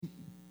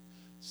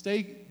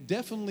Stay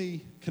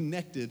definitely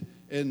connected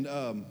and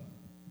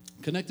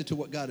connected to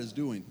what God is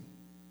doing.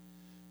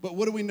 But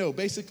what do we know?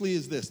 Basically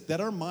is this, that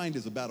our mind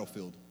is a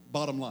battlefield,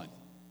 bottom line.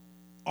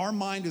 Our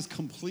mind is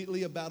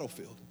completely a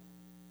battlefield.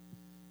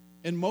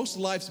 And most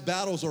life's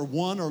battles are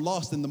won or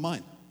lost in the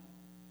mind.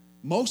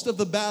 Most of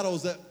the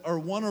battles that are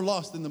won or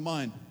lost in the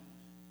mind.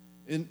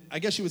 And I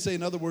guess you would say,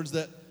 in other words,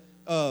 that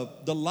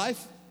the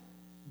life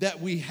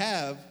that we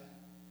have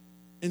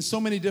in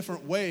so many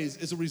different ways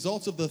is a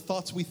result of the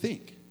thoughts we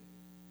think.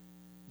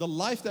 The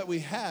life that we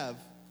have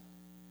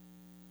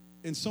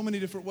in so many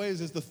different ways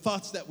is the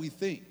thoughts that we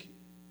think.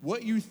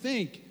 What you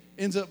think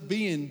ends up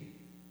being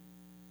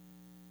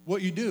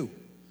what you do.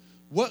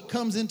 What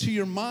comes into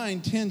your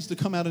mind tends to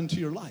come out into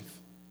your life.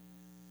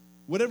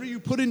 Whatever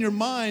you put in your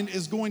mind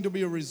is going to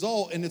be a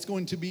result, and it's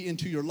going to be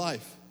into your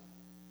life.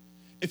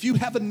 If you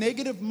have a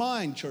negative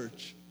mind,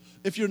 church,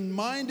 if your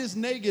mind is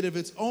negative,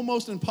 it's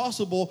almost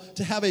impossible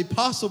to have a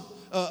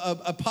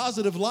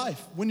positive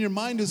life when your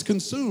mind is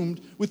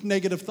consumed with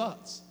negative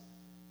thoughts.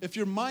 If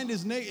your mind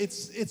is negative,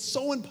 it's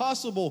so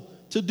impossible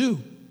to do.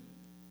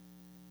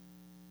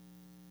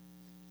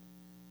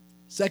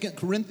 2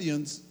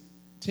 Corinthians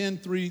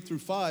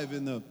 10:3-5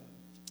 in the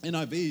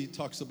NIV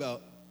talks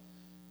about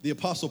the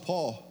Apostle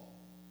Paul.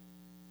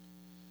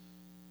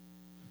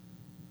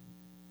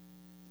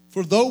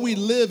 For though we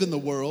live in the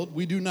world,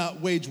 we do not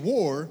wage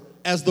war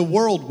as the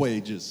world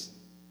wages.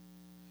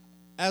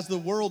 As the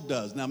world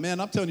does. Now,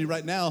 man, I'm telling you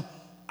right now,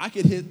 I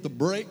could hit the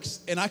brakes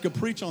and I could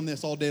preach on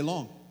this all day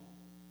long.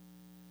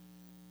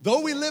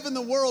 Though we live in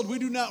the world, we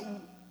do not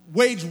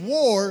wage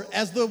war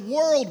as the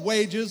world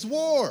wages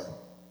war.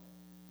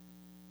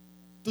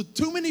 The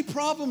too many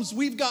problems,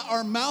 we've got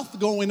our mouth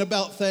going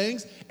about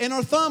things and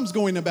our thumbs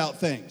going about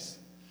things.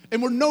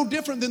 And we're no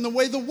different than the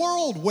way the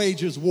world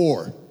wages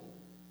war.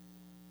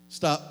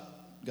 Stop.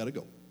 Gotta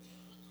go.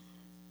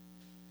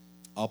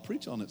 I'll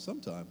preach on it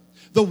sometime.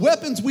 The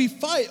weapons we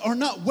fight are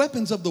not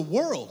weapons of the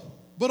world,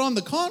 but on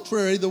the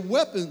contrary,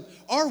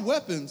 our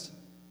weapons,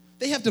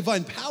 they have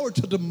divine power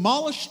to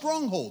demolish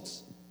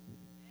strongholds.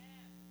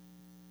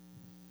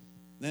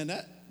 Man,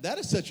 that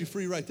has set you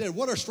free right there.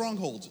 What are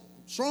strongholds?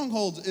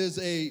 Strongholds is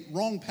a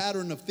wrong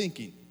pattern of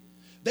thinking.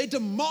 They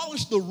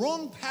demolish the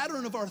wrong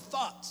pattern of our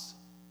thoughts.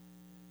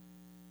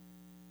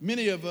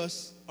 Many of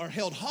us are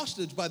held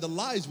hostage by the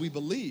lies we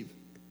believe.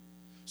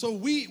 So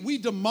we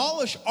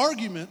demolish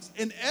arguments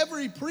and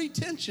every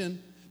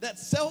pretension that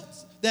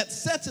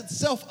sets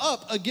itself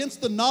up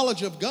against the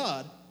knowledge of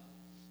God,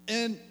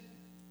 and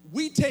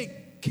we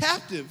take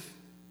captive.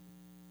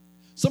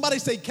 Somebody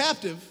say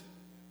captive.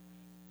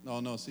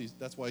 No, see,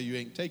 that's why you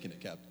ain't taking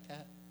it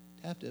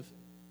captive.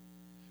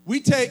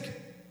 We take,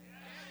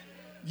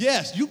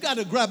 yes, you got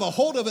to grab a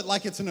hold of it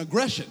like it's an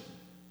aggression.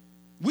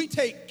 We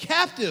take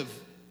captive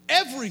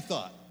every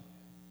thought,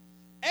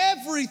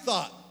 every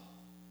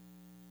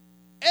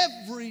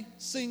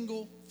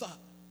single thought.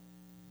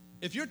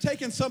 If you're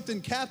taking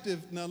something captive,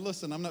 now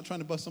listen, I'm not trying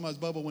to bust somebody's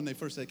bubble when they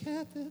first say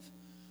captive.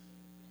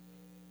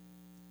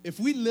 If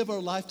we live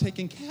our life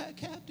taking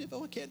captive,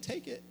 oh, I can't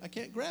take it, I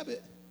can't grab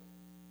it.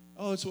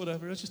 Oh, it's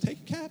whatever, let's just take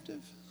it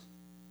captive.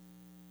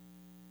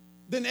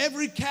 Then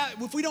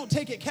if we don't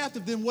take it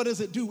captive, then what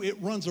does it do?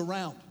 It runs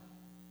around.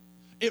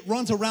 It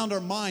runs around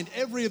our mind.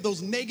 Every of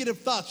those negative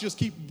thoughts just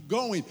keep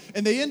going,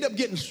 and they end up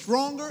getting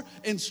stronger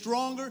and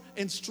stronger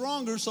and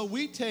stronger. So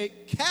we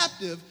take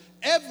captive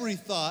every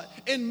thought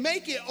and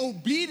make it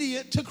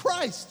obedient to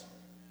Christ.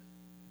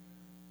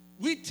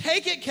 We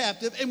take it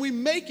captive and we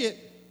make it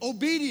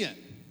obedient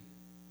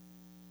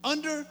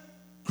under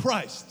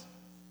Christ.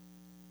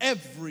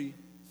 Every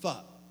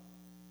thought.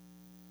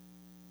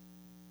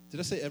 Did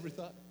I say every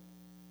thought?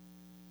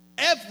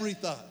 Every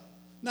thought.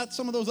 Not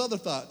some of those other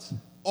thoughts.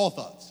 All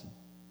thoughts.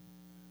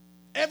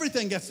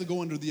 Everything gets to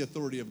go under the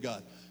authority of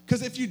God.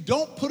 Because if you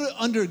don't put it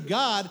under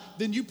God,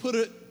 then you put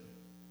it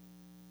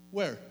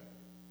where?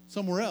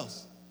 Somewhere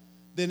else.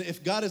 Then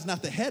if God is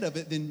not the head of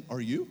it, then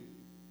are you?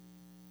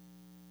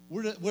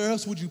 Where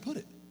else would you put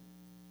it?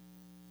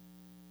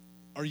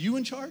 Are you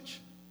in charge?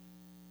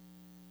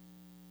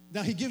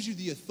 Now, he gives you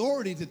the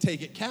authority to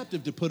take it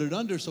captive, to put it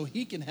under, so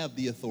he can have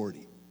the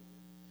authority.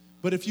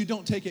 But if you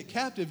don't take it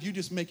captive, you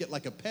just make it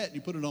like a pet.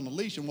 You put it on a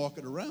leash and walk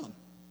it around.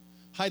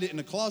 Hide it in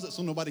a closet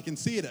so nobody can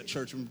see it at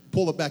church and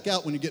pull it back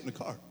out when you get in the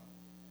car.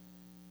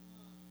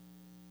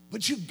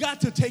 But you've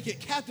got to take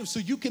it captive so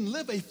you can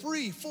live a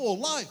free, full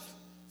life,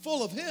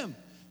 full of him.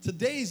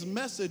 Today's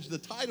message, the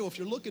title, if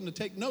you're looking to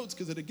take notes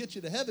because it'll get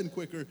you to heaven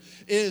quicker,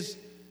 is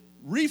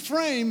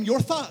Reframe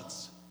Your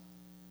Thoughts.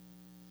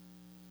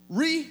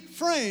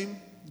 Reframe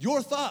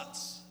your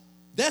thoughts.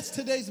 That's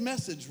today's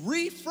message.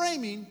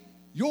 Reframing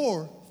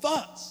your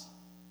thoughts.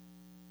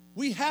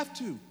 We have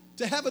to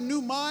have a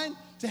new mind,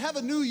 to have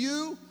a new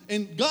you,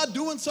 and God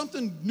doing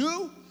something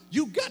new,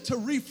 you got to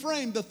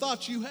reframe the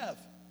thoughts you have.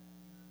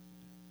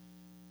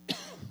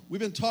 We've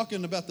been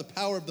talking about the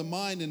power of the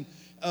mind,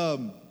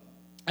 and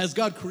as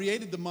God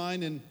created the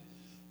mind, and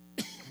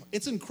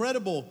it's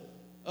incredible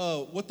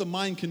what the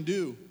mind can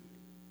do.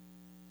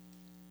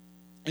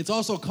 It's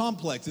also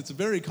complex. It's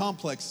very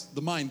complex,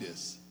 the mind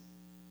is.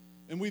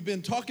 And we've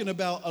been talking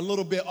about a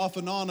little bit off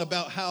and on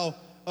about how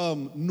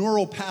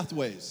neural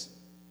pathways.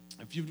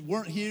 If you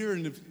weren't here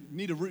and if you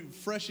need a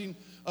refreshing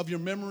of your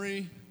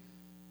memory,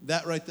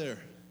 that right there.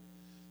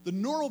 The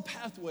neural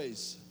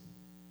pathways.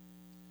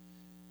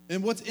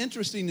 And what's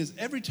interesting is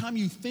every time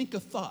you think a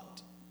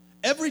thought,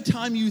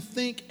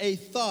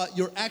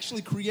 you're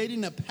actually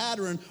creating a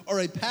pattern or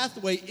a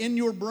pathway in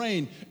your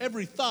brain.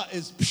 Every thought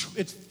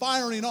it's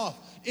firing off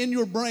in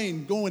your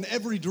brain, going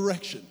every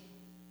direction.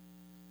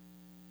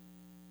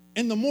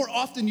 And the more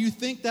often you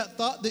think that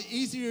thought, the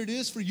easier it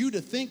is for you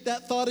to think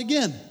that thought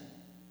again.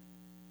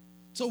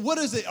 So what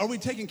is it? Are we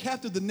taking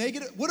captive the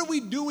negative? What are we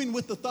doing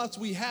with the thoughts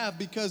we have?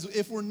 Because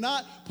if we're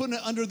not putting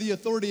it under the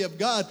authority of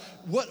God,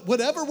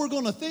 whatever we're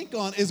going to think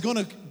on is going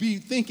to be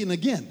thinking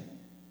again.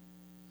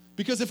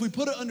 Because if we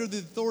put it under the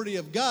authority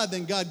of God,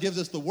 then God gives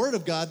us the word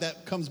of God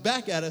that comes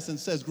back at us and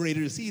says,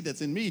 greater is he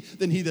that's in me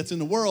than he that's in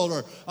the world.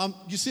 Or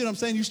you see what I'm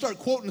saying? You start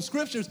quoting the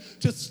scriptures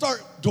to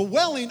start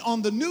dwelling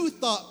on the new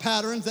thought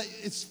patterns that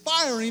it's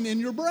firing in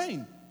your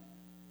brain.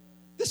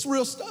 This is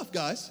real stuff,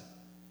 guys.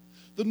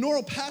 The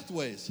neural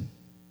pathways.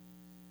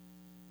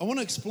 I want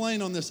to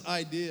explain on this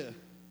idea.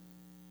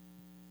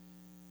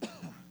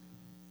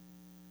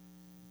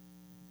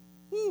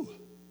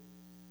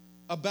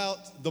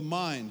 About the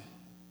mind.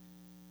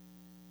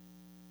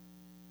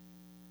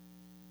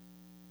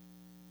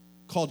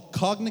 Called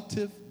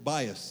cognitive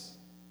bias,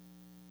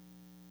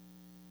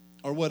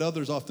 or what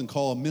others often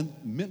call a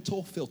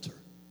mental filter.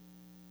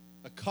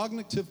 A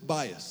cognitive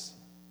bias.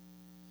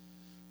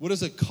 What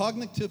is a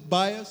cognitive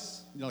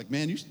bias? You're like,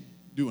 man, you're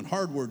doing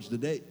hard words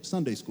today.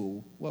 Sunday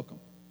school, welcome.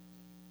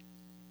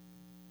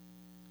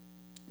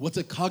 What's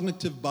a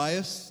cognitive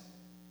bias?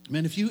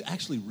 Man, if you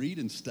actually read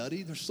and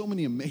study, there's so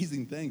many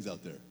amazing things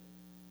out there.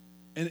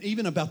 And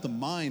even about the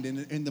mind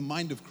and the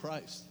mind of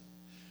Christ.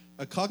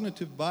 A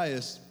cognitive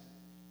bias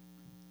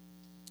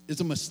is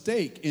a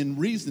mistake in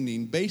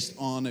reasoning based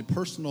on a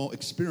personal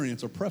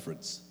experience or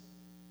preference.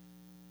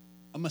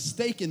 A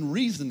mistake in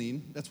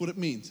reasoning, that's what it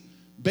means,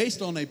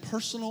 based on a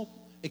personal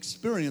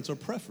experience or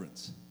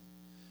preference.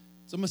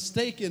 It's a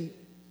mistake in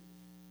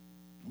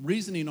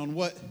reasoning on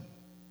what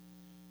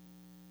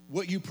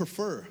you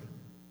prefer.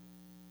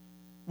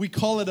 We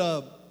call it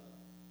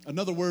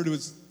another word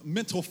is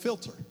mental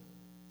filter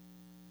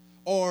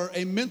or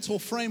a mental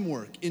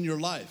framework in your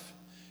life.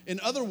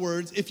 In other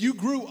words, if you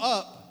grew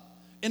up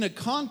in a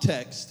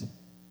context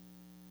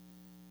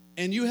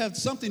and you have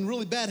something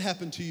really bad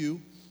happen to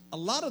you, a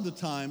lot of the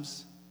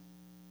times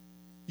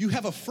you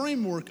have a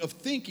framework of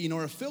thinking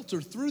or a filter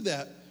through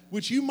that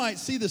which you might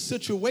see the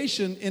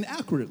situation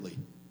inaccurately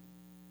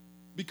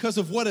because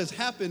of what has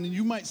happened, and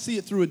you might see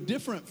it through a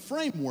different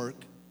framework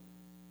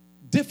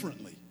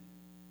differently.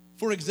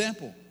 For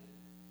example,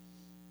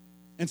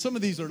 and some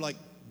of these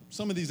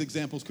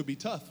examples could be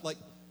tough. Like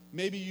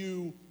maybe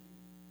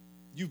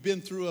you've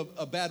been through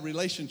a bad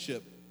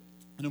relationship,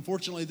 and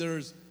unfortunately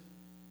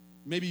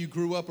maybe you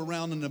grew up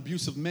around an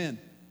abusive man.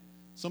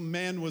 Some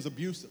man was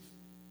abusive.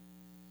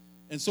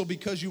 And so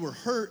because you were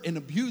hurt and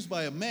abused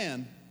by a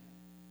man,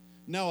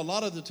 now a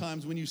lot of the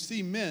times when you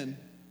see men,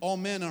 all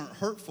men aren't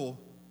hurtful.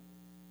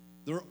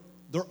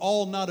 They're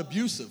all not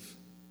abusive.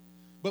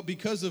 But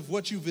because of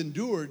what you've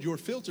endured, your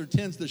filter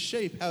tends to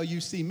shape how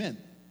you see men.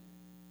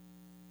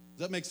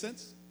 Does that make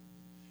sense?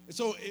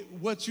 So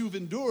what you've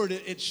endured,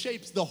 it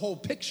shapes the whole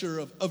picture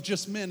of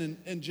just men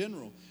in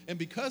general. And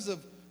because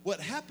of what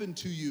happened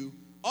to you,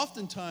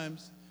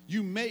 oftentimes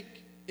you make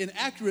an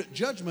accurate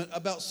judgment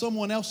about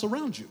someone else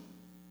around you.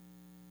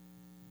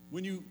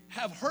 When you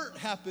have hurt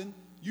happen,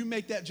 you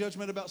make that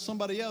judgment about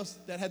somebody else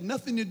that had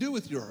nothing to do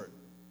with your hurt.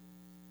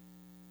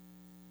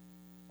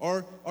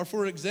 Or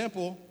for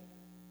example,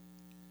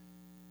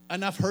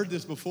 and I've heard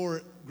this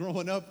before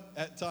growing up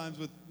at times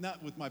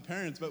not with my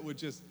parents, but with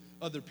just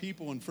other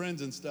people and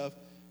friends and stuff.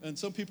 And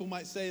some people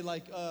might say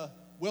like,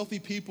 wealthy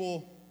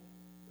people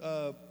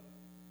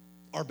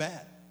are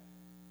bad.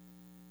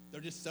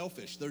 They're just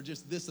selfish. They're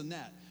just this and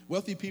that.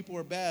 Wealthy people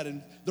are bad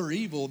and they're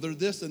evil. They're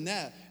this and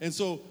that. And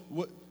so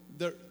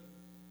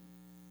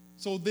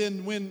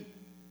then when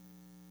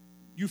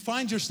you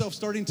find yourself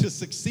starting to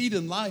succeed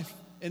in life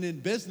and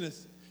in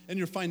business and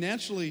you're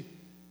financially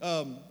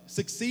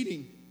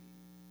succeeding,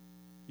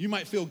 you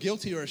might feel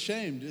guilty or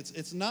ashamed.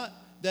 It's not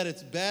that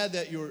it's bad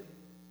that your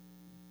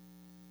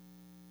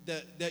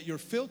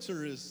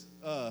filter is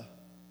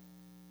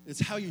it's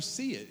how you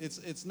see it.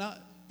 It's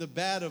not the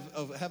bad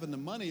of having the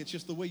money. It's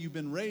just the way you've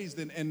been raised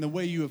and the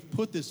way you have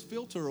put this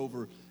filter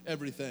over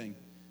everything.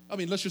 I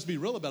mean, let's just be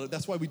real about it.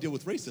 That's why we deal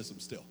with racism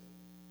still.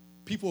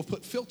 People have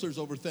put filters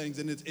over things,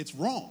 and it's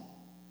wrong.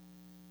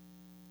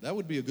 That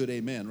would be a good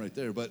amen right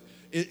there. But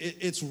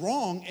it's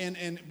wrong,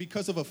 and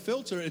because of a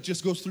filter, it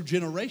just goes through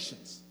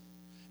generations.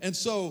 And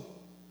so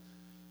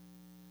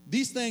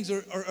these things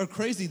are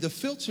crazy. The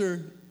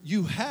filter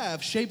you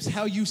have shapes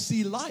how you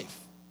see life.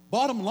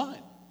 Bottom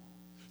line.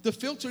 The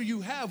filter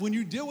you have when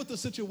you deal with the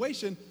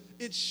situation,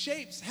 it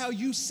shapes how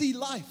you see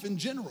life in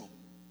general.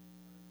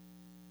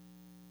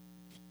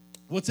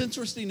 What's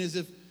interesting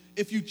is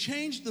if you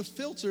change the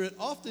filter, it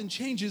often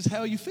changes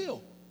how you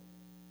feel.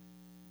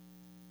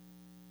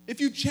 If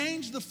you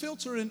change the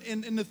filter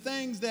in the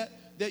things that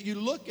you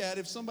look at,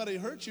 if somebody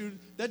hurts you,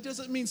 that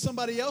doesn't mean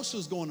somebody else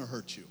is going to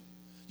hurt you.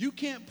 You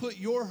can't put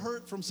your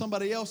hurt from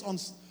somebody else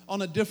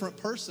on a different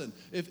person.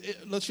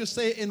 Let's just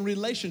say in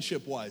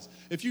relationship-wise.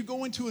 If you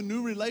go into a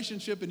new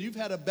relationship and you've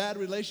had a bad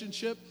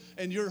relationship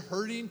and you're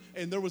hurting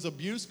and there was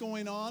abuse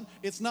going on,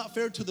 it's not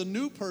fair to the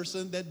new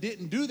person that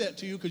didn't do that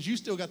to you because you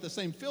still got the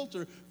same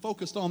filter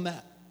focused on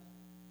that.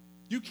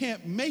 You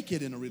can't make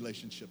it in a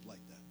relationship like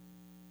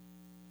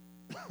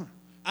that.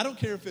 I don't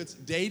care if it's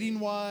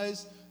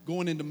dating-wise,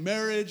 going into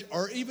marriage,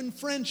 or even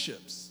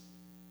friendships.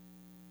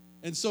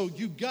 And so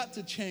you've got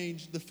to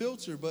change the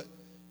filter. But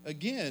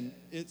again,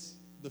 it's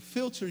the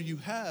filter you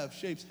have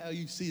shapes how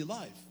you see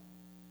life.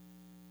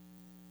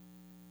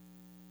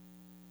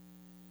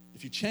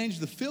 If you change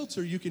the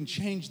filter, you can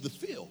change the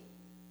feel.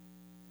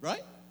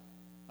 Right?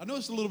 I know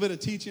it's a little bit of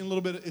teaching,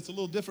 it's a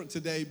little different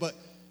today, but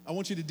I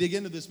want you to dig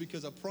into this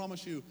because I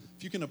promise you,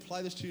 if you can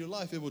apply this to your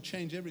life, it will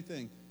change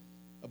everything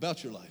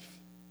about your life.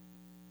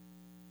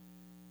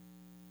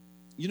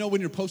 You know,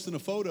 when you're posting a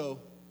photo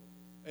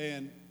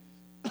and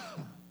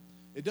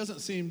it doesn't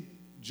seem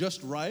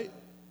just right,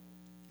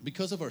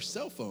 because of our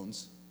cell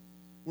phones,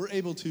 we're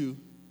able to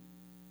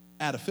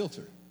add a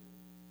filter.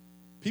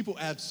 People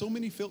add so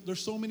many filters.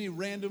 There's so many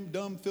random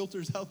dumb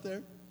filters out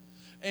there.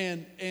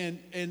 And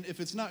if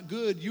it's not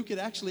good, you could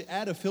actually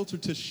add a filter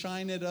to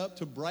shine it up,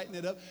 to brighten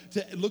it up,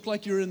 to look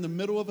like you're in the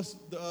middle of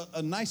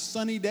a nice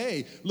sunny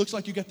day. Looks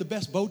like you got the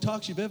best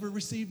Botox you've ever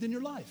received in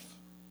your life.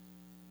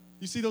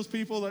 You see those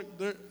people,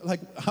 they're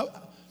like, how?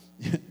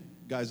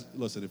 Guys,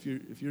 listen,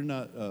 if you're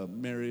not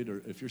married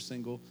or if you're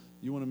single,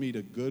 you want to meet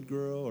a good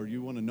girl or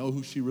you want to know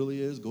who she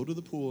really is, go to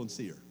the pool and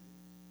see her.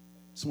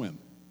 Swim.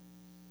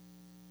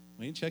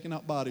 We ain't checking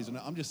out bodies.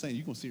 I'm just saying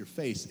you're going to see her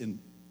face in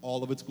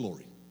all of its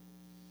glory.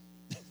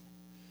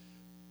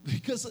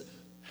 Because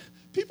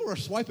people are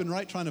swiping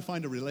right trying to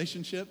find a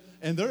relationship,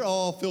 and they're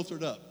all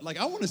filtered up. Like,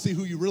 I want to see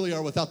who you really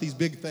are without these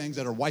big things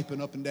that are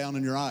wiping up and down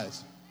in your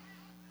eyes.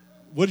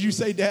 What did you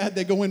say, Dad?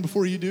 They go in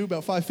before you do,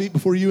 about 5 feet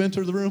before you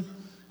enter the room?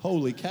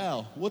 Holy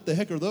cow, what the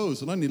heck are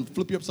those? And I need to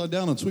flip you upside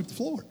down and sweep the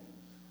floor.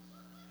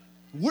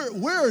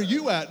 Where are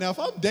you at? Now, if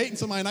I'm dating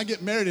somebody and I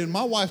get married and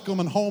my wife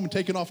coming home and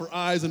taking off her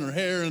eyes and her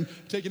hair and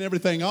taking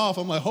everything off,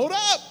 I'm like, hold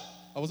up.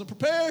 I wasn't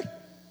prepared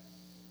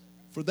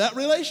for that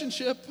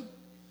relationship.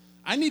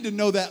 I need to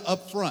know that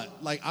up front.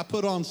 Like, I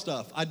put on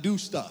stuff. I do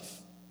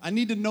stuff. I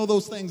need to know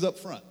those things up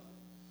front.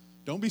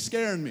 Don't be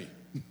scaring me.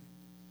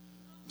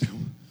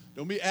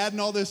 Don't be adding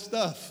all this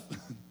stuff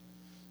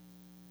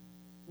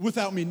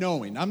without me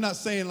knowing. I'm not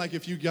saying, like,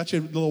 if you got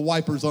your little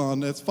wipers on,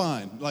 that's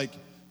fine. Like,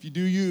 if you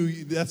do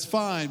you, that's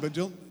fine. But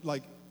don't,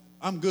 like,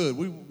 I'm good.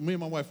 Me and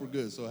my wife were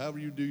good, so however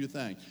you do your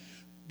thing.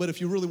 But if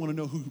you really want to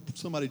know who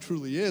somebody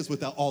truly is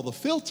without all the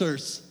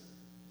filters,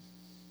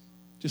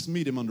 just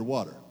meet him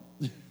underwater.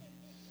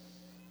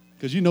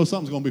 Because you know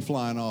something's going to be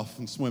flying off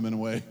and swimming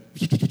away.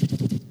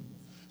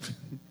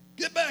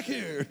 Get back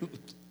here.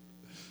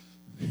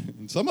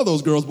 And some of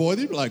those girls, boy,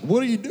 they'd be like,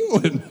 what are you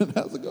doing?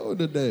 How's it going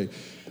today?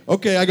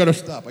 Okay, I got to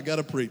stop. I got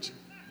to preach.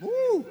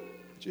 Woo,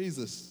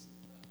 Jesus.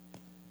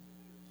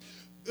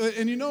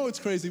 And you know it's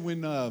crazy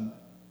when,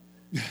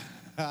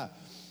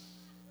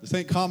 this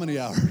ain't comedy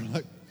hour,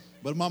 like,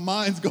 but my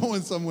mind's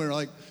going somewhere,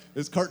 like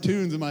there's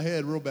cartoons in my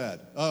head real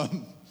bad.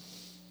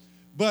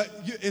 But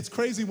it's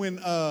crazy when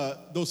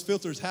those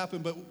filters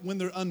happen, but when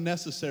they're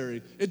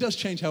unnecessary, it does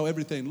change how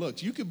everything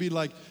looks. You could be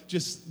like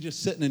just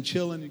sitting and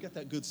chilling, you got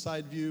that good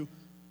side view,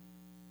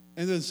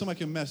 and then somebody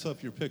can mess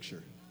up your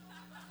picture.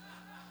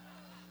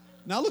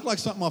 Now I look like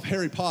something off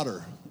Harry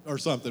Potter or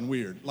something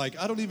weird. Like,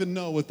 I don't even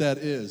know what that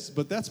is,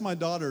 but that's my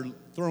daughter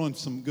throwing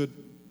some good,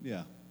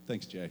 yeah,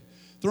 thanks, Jay.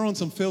 Throwing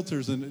some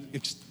filters and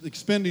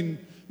expending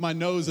my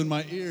nose and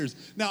my ears.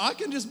 Now I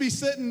can just be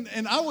sitting,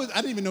 and I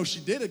didn't even know she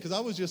did it because I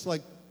was just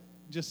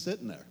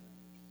sitting there.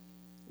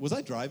 Was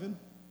I driving?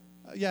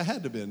 Yeah, I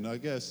had to have been, I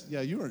guess. Yeah,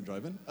 you weren't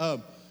driving.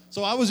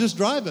 So I was just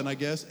driving, I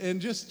guess,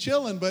 and just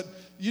chilling, but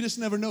you just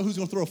never know who's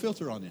going to throw a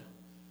filter on you.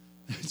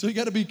 So you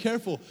got to be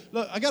careful.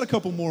 Look, I got a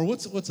couple more.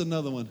 What's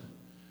another one?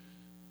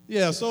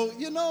 Yeah, so,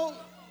 you know,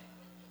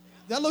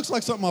 that looks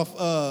like something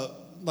off,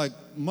 like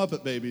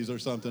Muppet Babies or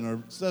something,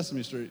 or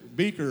Sesame Street,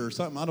 Beaker or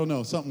something. I don't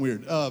know, something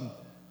weird. And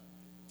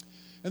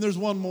there's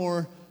one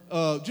more.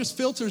 Just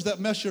filters that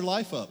mess your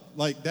life up.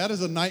 Like, that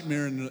is a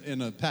nightmare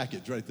in a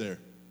package right there.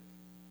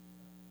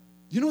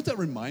 You know what that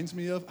reminds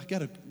me of? I got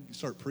to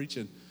start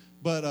preaching.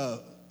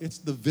 But it's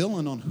the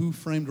villain on Who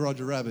Framed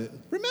Roger Rabbit.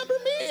 Remember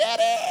me,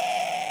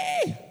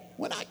 Eddie,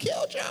 when I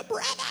killed your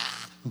brother.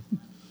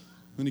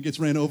 When he gets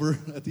ran over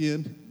at the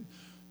end.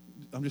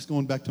 I'm just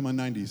going back to my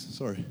 90s.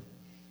 Sorry.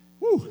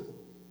 Woo.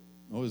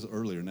 Oh, it was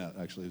earlier than that,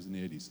 actually. It was in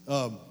the 80s.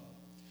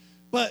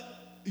 But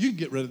you can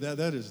get rid of that.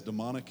 That is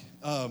demonic.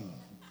 But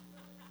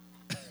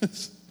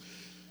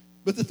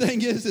the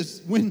thing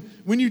is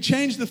when you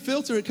change the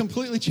filter, it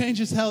completely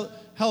changes how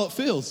it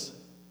feels.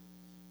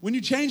 When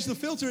you change the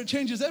filter, it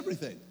changes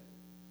everything.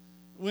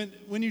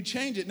 When you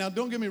change it, now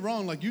don't get me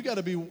wrong, like you got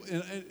to be,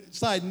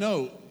 side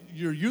note,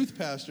 your youth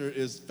pastor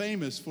is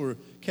famous for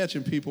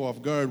catching people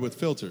off guard with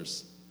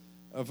filters.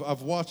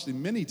 I've watched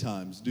him many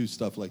times do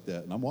stuff like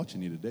that, and I'm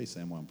watching you today,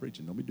 Sam, while I'm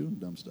preaching. Don't be doing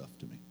dumb stuff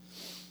to me.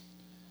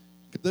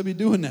 They be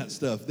doing that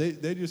stuff.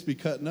 They just be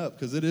cutting up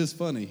because it is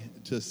funny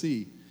to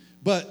see.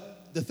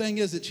 But the thing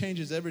is, it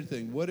changes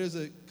everything. What is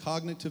a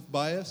cognitive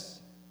bias?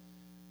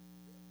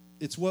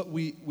 It's what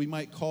we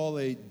might call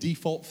a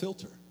default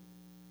filter.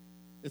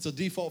 It's a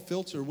default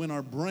filter when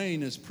our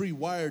brain is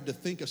pre-wired to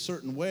think a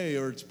certain way,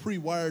 or it's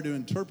pre-wired to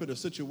interpret a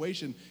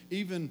situation,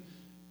 even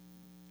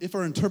if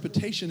our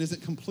interpretation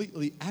isn't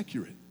completely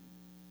accurate.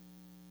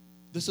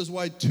 This is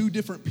why two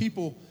different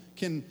people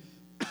can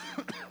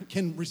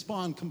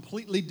respond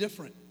completely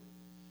different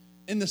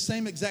in the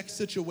same exact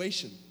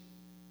situation.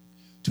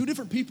 Two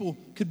different people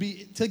could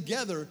be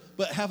together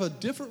but have a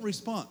different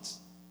response.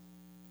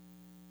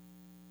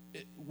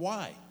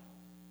 Why?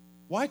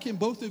 Why can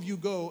both of you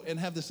go and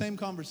have the same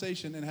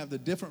conversation and have the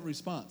different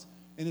response?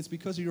 And it's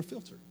because of your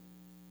filter.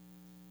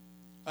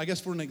 I guess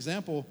for an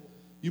example,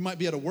 you might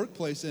be at a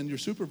workplace and your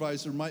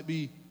supervisor might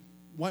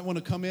want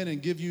to come in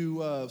and give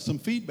you some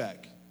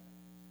feedback.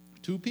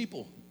 Two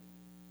people,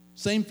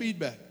 same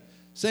feedback,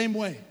 same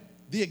way,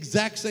 the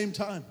exact same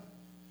time,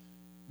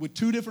 with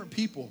two different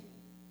people.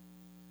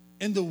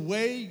 And the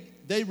way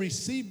they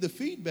receive the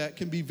feedback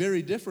can be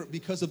very different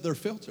because of their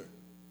filter.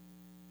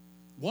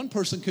 One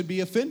person could be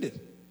offended.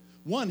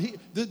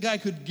 The guy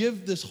could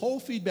give this whole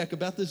feedback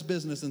about this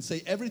business and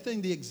say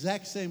everything the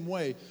exact same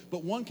way,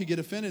 but one could get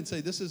offended and say,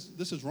 this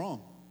is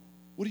wrong.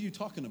 What are you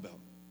talking about?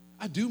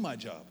 I do my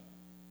job.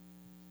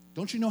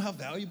 Don't you know how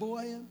valuable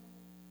I am?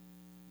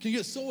 Can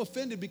get so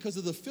offended because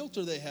of the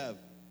filter they have.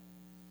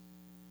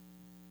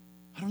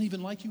 I don't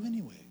even like you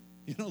anyway.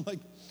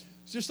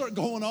 Just start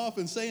going off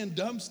and saying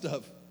dumb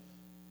stuff.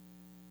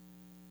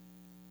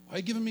 Why are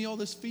you giving me all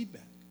this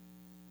feedback?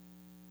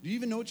 Do you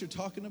even know what you're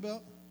talking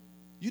about?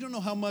 You don't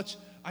know how much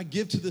I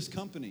give to this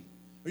company.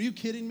 Are you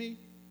kidding me?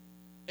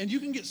 And you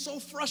can get so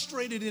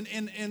frustrated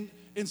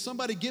in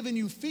somebody giving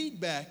you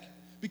feedback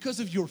because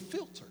of your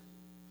filter.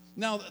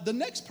 Now, the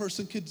next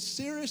person could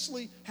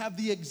seriously have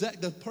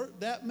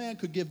that man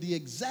could give the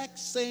exact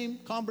same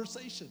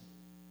conversation.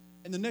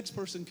 And the next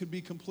person could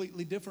be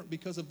completely different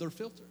because of their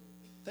filter.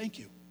 Thank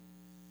you.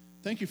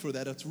 Thank you for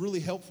that. That's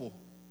really helpful.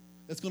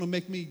 That's going to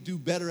make me do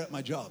better at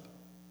my job.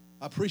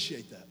 I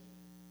appreciate that.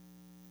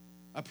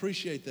 I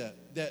appreciate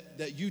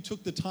that you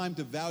took the time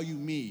to value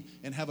me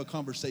and have a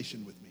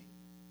conversation with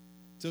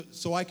me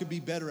so I could be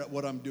better at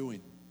what I'm doing.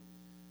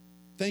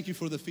 Thank you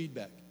for the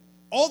feedback.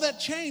 All that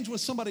changed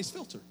was somebody's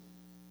filter.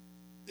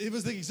 It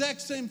was the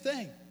exact same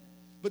thing.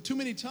 But too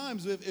many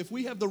times, if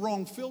we have the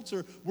wrong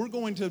filter, we're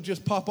going to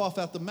just pop off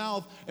out the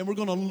mouth and we're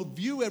going to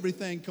view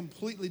everything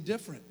completely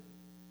different.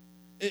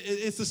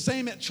 It's the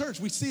same at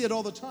church. We see it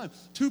all the time.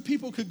 Two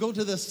people could go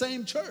to the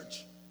same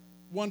church.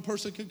 One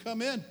person could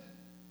come in.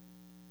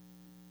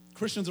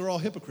 Christians are all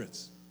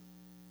hypocrites.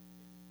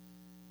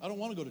 I don't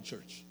want to go to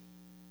church.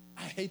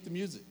 I hate the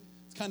music.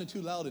 It's kind of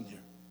too loud in here.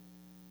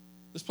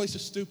 This place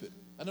is stupid.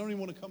 I don't even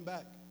want to come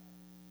back.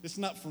 It's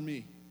not for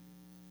me.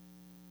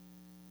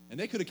 And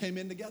they could have came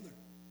in together.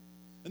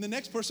 And the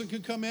next person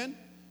could come in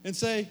and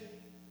say,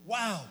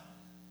 wow,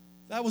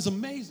 that was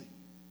amazing.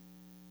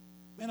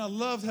 Man, I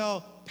loved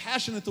how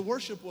passionate the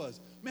worship was.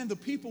 Man, the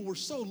people were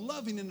so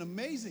loving and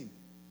amazing.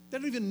 They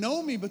don't even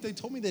know me, but they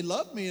told me they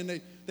love me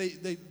and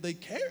they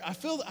care. I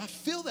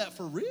feel that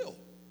for real.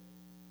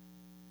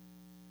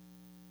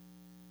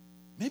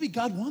 Maybe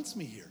God wants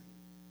me here.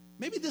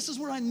 Maybe this is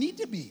where I need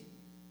to be.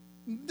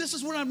 This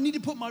is where I need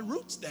to put my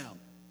roots down.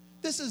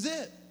 This is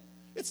it.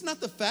 It's not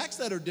the facts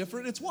that are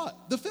different. It's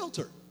what? The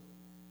filter.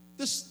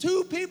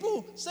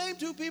 Same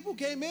two people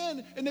came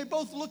in and they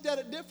both looked at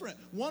it different.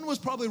 One was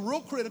probably real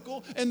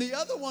critical and the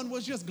other one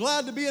was just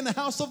glad to be in the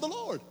house of the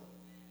Lord.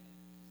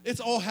 It's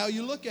all how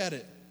you look at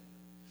it.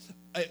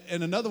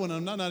 And another one,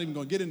 I'm not even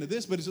going to get into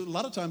this, but a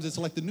lot of times it's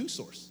like the news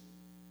source.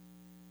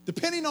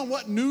 Depending on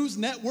what news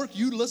network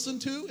you listen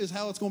to is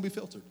how it's going to be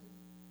filtered.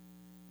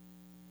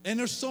 And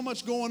there's so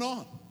much going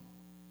on.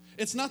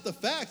 It's not the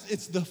facts,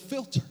 it's the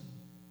filter.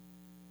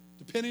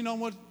 Depending on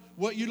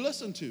what you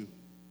listen to.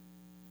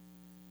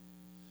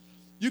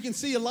 You can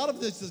see a lot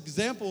of these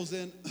examples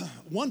in,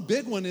 one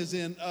big one is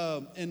in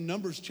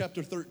Numbers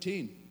chapter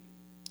 13.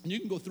 And you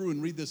can go through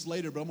and read this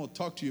later, but I'm going to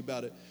talk to you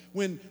about it.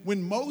 When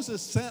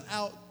Moses sent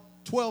out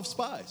 12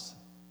 spies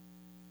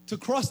to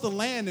cross the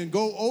land and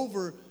go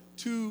over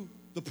to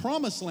the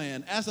promised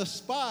land as a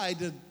spy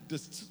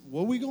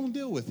what are we going to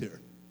deal with here?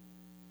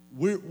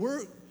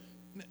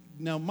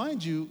 Now,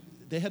 mind you,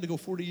 they had to go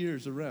 40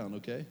 years around,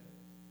 okay?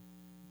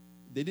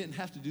 They didn't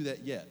have to do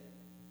that yet.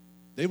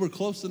 They were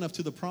close enough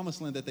to the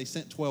promised land that they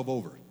sent 12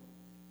 over.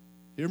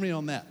 Hear me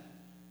on that.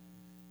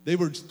 They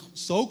were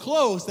so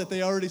close that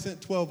they already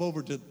sent 12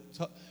 over to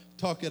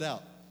talk it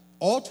out.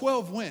 All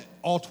 12 went.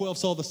 All 12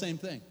 saw the same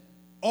thing.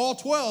 All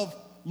 12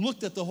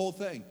 looked at the whole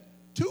thing.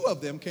 2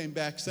 of them came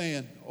back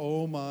saying,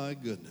 oh my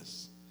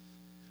goodness.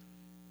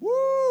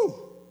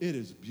 Woo! it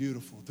is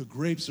beautiful. The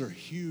grapes are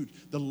huge.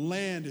 The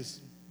land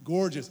is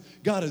gorgeous.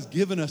 God has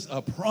given us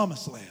a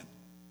promised land.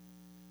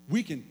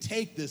 We can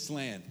take this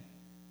land.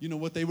 You know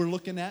what they were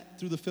looking at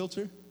through the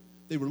filter?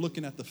 They were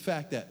looking at the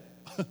fact that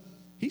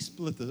he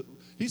split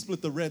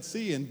the Red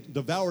Sea and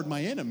devoured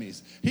my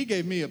enemies. He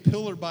gave me a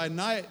pillar by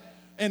night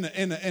and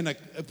a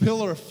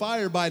pillar of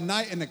fire by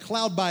night and a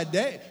cloud by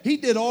day. He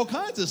did all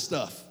kinds of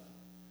stuff.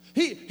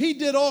 He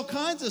did all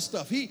kinds of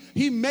stuff.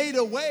 He made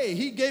a way.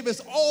 He gave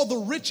us all the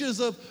riches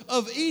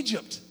of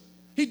Egypt.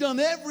 He done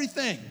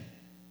everything.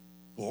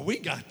 Well, we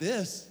got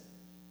this.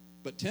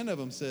 But 10 of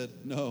them said,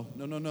 no.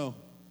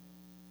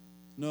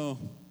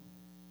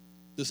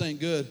 This ain't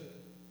good.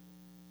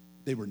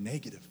 They were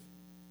negative.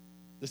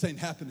 This ain't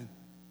happening.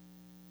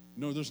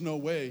 No, there's no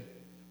way.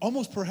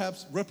 Almost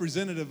perhaps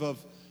representative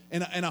of,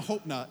 and I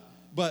hope not,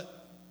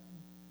 but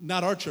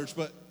not our church,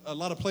 but a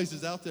lot of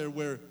places out there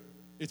where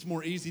it's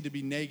more easy to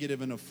be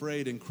negative and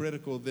afraid and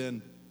critical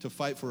than to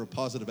fight for a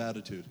positive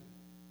attitude.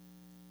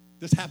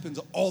 This happens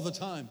all the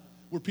time,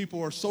 where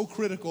people are so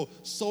critical,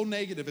 so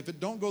negative. If it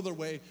don't go their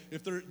way,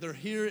 if they're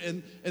here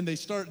and they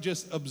start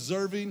just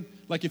observing,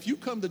 like if you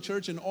come to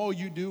church and all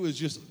you do is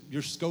just,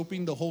 you're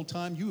scoping the whole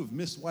time, you have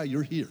missed why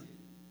you're here.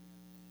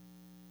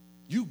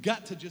 You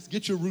got to just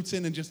get your roots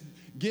in and just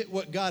get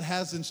what God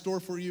has in store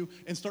for you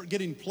and start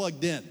getting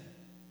plugged in.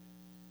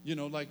 You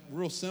know, like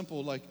real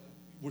simple, like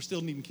we're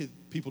still needing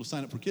people to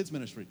sign up for kids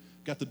ministry.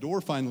 Got the door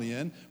finally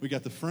in. We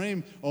got the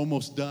frame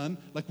almost done.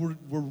 Like we're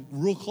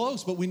real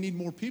close, but we need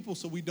more people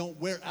so we don't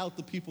wear out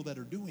the people that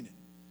are doing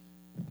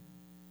it.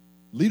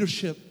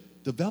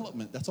 Leadership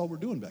development, that's all we're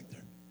doing back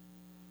there.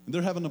 And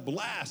they're having a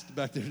blast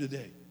back there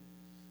today.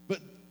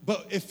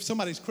 But if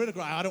somebody's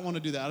critical, I don't want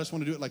to do that. I just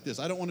want to do it like this.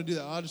 I don't want to do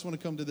that. I just want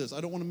to come to this. I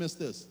don't want to miss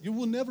this. You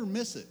will never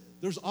miss it.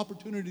 There's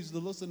opportunities to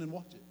listen and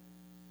watch it.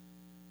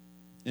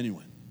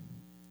 Anyway,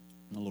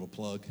 a little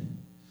plug.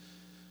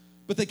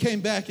 But they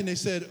came back and they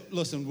said,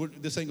 listen,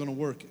 this ain't going to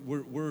work.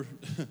 We're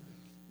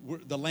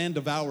the land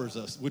devours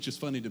us, which is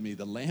funny to me.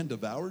 The land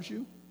devours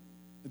you?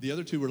 The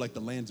other two were like, the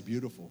land's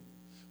beautiful.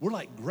 We're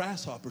like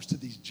grasshoppers to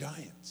these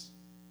giants.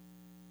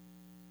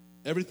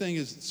 Everything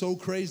is so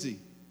crazy.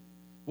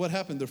 What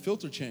happened? Their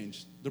filter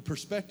changed, their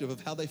perspective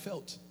of how they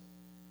felt.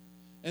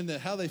 And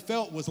how they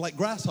felt was like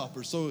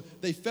grasshoppers. So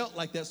they felt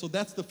like that, so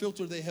that's the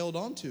filter they held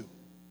on to.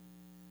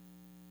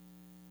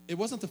 It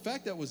wasn't the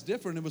fact that was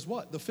different, it was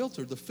what? The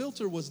filter. The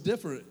filter was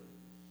different.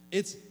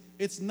 It's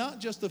not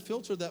just the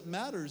filter that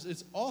matters,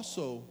 it's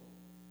also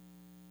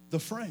the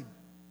frame.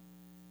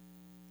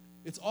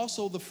 It's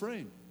also the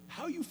frame.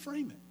 How you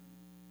frame it.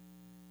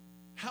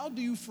 How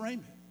do you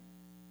frame it?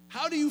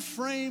 How do you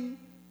frame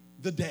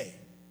the day?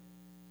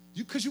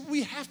 Because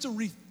we have to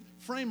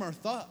reframe our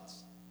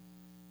thoughts.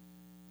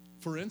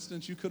 For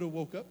instance, you could have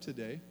woke up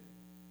today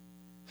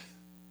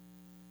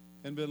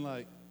and been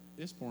like,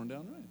 it's pouring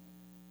down rain.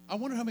 I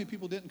wonder how many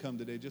people didn't come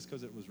today just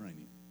because it was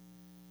raining.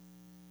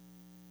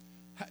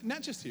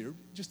 Not just here,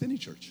 just any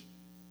church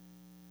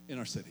in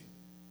our city.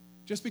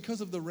 Just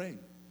because of the rain.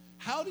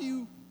 How do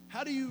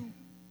you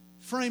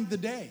frame the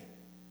day?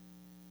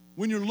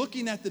 When you're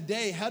looking at the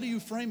day, how do you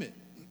frame it?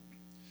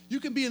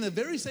 You can be in the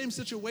very same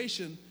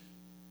situation,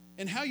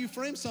 and how you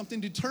frame something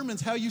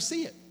determines how you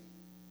see it.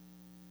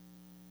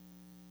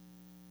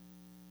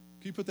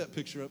 Can you put that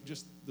picture up,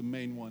 just the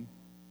main one?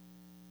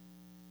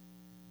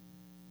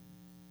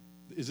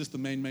 Is this the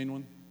main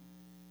one?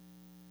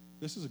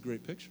 This is a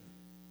great picture.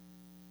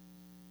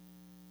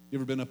 You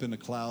ever been up in the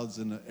clouds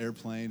in an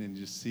airplane and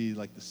you just see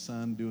like the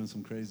sun doing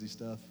some crazy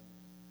stuff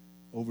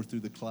over through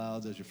the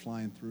clouds as you're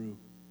flying through?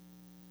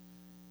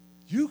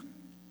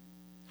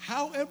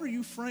 However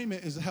you frame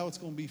it is how it's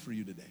going to be for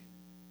you today.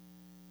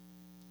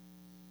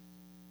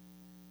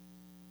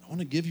 I want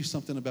to give you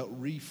something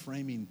about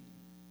reframing.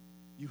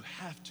 You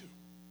have to.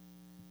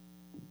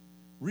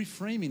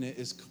 Reframing it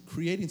is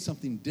creating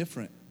something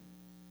different.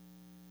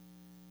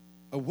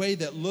 A way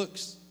that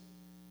looks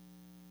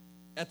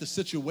at the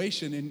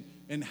situation,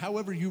 and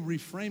however you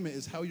reframe it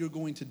is how you're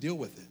going to deal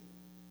with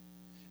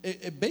it.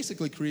 It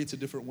basically creates a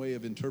different way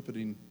of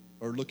interpreting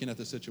or looking at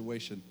the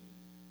situation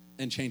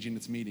and changing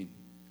its meaning,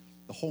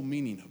 the whole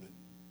meaning of it.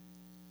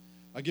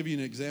 I'll give you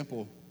an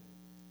example.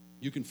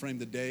 You can frame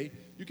the day.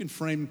 You can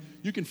frame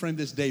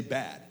this day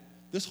bad.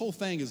 This whole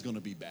thing is going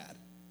to be bad.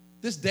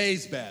 This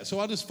day's bad. So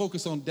I'll just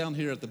focus on down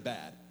here at the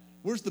bad.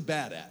 Where's the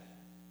bad at?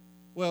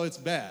 Well, it's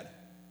bad.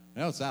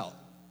 Now it's out.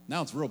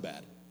 Now it's real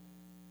bad.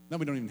 Now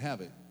we don't even have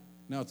it.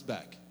 Now it's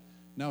back.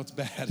 Now it's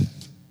bad.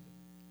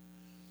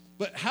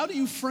 But how do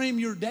you frame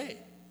your day?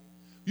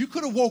 You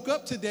could have woke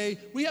up today.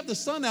 We have the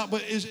sun out,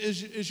 but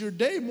is your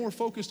day more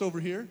focused over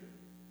here?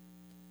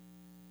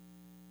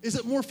 Is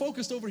it more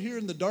focused over here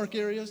in the dark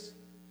areas?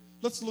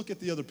 Let's look at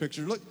the other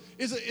picture. Look,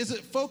 is it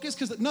focused?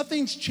 Because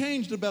nothing's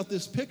changed about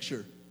this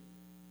picture,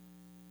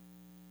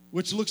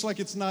 which looks like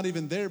it's not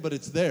even there, but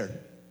it's there.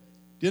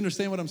 Do you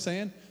understand what I'm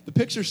saying? The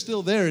picture's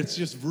still there. It's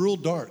just real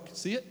dark.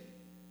 See it?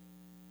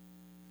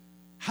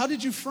 How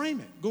did you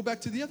frame it? Go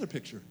back to the other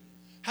picture.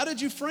 How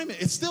did you frame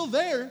it? It's still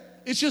there.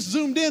 It's just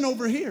zoomed in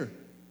over here.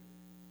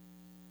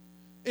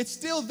 It's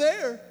still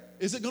there.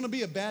 Is it going to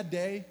be a bad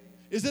day?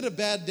 Is it a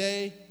bad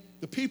day?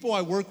 The people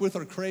I work with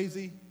are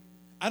crazy.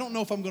 I don't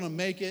know if I'm going to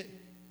make it.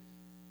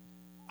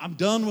 I'm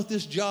done with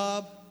this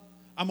job.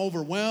 I'm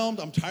overwhelmed.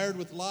 I'm tired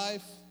with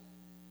life.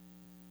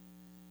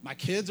 My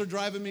kids are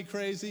driving me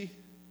crazy.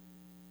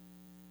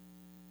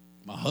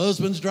 My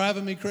husband's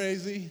driving me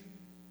crazy.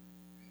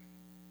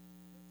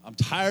 I'm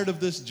tired of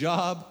this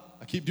job.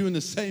 I keep doing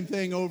the same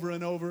thing over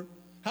and over.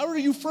 How are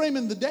you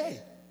framing the day?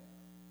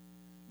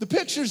 The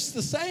picture's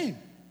the same.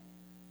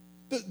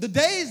 The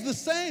day is the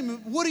same.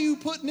 What are you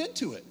putting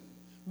into it?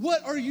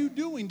 What are you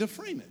doing to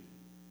frame it?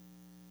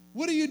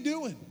 What are you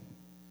doing?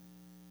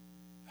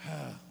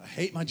 I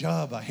hate my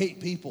job. I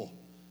hate people.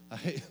 I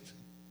hate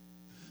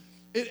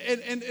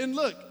it. And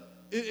look,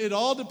 it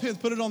all depends.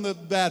 Put it on the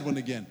bad one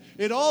again.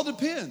 It all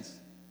depends.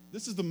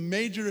 This is the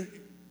major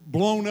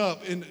blown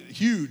up and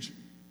huge.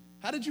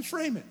 How did you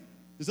frame it?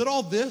 Is it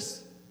all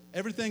this?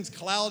 Everything's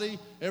cloudy.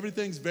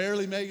 Everything's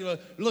barely making.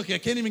 Look, I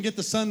can't even get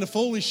the sun to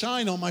fully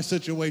shine on my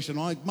situation.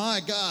 I'm like, my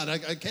God, I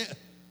can't.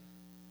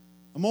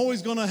 I'm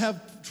always going to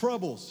have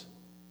troubles.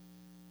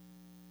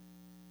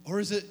 Or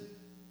is it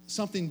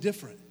something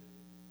different?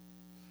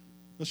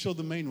 Let's show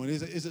the main one.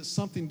 Is it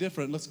something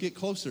different? Let's get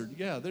closer.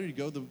 Yeah, there you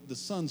go. The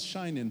sun's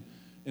shining,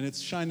 and it's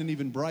shining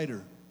even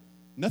brighter.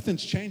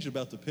 Nothing's changed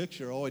about the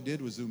picture. All I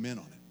did was zoom in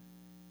on it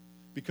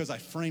because I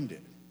framed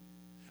it.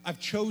 I've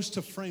chose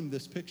to frame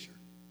this picture,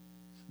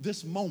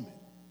 this moment.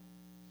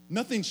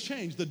 Nothing's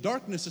changed. The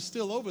darkness is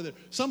still over there.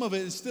 Some of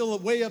it is still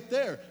way up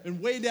there and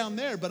way down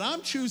there, but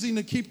I'm choosing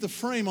to keep the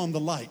frame on the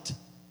light.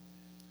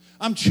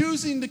 I'm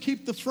choosing to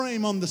keep the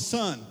frame on the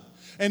sun.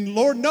 And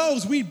Lord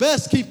knows we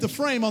best keep the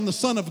frame on the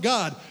Son of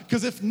God,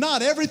 because if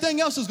not,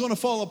 everything else is going to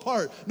fall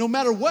apart. No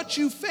matter what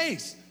you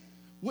face,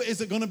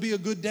 is it going to be a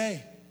good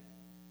day?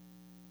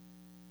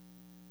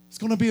 It's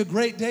going to be a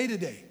great day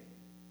today.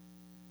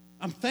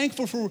 I'm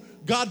thankful for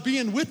God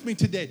being with me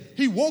today.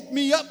 He woke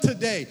me up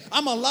today.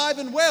 I'm alive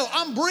and well.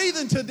 I'm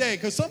breathing today.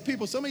 Because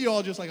some of you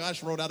all just like, I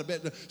just rolled out of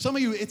bed. Some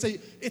of you,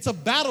 it's a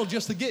battle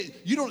just to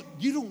get. You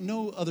don't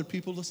know other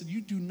people. Listen, you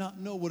do not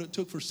know what it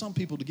took for some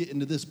people to get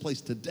into this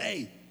place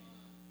today.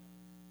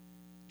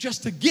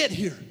 Just to get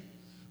here.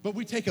 But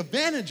we take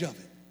advantage of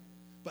it.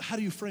 But how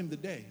do you frame the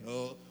day?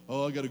 Oh,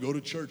 I got to go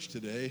to church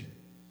today.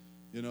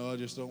 You know, I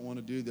just don't want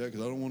to do that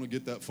because I don't want to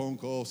get that phone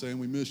call saying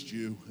we missed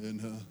you.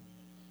 And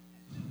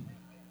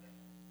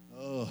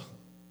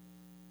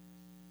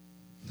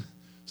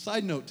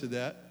side note to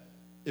that,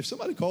 if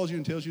somebody calls you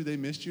and tells you they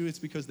missed you, it's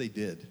because they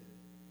did.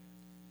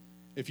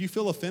 If you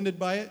feel offended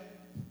by it,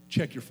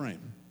 check your frame.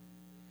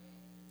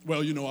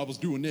 Well, you know, I was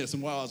doing this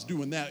and while I was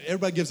doing that.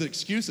 Everybody gives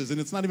excuses,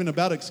 and it's not even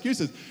about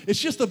excuses. It's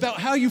just about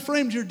how you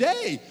framed your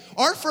day.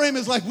 Our frame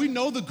is like, we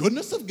know the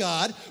goodness of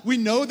God. We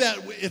know that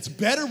it's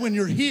better when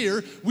you're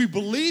here. We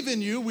believe in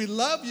you. We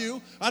love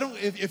you.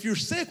 If you're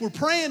sick, we're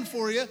praying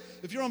for you.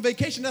 If you're on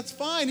vacation, that's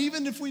fine.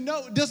 Even if we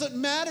know, it doesn't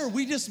matter.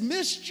 We just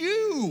missed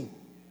you.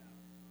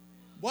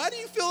 Why do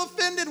you feel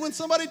offended when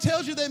somebody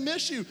tells you they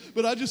miss you?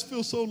 But I just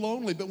feel so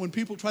lonely. But when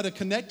people try to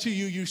connect to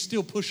you, you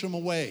still push them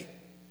away.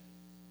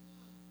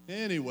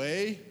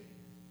 Anyway,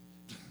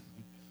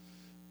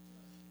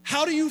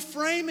 how do you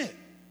frame it?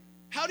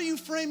 How do you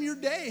frame your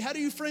day? How do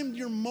you frame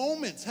your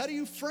moments? How do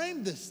you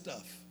frame this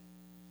stuff?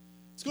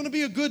 It's going to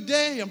be a good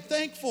day. I'm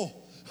thankful.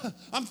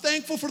 I'm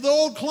thankful for the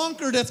old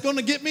clunker that's going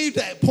to get me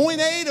to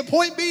point A to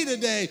point B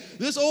today.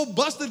 This old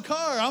busted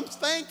car, I'm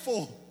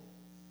thankful.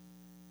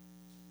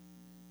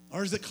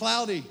 Or is it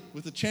cloudy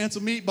with a chance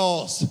of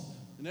meatballs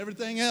and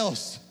everything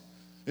else?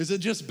 Is it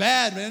just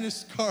bad, man?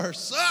 This car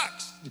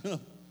sucks.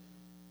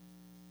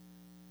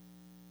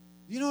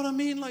 You know what I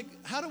mean? Like,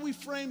 how do we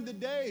frame the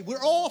day?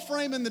 We're all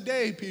framing the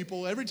day,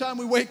 people. Every time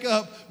we wake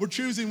up, we're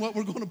choosing what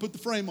we're going to put the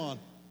frame on.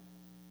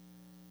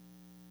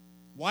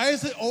 Why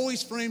is it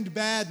always framed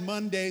bad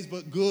Mondays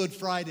but good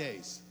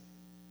Fridays?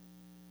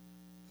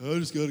 I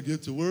just got to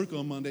get to work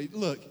on Monday.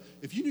 Look,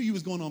 if you knew you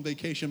was going on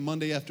vacation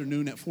Monday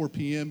afternoon at 4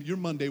 p.m., your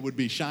Monday would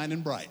be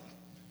shining bright.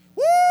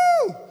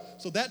 Woo!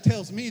 So that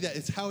tells me that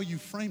it's how you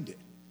framed it.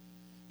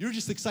 You're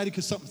just excited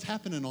because something's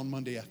happening on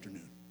Monday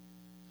afternoon.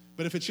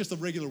 But if it's just a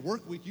regular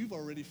work week, you've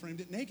already framed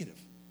it negative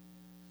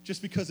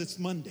just because it's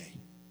Monday.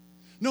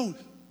 No,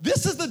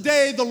 this is the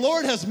day the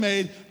Lord has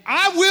made.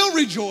 I will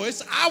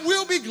rejoice. I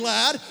will be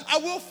glad. I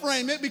will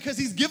frame it because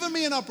he's given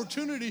me an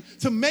opportunity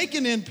to make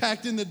an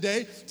impact in the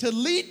day, to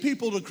lead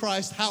people to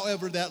Christ,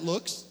 however that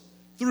looks,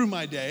 through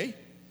my day.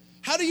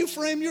 How do you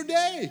frame your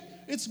day?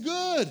 It's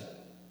good.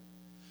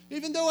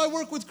 Even though I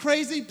work with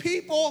crazy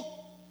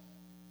people,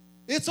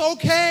 it's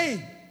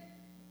okay.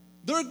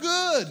 They're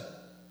good.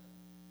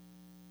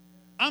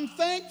 I'm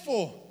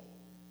thankful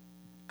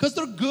because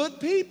they're good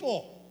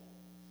people.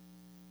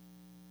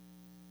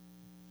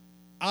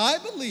 I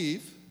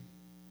believe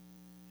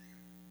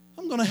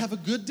I'm going to have a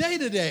good day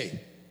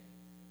today.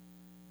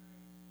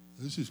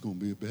 This is going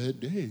to be a bad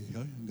day.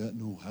 I ain't got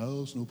no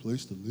house, no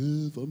place to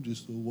live. I'm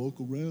just going to walk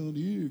around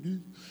here.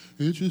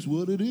 It's just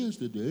what it is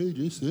today,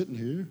 just sitting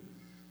here.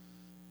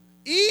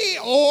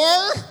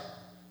 Or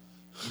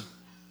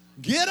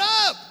get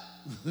up.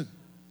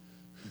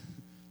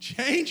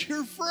 Change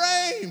your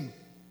frame.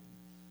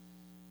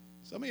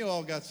 Some of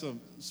y'all got some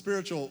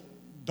spiritual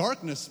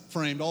darkness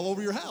framed all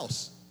over your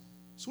house.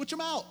 Switch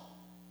them out.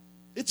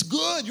 It's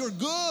good. You're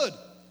good.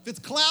 If it's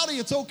cloudy,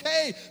 it's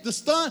okay. The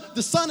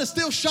sun is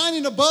still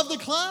shining above the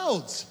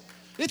clouds.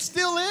 It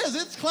still is.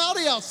 It's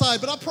cloudy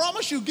outside, but I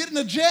promise you, get in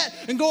a jet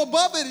and go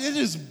above it. It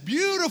is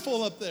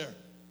beautiful up there.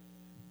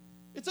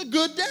 It's a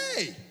good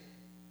day.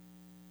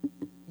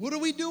 What are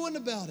we doing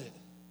about it?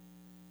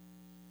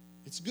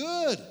 It's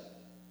good.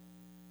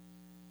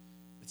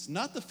 It's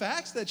not the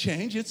facts that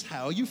change, it's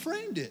how you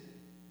framed it.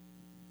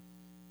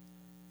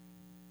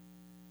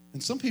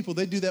 And some people,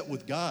 they do that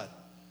with God.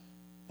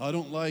 I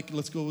don't like,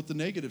 let's go with the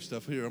negative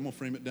stuff here. I'm going to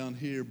frame it down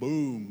here.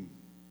 Boom.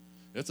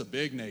 That's a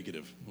big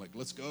negative. Like,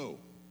 let's go.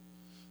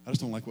 I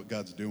just don't like what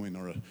God's doing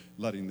or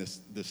letting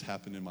this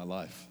happen in my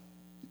life.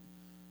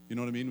 You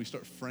know what I mean? We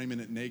start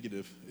framing it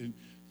negative. And,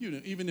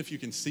 even if you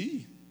can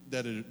see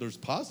that there's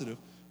positive,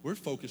 we're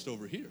focused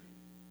over here.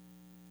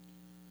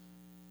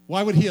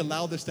 Why would he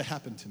allow this to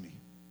happen to me?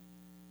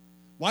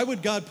 Why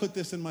would God put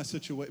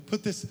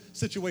this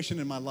situation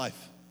in my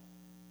life?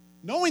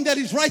 Knowing that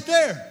he's right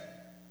there.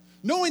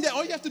 Knowing that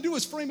all you have to do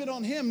is frame it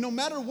on him no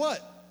matter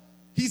what.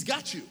 He's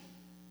got you.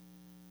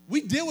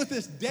 We deal with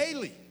this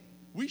daily.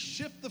 We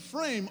shift the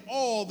frame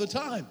all the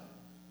time.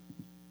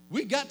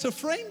 We got to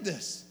frame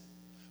this.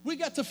 We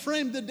got to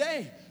frame the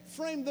day,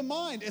 frame the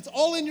mind. It's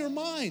all in your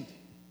mind.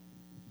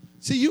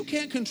 See, you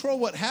can't control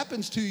what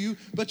happens to you,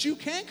 but you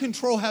can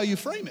control how you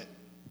frame it.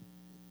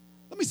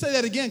 Let me say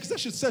that again because that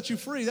should set you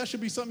free. That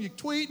should be something you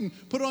tweet and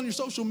put on your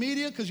social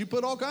media because you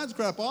put all kinds of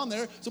crap on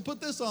there. So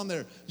put this on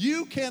there.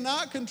 You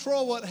cannot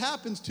control what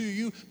happens to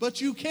you,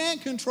 but you can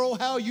control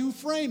how you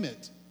frame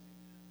it.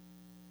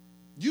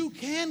 You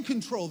can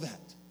control that.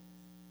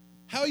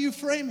 How you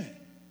frame it.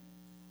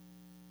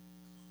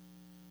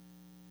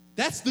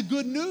 That's the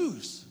good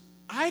news.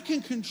 I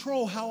can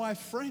control how I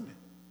frame it.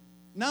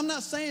 Now, I'm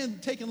not saying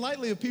taking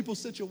lightly of people's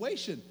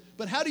situation,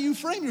 but how do you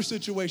frame your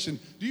situation?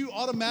 Do you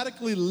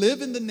automatically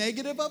live in the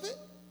negative of it?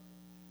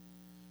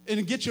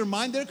 And get your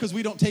mind there because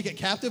we don't take it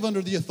captive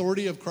under the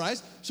authority of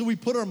Christ? So we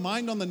put our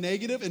mind on the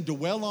negative and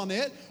dwell on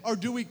it? Or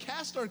do we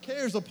cast our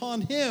cares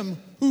upon him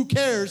who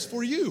cares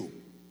for you?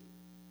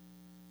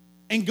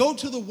 And go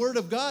to the Word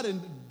of God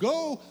and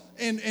go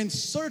and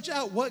search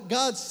out what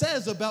God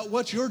says about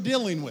what you're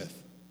dealing with.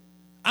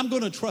 I'm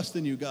going to trust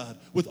in you, God,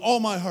 with all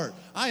my heart.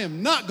 I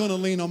am not going to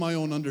lean on my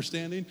own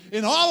understanding.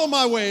 In all of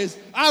my ways,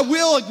 I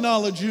will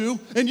acknowledge you,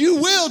 and you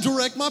will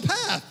direct my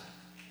path.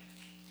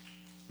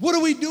 What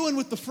are we doing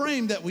with the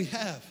frame that we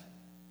have?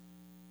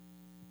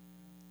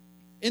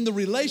 In the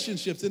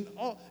relationships, in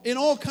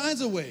all kinds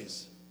of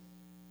ways.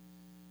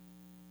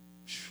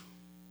 Whew.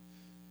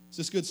 Is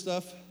this good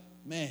stuff?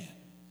 Man.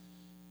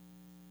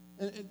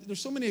 And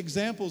there's so many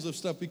examples of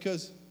stuff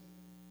because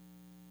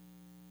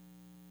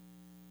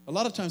a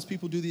lot of times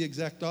people do the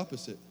exact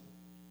opposite.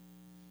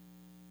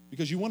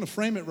 Because you want to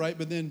frame it right,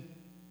 but then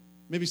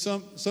maybe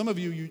some of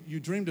you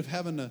dreamed of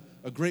having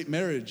a great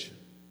marriage,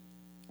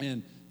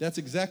 and that's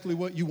exactly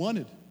what you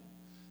wanted.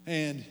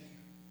 And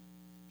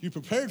you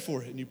prepared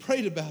for it, and you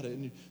prayed about it,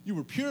 and you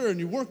were pure, and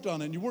you worked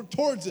on it, and you worked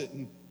towards it,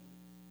 and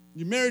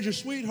you married your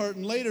sweetheart,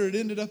 and later it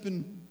ended up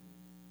in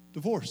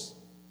divorce.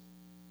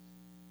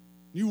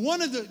 You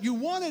wanted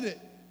it,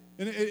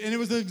 and it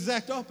was the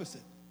exact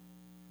opposite.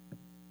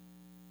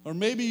 Or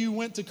maybe you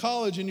went to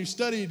college and you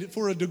studied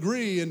for a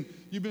degree and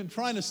you've been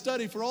trying to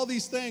study for all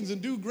these things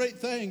and do great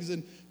things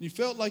and you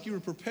felt like you were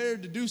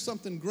prepared to do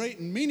something great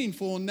and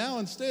meaningful, and now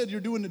instead you're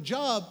doing a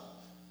job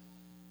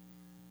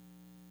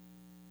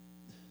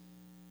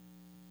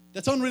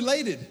that's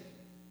unrelated,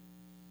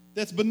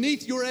 that's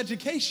beneath your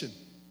education.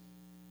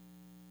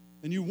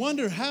 And you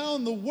wonder, how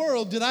in the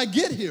world did I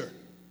get here?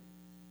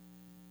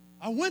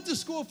 I went to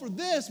school for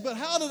this, but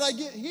how did I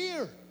get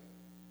here?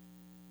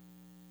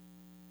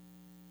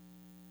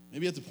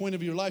 Maybe at the point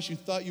of your life you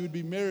thought you would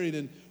be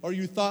married, or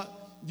you thought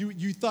you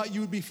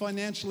would be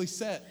financially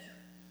set,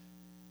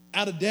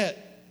 out of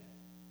debt.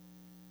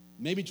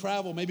 Maybe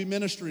travel, maybe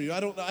ministry. I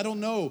don't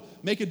know.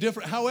 Make a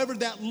difference. However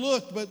that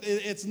looked, but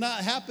it's not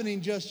happening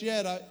just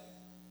yet.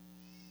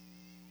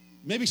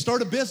 Maybe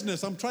start a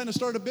business. I'm trying to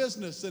start a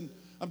business, and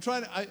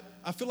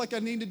I feel like I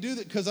need to do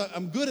that because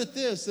I'm good at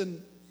this, and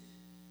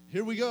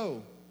here we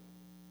go.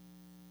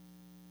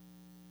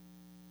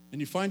 And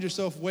you find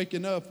yourself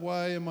waking up,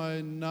 why am I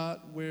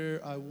not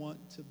where I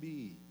want to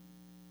be?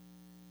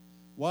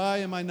 Why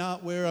am I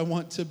not where I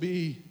want to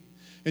be?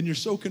 And you're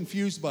so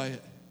confused by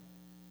it.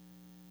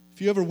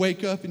 If you ever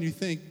wake up and you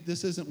think,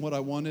 this isn't what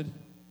I wanted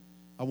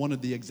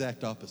the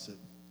exact opposite.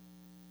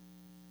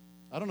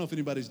 I don't know if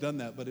anybody's done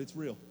that, but it's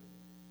real.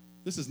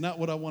 This is not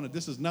what I wanted.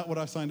 This is not what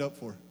I signed up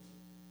for.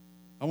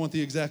 I want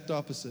the exact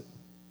opposite.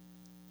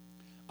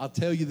 I'll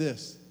tell you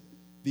this,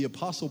 the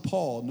Apostle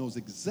Paul knows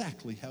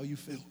exactly how you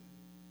feel.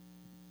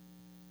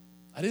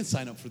 I didn't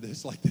sign up for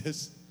this like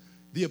this.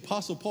 The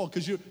Apostle Paul,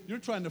 because you're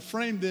trying to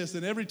frame this,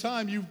 and every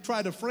time you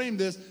try to frame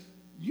this,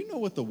 you know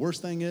what the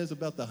worst thing is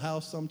about the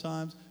house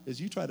sometimes? Is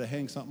you try to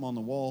hang something on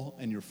the wall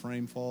and your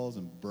frame falls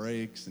and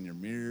breaks and your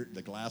mirror,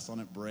 the glass on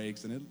it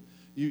breaks, and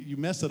you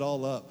mess it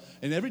all up.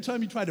 And every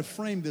time you try to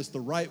frame this the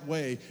right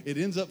way, it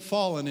ends up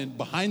falling in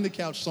behind the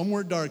couch,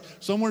 somewhere dark,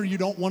 somewhere you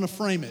don't want to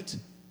frame it.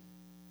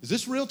 Is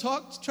this real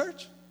talk,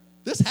 church?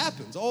 This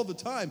happens all the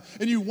time.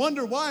 And you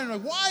wonder why. And you're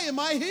like, why am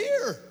I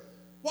here?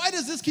 Why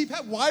does this keep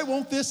happening? Why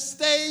won't this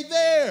stay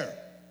there?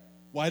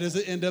 Why does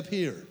it end up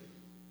here?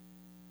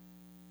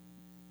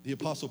 The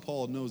Apostle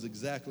Paul knows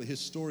exactly. His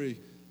story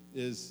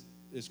is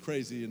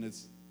crazy, and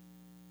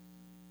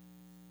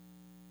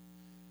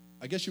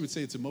I guess you would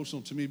say it's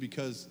emotional to me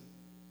because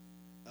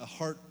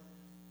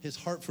his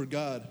heart for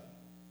God,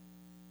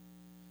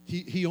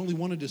 he only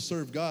wanted to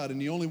serve God,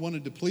 and he only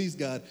wanted to please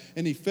God,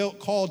 and he felt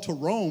called to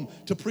Rome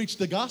to preach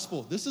the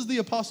gospel. This is the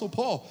Apostle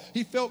Paul.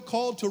 He felt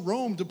called to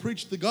Rome to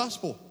preach the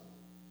gospel.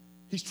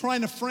 He's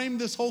trying to frame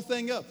this whole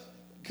thing up.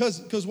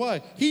 Because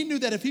why? He knew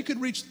that if he could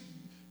reach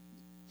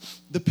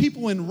the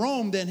people in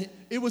Rome, then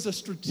it was a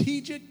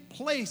strategic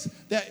place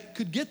that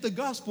could get the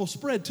gospel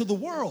spread to the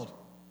world.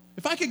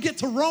 If I could get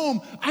to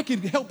Rome, I could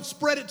help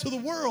spread it to the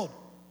world.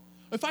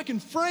 If I can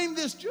frame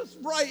this just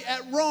right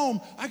at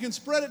Rome, I can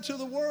spread it to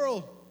the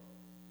world.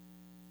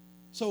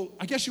 So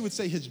I guess you would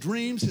say his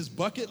dreams, his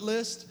bucket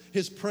list,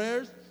 his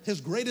prayers,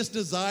 his greatest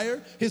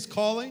desire, his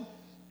calling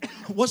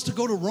was to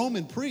go to Rome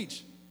and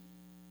preach.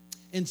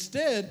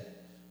 Instead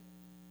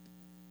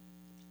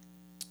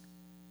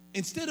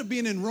of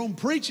being in Rome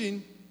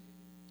preaching,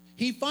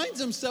 he finds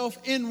himself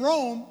in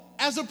Rome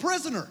as a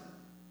prisoner.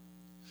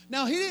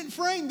 Now, he didn't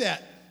frame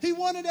that. He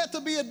wanted that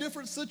to be a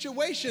different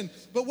situation.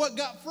 But what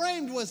got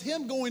framed was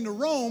him going to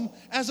Rome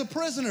as a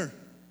prisoner.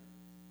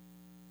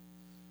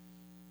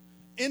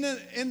 In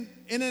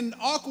an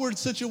awkward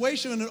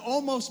situation and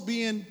almost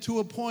being to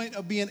a point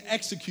of being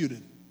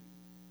executed.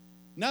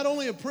 Not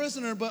only a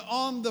prisoner, but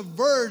on the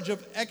verge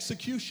of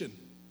execution.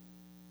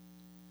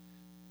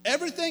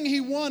 Everything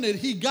he wanted,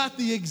 he got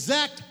the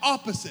exact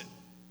opposite.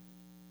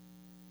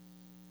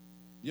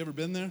 You ever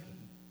been there?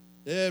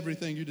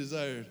 Everything you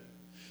desired.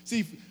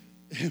 See,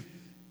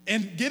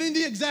 and getting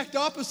the exact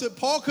opposite,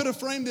 Paul could have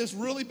framed this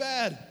really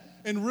bad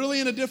and really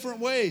in a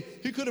different way.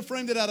 He could have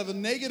framed it out of a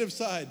negative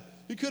side.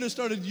 He could have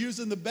started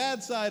using the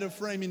bad side of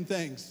framing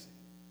things.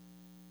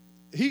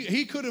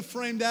 He could have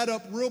framed that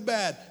up real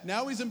bad.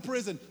 Now he's in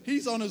prison.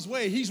 He's on his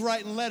way. He's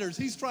writing letters.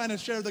 He's trying to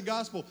share the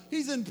gospel.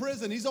 He's in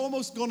prison. He's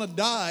almost going to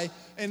die,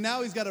 and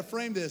now he's got to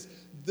frame this.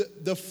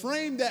 The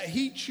frame that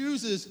he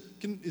chooses,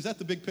 is that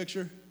the big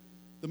picture?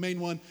 The main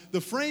one? The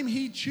frame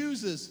he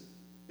chooses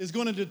is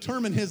going to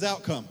determine his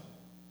outcome.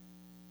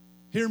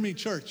 Hear me,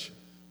 church.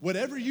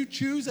 Whatever you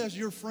choose as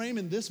your frame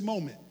in this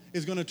moment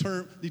is going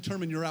to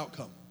determine your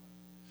outcome.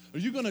 Are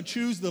you going to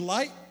choose the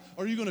light,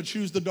 or are you going to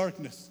choose the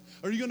darkness?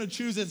 Are you going to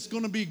choose it's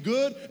going to be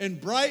good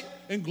and bright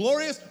and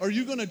glorious? Or are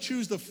you going to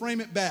choose to frame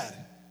it bad?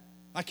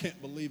 I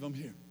can't believe I'm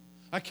here.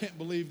 I can't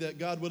believe that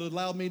God would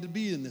allow me to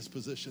be in this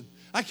position.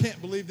 I can't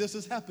believe this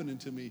is happening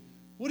to me.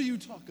 What are you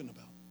talking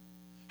about?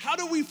 How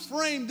do we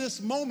frame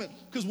this moment?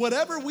 Because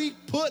whatever we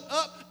put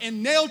up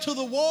and nail to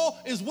the wall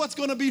is what's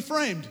going to be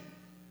framed.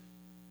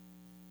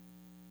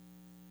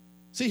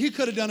 See, he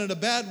could have done it a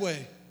bad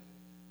way.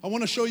 I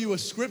want to show you a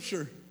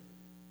scripture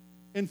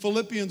in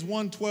Philippians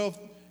 1:12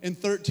 and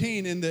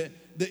 13 in the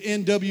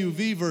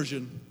NWV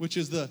version, which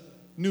is the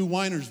New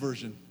Winer's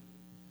version.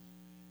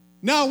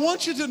 Now, I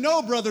want you to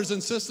know, brothers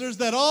and sisters,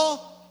 that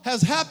all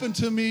has happened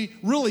to me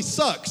really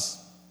sucks.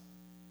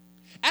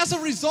 As a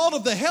result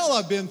of the hell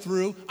I've been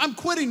through, I'm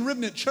quitting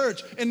Remnant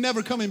Church and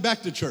never coming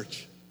back to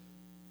church.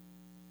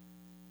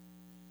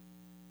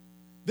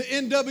 The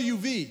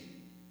NWV,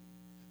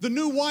 the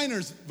New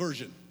Winer's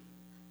version.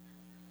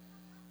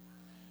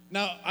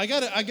 Now, I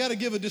gotta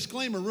give a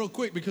disclaimer real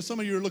quick because some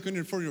of you are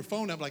looking for your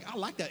phone. I'm like, I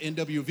like that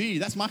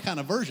NWV. That's my kind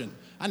of version.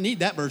 I need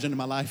that version in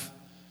my life.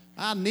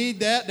 I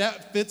need that.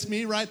 That fits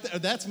me right there.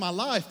 That's my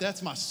life.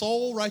 That's my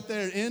soul right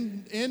there.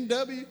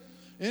 NWV.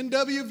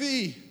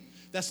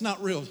 That's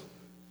not real.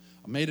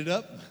 I made it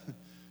up.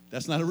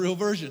 That's not a real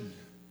version.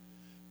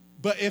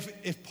 But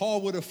if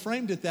Paul would have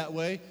framed it that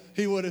way,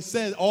 he would have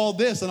said all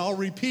this, and I'll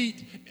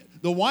repeat.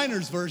 The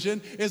Winer's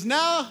version is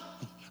now,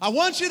 I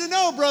want you to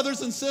know,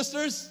 brothers and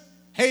sisters,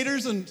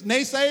 haters and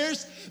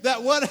naysayers,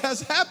 that what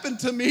has happened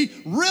to me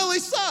really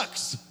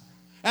sucks.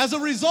 As a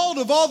result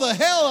of all the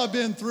hell I've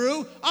been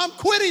through, I'm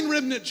quitting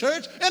Remnant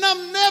Church and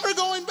I'm never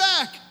going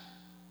back.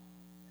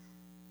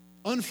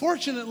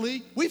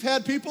 Unfortunately, we've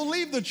had people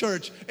leave the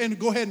church and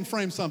go ahead and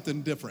frame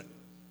something different.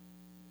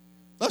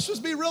 Let's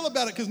just be real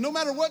about it, because no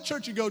matter what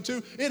church you go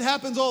to, it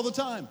happens all the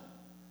time.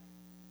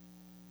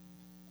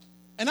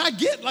 And I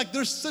get like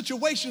there's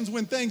situations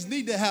when things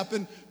need to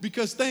happen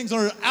because things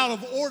are out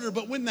of order.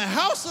 But when the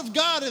house of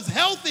God is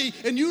healthy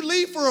and you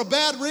leave for a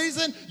bad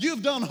reason,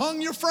 you've done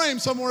hung your frame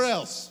somewhere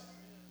else.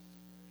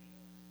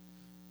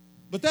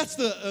 But that's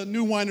the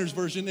New Winer's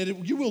version.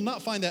 And you will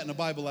not find that in a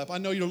Bible app. I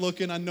know you're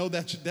looking. I know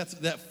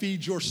that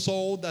feeds your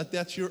soul.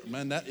 That's your,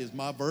 man, that is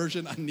my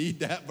version. I need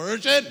that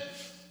version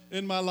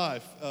in my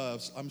life.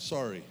 I'm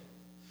sorry.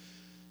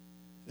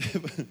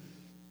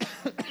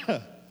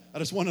 I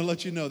just want to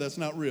let you know that's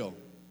not real.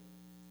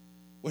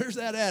 Where's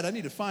that at? I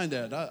need to find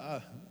that.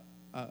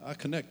 I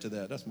connect to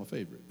that. That's my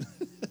favorite.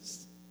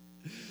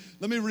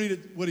 Let me read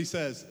it, what he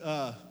says,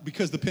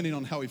 because depending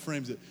on how he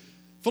frames it.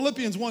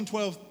 Philippians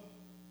 1:12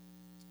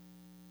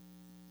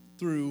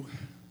 through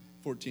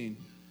 14.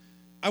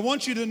 I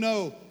want you to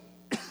know,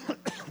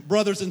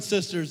 brothers and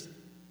sisters,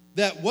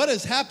 that what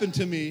has happened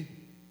to me,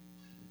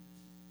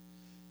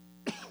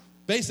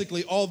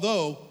 basically,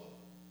 although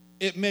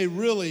it may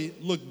really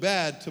look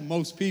bad to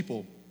most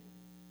people,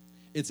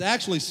 it's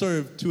actually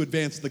served to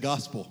advance the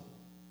gospel.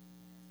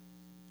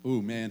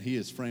 Ooh, man, he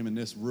is framing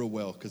this real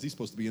well because he's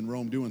supposed to be in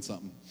Rome doing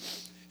something.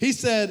 He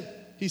said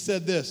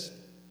this,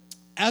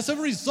 as a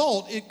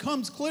result, it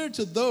comes clear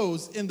to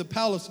those in the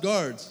palace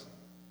guards.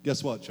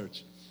 Guess what,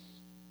 church?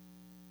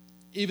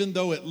 Even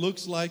though it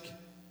looks like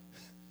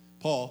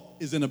Paul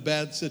is in a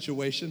bad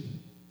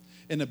situation,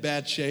 in a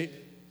bad shape,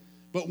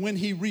 but when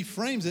he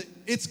reframes it,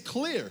 it's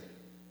clear.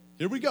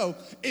 Here we go.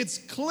 It's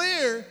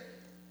clear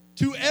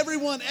to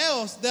everyone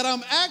else that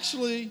I'm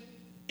actually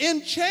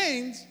in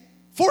chains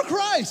for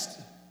Christ.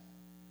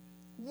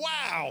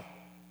 Wow.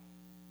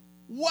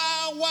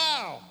 Wow,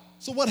 wow.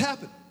 So what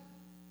happened?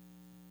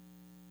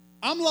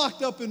 I'm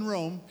locked up in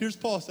Rome. Here's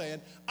Paul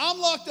saying, I'm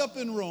locked up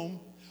in Rome.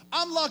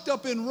 I'm locked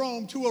up in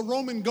Rome to a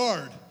Roman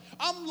guard.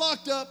 I'm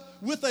locked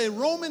up with a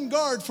Roman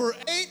guard for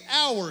 8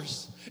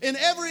 hours. And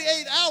every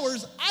 8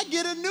 hours, I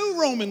get a new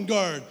Roman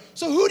guard.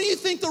 So who do you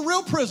think the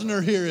real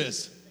prisoner here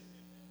is?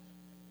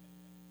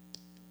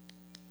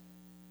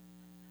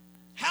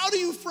 How do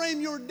you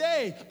frame your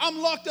day? I'm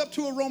locked up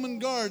to a Roman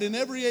guard, and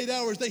every 8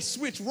 hours they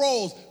switch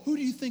roles. Who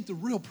do you think the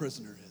real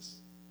prisoner is?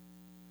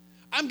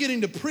 I'm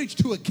getting to preach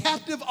to a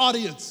captive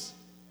audience.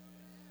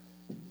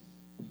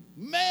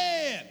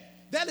 Man,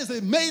 that is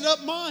a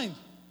made-up mind.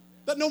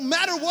 That no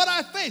matter what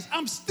I face,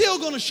 I'm still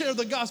going to share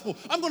the gospel.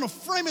 I'm going to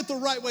frame it the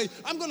right way.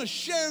 I'm going to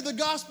share the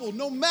gospel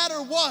no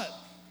matter what.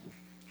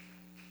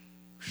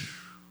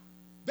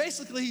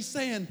 Basically, he's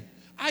saying,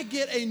 I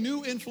get a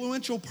new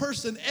influential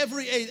person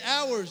every 8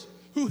 hours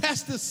who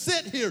has to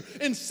sit here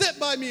and sit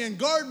by me and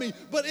guard me,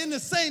 but in the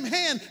same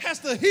hand has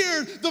to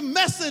hear the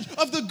message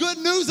of the good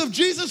news of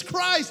Jesus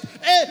Christ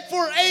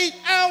for 8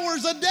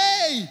 hours a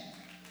day.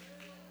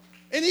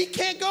 And he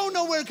can't go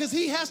nowhere because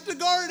he has to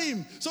guard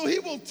him. So he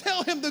will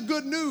tell him the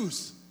good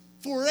news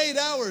for 8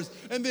 hours.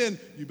 And then,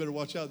 you better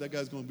watch out, that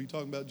guy's going to be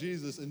talking about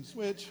Jesus and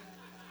switch.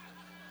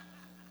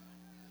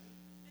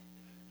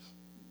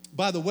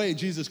 By the way,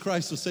 Jesus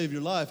Christ will save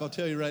your life. I'll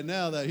tell you right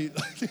now that he...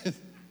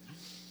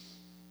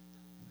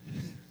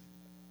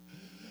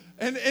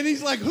 And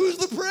he's like, who's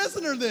the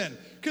prisoner then?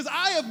 Because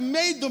I have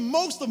made the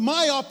most of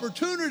my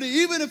opportunity,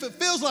 even if it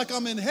feels like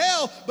I'm in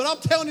hell. But I'm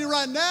telling you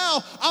right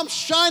now, I'm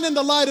shining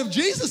the light of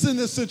Jesus in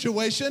this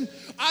situation.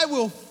 I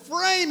will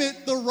frame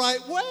it the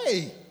right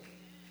way.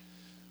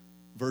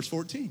 Verse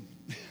 14.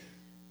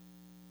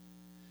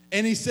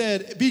 And he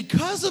said,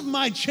 because of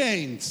my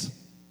chains,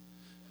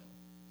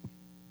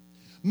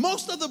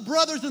 most of the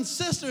brothers and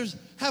sisters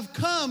have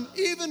come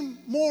even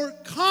more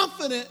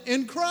confident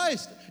in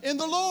Christ, in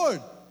the Lord.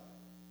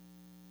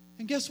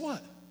 And guess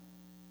what?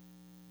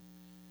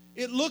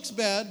 It looks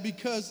bad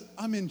because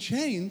I'm in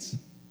chains.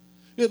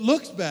 It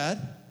looks bad.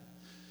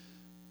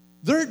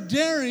 They're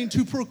daring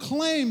to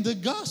proclaim the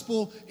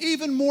gospel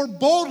even more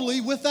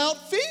boldly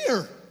without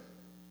fear.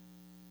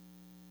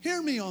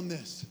 Hear me on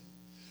this.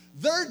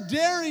 They're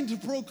daring to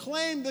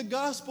proclaim the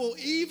gospel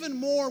even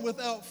more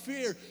without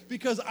fear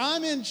because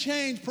I'm in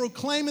chains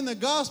proclaiming the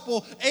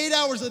gospel 8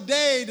 hours a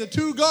day to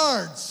 2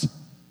 guards.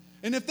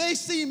 And if they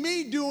see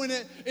me doing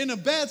it in a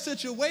bad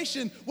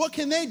situation, what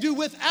can they do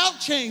without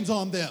chains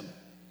on them?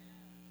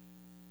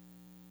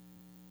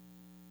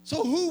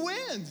 So who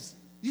wins?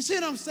 You see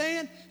what I'm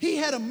saying? He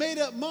had a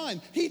made-up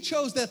mind. He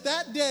chose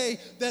that day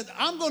that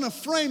I'm going to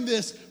frame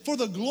this for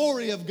the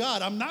glory of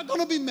God. I'm not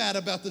going to be mad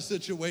about the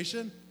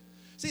situation.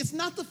 See, it's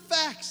not the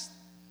facts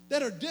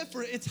that are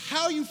different. It's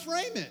how you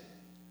frame it.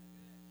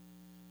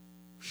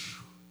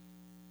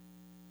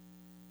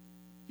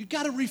 You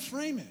got to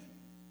reframe it.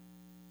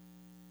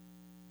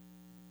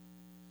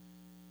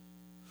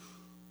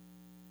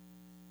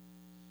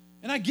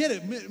 And I get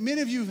it.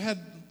 Many of you have had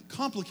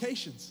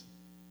complications,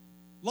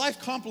 life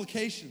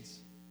complications.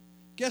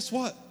 Guess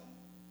what?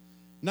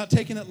 Not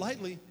taking it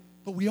lightly,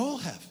 but we all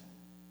have.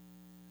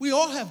 We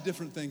all have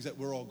different things that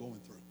we're all going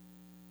through.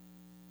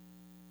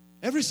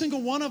 Every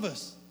single one of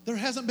us. There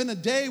hasn't been a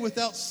day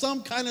without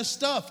some kind of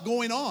stuff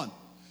going on.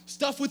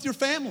 Stuff with your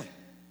family.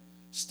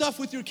 Stuff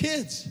with your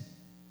kids.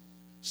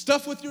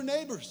 Stuff with your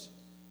neighbors.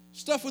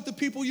 Stuff with the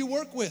people you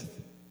work with.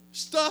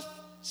 Stuff.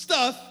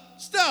 Stuff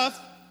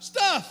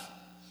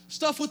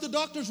with the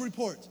doctor's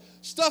reports.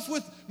 Stuff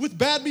with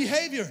bad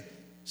behavior.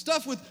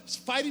 Stuff with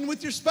fighting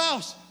with your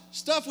spouse.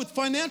 Stuff with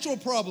financial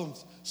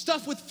problems.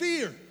 Stuff with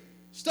fear.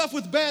 Stuff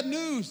with bad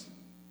news.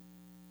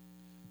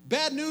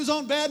 Bad news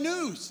on bad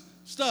news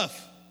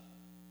stuff.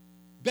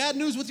 Bad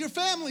news with your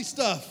family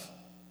stuff.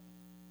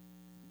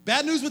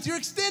 Bad news with your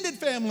extended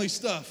family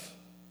stuff.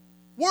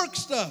 Work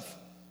stuff.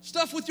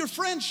 Stuff with your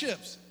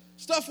friendships.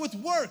 Stuff with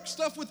work,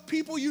 stuff with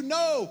people you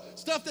know,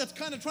 stuff that's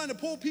kind of trying to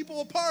pull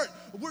people apart.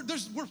 We're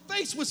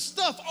faced with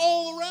stuff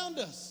all around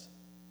us.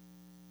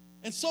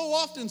 And so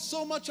often,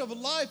 so much of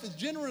life is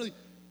generally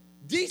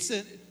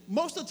decent.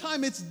 Most of the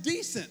time, it's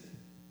decent.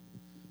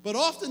 But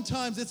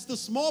oftentimes, it's the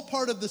small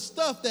part of the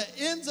stuff that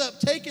ends up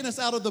taking us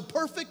out of the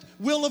perfect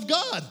will of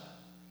God.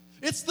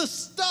 It's the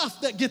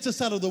stuff that gets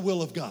us out of the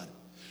will of God.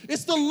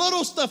 It's the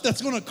little stuff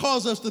that's going to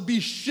cause us to be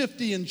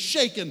shifty and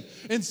shaken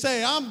and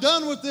say, I'm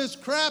done with this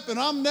crap and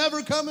I'm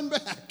never coming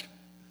back.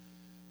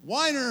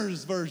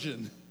 Whiner's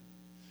version.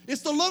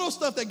 It's the little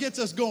stuff that gets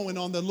us going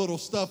on the little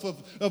stuff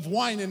of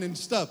whining and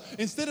stuff.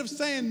 Instead of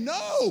saying,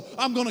 no,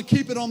 I'm going to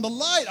keep it on the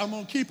light. I'm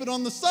going to keep it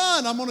on the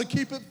sun. I'm going to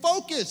keep it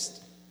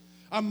focused.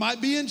 I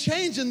might be in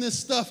change in this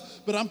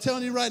stuff, but I'm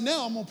telling you right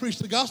now, I'm going to preach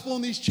the gospel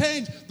in these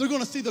chains. They're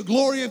going to see the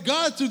glory of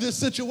God through this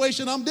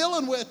situation I'm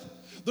dealing with.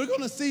 They're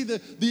going to see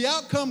the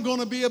outcome going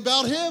to be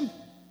about Him.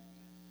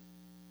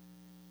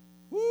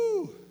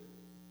 Woo.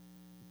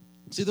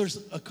 See, there's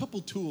a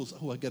couple tools.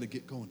 Oh, I got to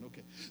get going.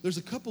 Okay. There's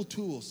a couple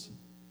tools.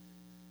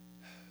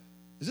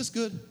 Is this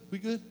good? We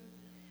good?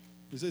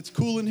 It's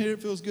cool in here.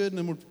 It feels good, and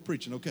then we're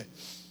preaching. Okay.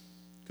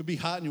 Could be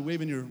hot, and you're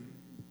waving your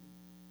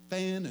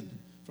fan and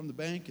from the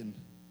bank, and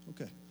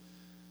okay.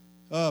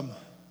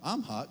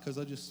 I'm hot because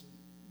I just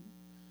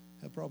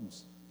have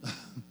problems.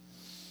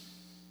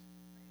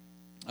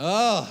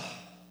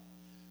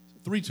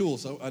 Three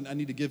tools I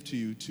need to give to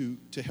you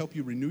to help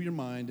you renew your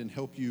mind and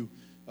help you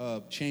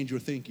change your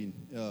thinking,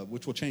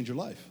 which will change your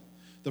life.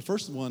 The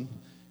first one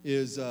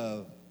is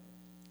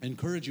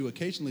encourage you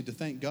occasionally to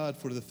thank God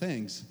for the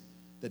things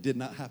that did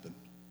not happen.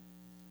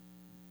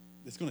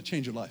 It's going to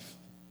change your life.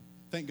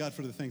 Thank God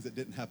for the things that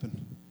didn't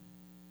happen.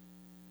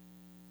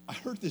 I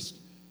heard this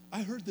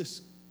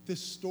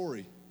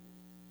story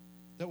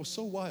that was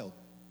so wild.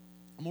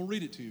 I'm going to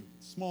read it to you.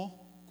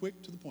 Small,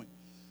 quick, to the point.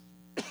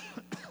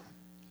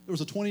 There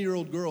was a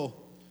 20-year-old girl,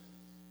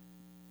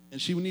 and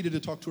she needed to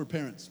talk to her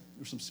parents. There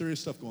was some serious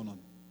stuff going on.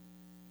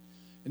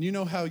 And you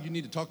know how you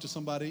need to talk to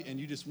somebody, and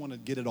you just want to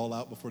get it all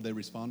out before they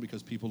respond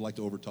because people like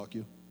to overtalk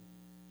you?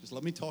 Just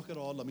let me talk it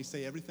all. Let me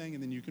say everything,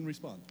 and then you can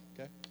respond,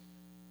 okay?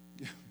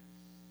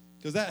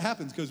 Because that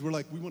happens because we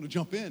want to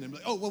jump in and be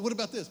like, oh, well, what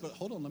about this? But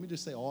hold on, let me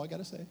just say all I got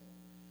to say, and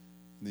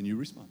then you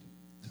respond.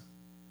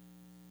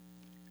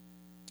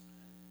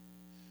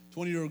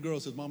 20-year-old girl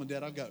says, Mom and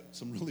Dad, I've got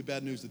some really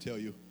bad news to tell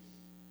you.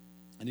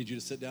 I need you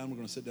to sit down. We're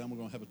going to sit down. We're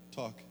going to have a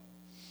talk.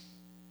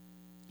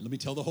 Let me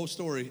tell the whole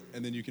story,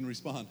 and then you can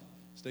respond.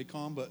 Stay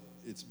calm, but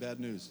it's bad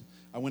news.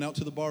 I went out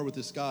to the bar with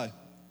this guy.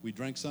 We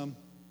drank some.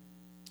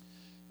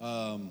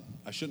 I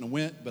shouldn't have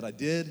went, but I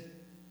did,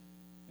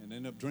 and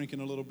ended up drinking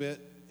a little bit,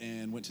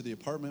 and went to the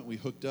apartment. We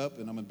hooked up,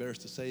 and I'm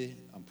embarrassed to say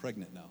I'm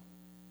pregnant now.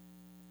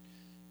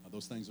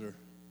 Those things are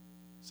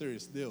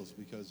serious deals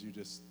because you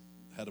just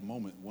had a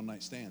moment,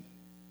 one-night stand.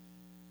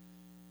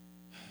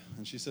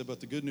 And she said,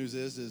 but the good news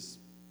is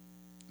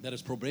that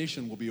his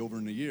probation will be over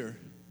in a year,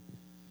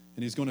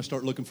 and he's going to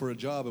start looking for a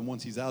job, and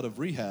once he's out of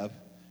rehab,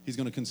 he's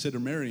going to consider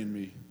marrying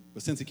me.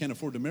 But since he can't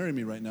afford to marry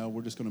me right now,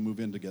 we're just going to move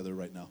in together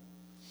right now.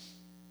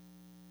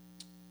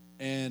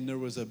 And there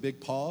was a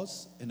big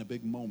pause and a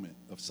big moment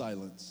of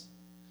silence.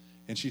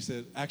 And she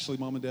said, actually,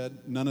 Mom and Dad,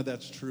 none of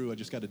that's true. I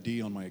just got a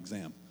D on my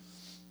exam.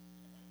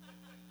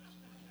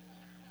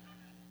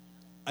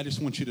 I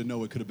just want you to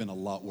know it could have been a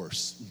lot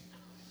worse.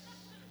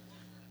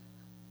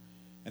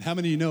 And how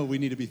many of you know we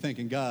need to be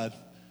thanking God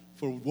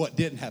for what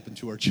didn't happen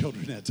to our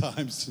children at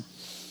times?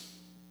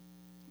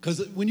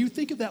 Because when you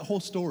think of that whole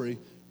story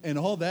and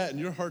all that, and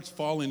your heart's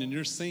falling and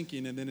you're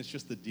sinking, and then it's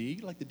just the D,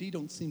 like the D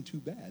don't seem too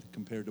bad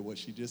compared to what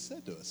she just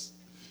said to us.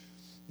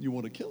 You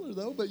want to kill her,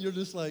 though, but you're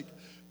just like,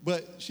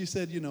 but she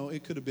said,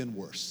 it could have been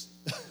worse.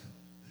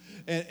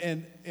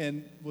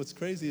 and what's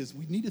crazy is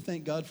we need to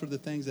thank God for the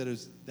things that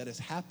has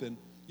happened,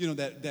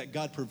 that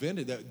God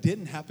prevented, that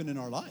didn't happen in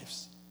our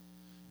lives.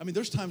 I mean,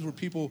 there's times where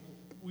people,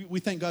 we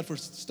thank God for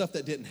stuff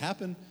that didn't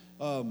happen.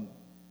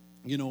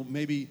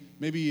 Maybe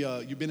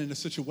you've been in a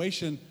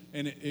situation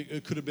and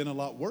it could have been a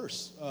lot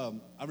worse.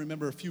 I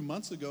remember a few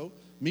months ago,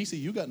 Misa,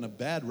 you got in a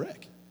bad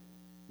wreck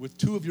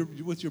with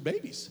with your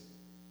babies.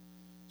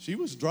 She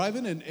was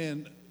driving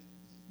and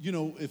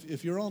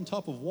if you're on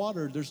top of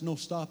water, there's no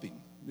stopping.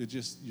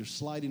 You're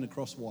sliding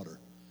across water.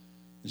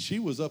 And she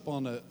was up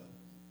on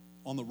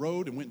the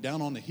road and went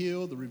down on the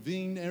hill, the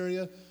ravine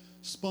area,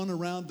 spun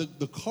around.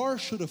 The car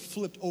should have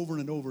flipped over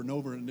and over and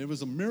over, and it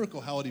was a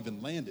miracle how it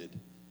even landed.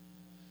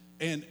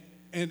 And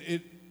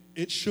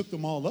it shook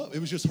them all up. It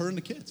was just her and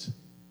the kids.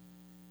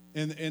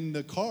 And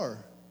the car,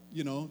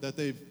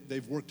 that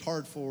they've worked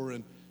hard for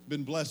and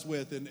been blessed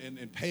with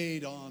and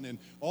paid on and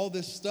all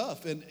this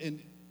stuff. And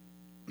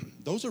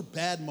those are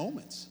bad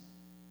moments.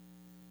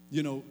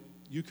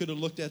 You could have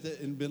looked at it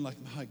and been like,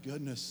 my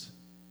goodness,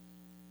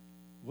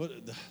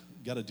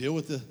 got to deal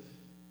with the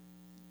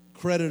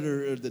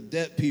creditor or the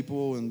debt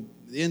people and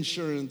the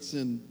insurance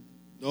and,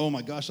 oh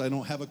my gosh, I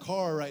don't have a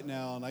car right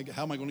now, and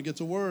how am I going to get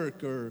to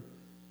work? Or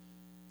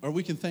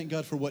we can thank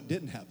God for what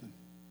didn't happen.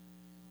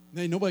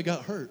 Hey, nobody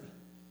got hurt.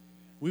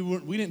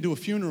 We didn't do a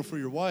funeral for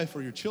your wife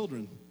or your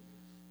children.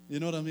 You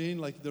know what I mean?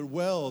 Like they're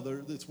well.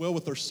 It's well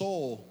with their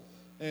soul.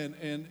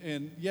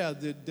 And yeah,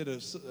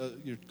 did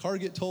your car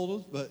get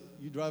totaled? But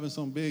you driving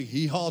some big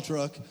hee-haw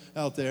truck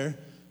out there,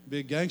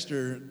 big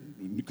gangster,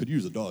 you could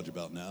use a Dodge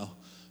about now,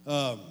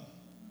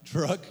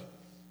 truck.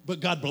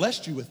 But God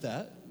blessed you with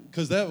that,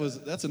 because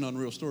that's an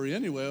unreal story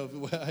anyway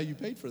of how you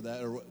paid for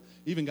that or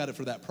even got it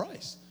for that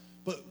price.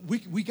 But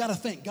we got to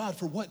thank God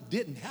for what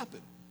didn't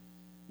happen.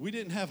 We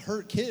didn't have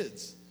hurt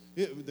kids.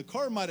 The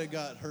car might have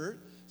got hurt.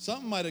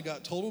 Something might have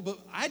got totaled, but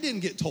I didn't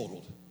get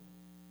totaled.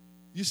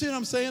 You see what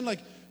I'm saying? Like,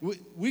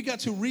 we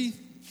got to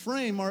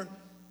reframe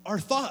our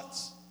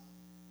thoughts.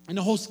 In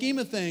the whole scheme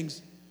of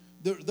things,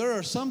 there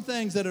are some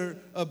things that are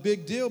a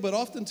big deal, but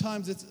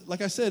oftentimes it's,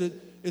 like I said,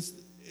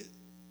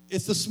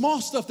 it's the small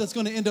stuff that's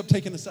going to end up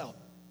taking us out.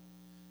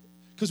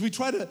 Because we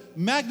try to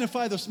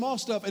magnify the small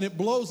stuff, and it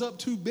blows up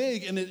too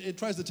big, and it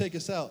tries to take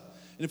us out.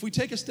 And if we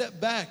take a step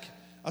back,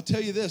 I'll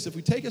tell you this, if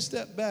we take a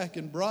step back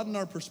and broaden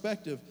our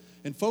perspective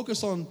and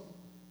focus on,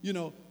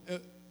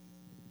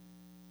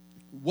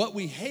 what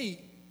we hate,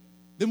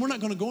 then we're not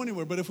going to go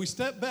anywhere. But if we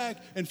step back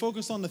and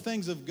focus on the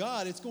things of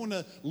God, it's going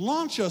to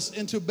launch us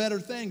into better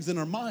things in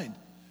our mind.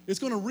 It's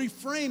going to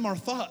reframe our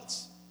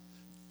thoughts.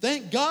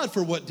 Thank God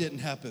for what didn't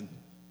happen.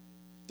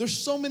 There's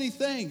so many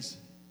things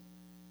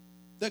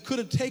that could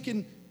have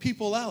taken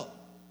people out,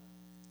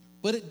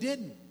 but it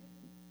didn't.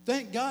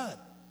 Thank God.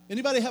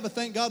 Anybody have a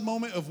thank God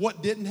moment of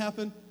what didn't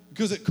happen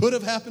because it could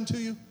have happened to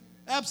you?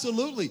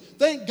 Absolutely.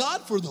 Thank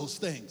God for those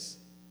things,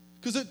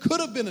 because it could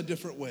have been a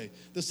different way.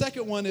 The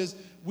second one is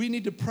we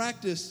need to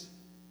practice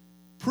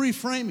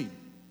pre-framing.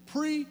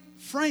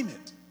 Pre-frame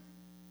it.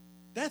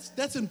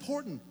 That's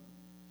important.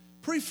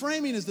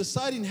 Pre-framing is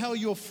deciding how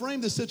you'll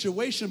frame the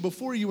situation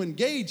before you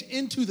engage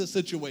into the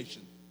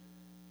situation.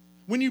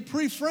 When you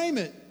pre-frame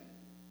it,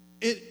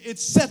 it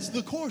sets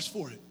the course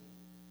for it.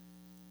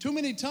 Too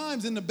many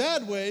times in the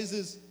bad ways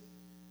is,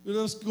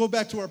 let's go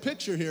back to our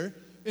picture here.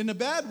 In the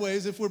bad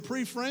ways, if we're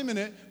pre-framing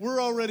it,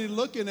 we're already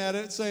looking at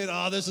it saying,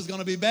 oh, this is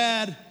going to be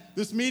bad.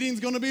 This meeting's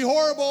going to be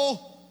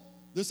horrible.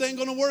 This ain't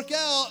going to work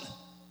out.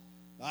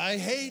 I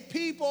hate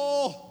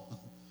people.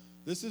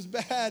 This is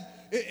bad.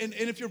 And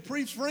if you're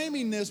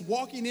pre-framing this,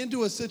 walking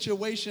into a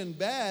situation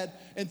bad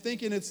and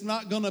thinking it's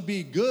not going to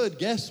be good,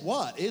 guess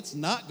what? It's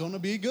not going to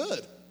be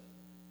good.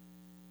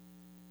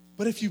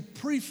 But if you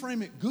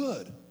pre-frame it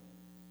good,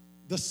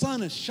 the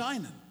sun is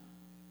shining.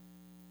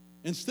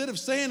 Instead of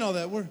saying all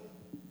that,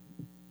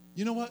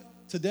 you know what?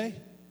 Today,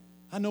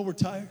 I know we're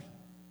tired,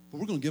 but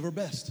we're going to give our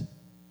best.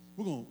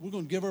 We're going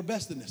to give our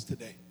best in this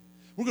today.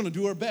 We're going to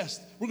do our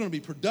best. We're going to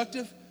be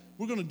productive.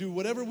 We're going to do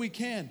whatever we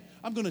can.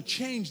 I'm going to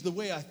change the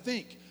way I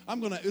think.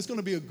 It's going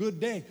to be a good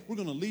day. We're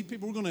going to lead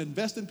people. We're going to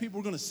invest in people.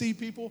 We're going to see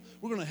people.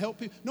 We're going to help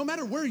people. No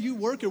matter where you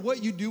work or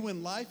what you do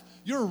in life,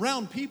 you're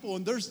around people,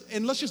 and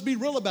let's just be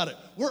real about it.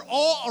 We're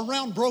all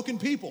around broken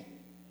people.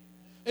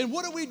 And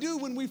what do we do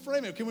when we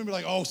frame it? Can we be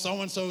like, oh,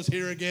 so-and-so's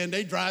here again.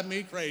 They drive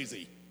me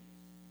crazy.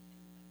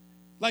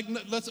 Like,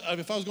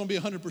 if I was going to be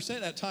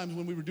 100% at times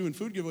when we were doing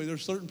food giveaway,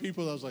 there's certain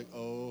people that I was like,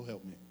 oh,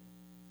 help me.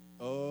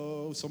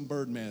 Oh, some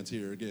Birdman's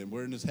here again,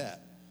 wearing his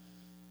hat.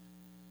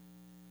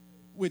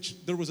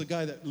 Which there was a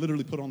guy that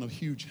literally put on a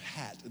huge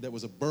hat that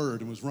was a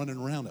bird and was running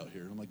around out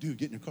here. And I'm like, dude,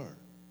 get in your car.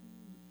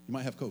 You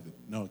might have COVID.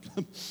 No,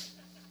 you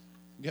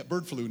got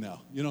bird flu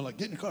now. Like,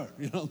 get in your car,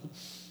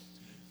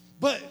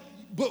 But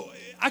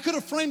I could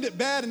have framed it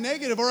bad and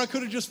negative, or I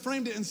could have just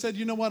framed it and said,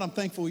 you know what, I'm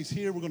thankful he's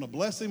here. We're going to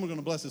bless him. We're going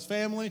to bless his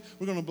family.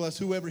 We're going to bless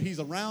whoever he's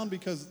around,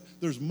 because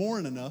there's more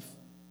than enough.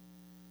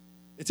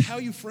 It's how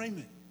you frame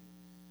it.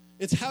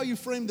 It's how you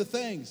frame the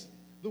things.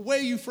 The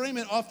way you frame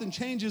it often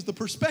changes the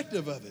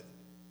perspective of it.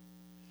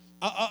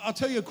 I'll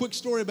tell you a quick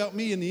story about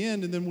me in the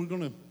end, and then we're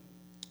going to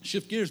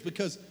shift gears,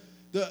 because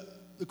the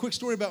quick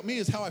story about me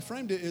is how I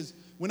framed it is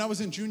when I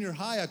was in junior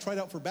high, I tried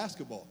out for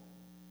basketball,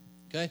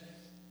 okay?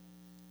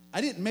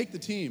 I didn't make the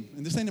team,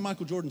 and this ain't a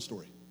Michael Jordan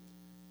story,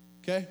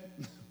 okay?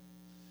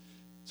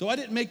 So I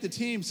didn't make the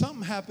team.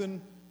 Something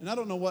happened, and I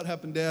don't know what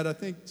happened, Dad. I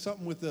think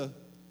something with the,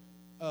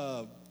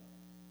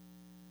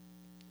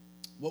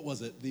 what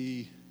was it?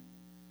 The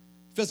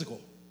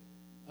physical.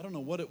 I don't know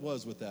what it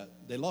was with that.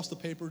 They lost the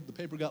paper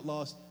got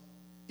lost.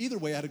 Either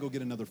way, I had to go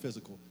get another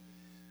physical.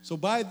 So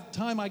by the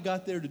time I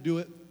got there to do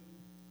it,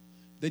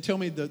 they tell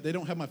me that they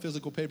don't have my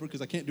physical paper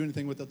because I can't do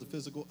anything without the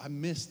physical. I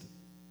missed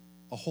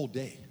a whole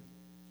day.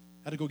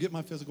 I had to go get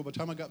my physical. By the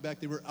time I got back,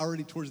 they were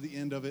already towards the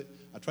end of it.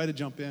 I tried to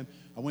jump in.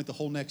 I went the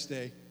whole next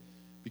day.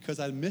 Because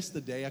I missed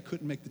the day, I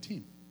couldn't make the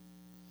team.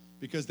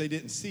 Because they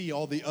didn't see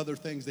all the other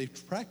things they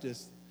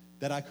practiced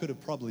that I could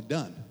have probably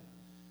done.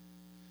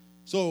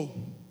 So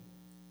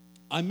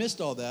I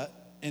missed all that.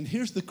 And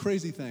here's the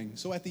crazy thing.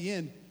 So at the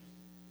end,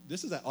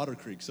 this is at Otter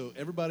Creek. So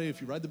everybody,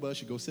 if you ride the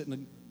bus, you go sit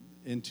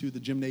into the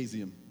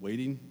gymnasium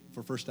waiting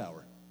for first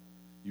hour.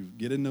 You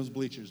get in those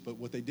bleachers. But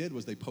what they did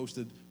was they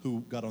posted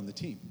who got on the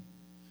team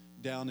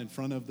down in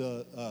front of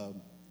the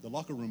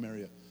locker room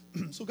area.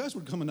 So guys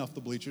were coming off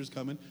the bleachers,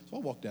 so I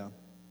walked down.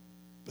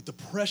 But the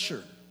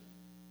pressure,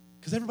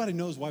 because everybody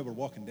knows why we're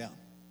walking down.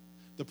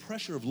 the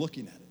pressure of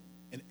looking at it.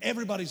 And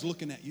everybody's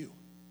looking at you.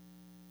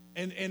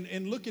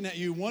 And looking at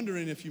you,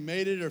 wondering if you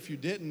made it or if you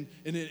didn't.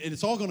 And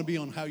it's all going to be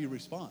on how you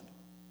respond.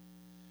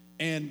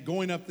 And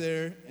going up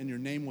there and your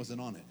name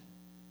wasn't on it.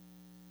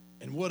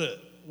 And what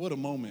a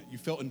moment. You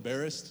felt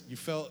embarrassed. You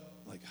felt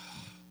like,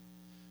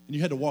 and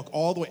you had to walk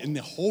all the way. And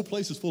the whole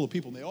place is full of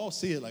people. And they all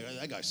see it like,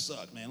 that guy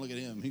sucked, man. Look at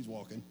him. He's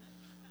walking.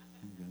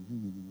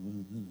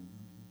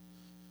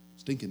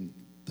 Stinking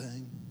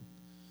thing.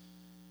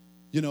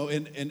 You know,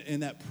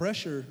 and that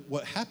pressure,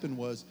 what happened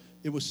was,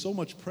 it was so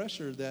much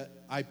pressure that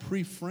I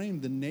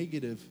pre-framed the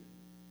negative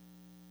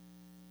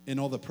in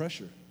all the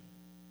pressure.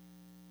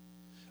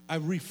 I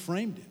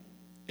reframed it.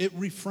 It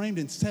reframed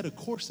and set a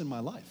course in my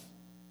life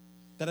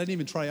that I didn't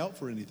even try out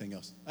for anything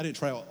else. I didn't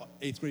try out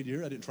 8th grade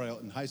year. I didn't try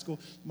out in high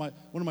school. One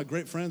of my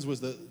great friends was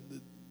the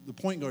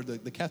point guard,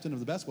 the captain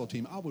of the basketball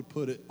team. I would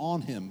put it on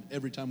him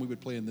every time we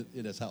would play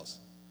at his house.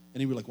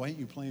 And he would be like, why ain't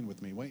you playing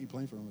with me? Why ain't you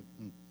playing for him?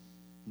 I'm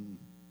like,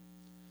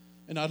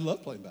 And I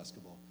love playing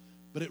basketball.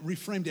 But it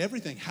reframed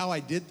everything, how I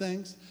did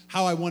things,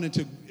 how I wanted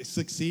to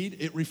succeed.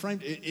 It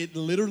reframed, it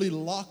literally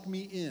locked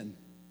me in,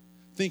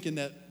 thinking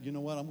that, you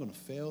know what, I'm going to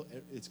fail.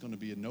 It's going to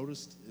be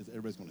noticed.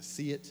 Everybody's going to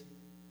see it.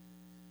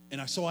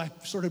 And so I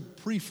started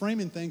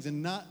pre-framing things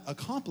and not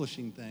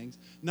accomplishing things,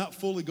 not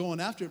fully going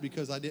after it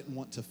because I didn't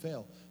want to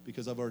fail,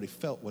 because I've already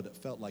felt what it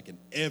felt like, and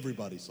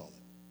everybody saw it.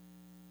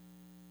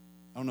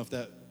 I don't know if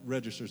that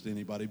registers to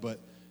anybody, but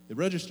it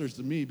registers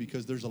to me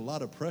because there's a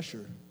lot of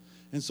pressure.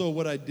 And so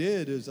what I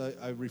did is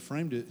I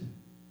reframed it,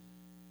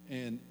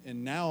 and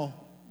now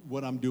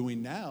what I'm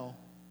doing now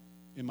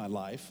in my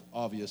life,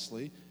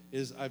 obviously,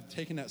 is I've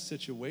taken that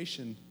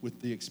situation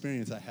with the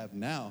experience I have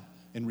now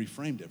and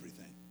reframed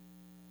everything.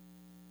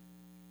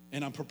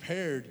 And I'm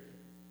prepared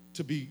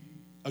to be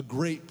a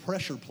great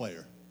pressure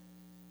player,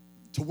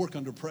 to work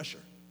under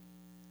pressure.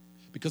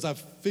 Because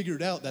I've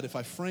figured out that if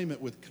I frame it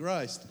with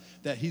Christ,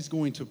 that he's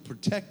going to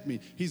protect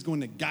me, he's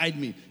going to guide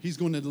me, he's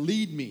going to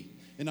lead me.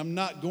 And I'm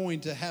not going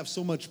to have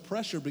so much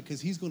pressure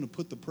because he's going to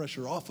put the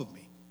pressure off of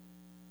me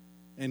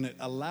and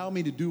allow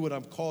me to do what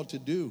I'm called to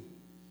do.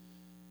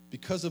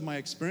 Because of my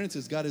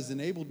experiences, God has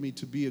enabled me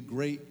to be a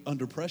great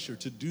under pressure,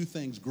 to do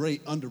things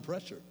great under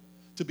pressure,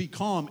 to be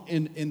calm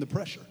in the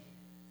pressure.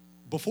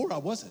 Before I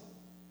wasn't.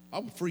 I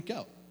would freak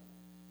out.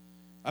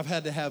 I've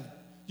had to have,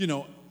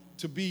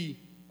 to be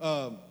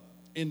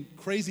in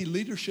crazy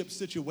leadership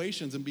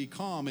situations and be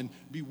calm and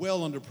be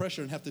well under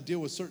pressure and have to deal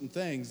with certain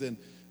things, and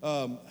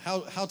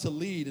how to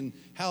lead, and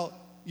how,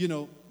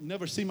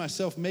 never see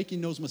myself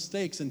making those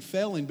mistakes and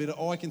failing, but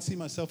all I can see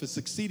myself is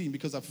succeeding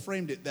because I've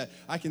framed it that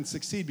I can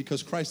succeed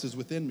because Christ is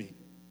within me.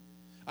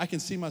 I can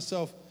see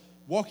myself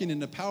walking in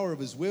the power of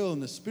his will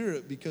and the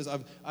Spirit because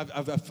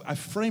I've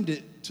framed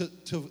it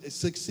to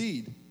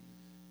succeed.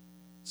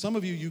 Some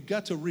of you've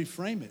got to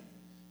reframe it.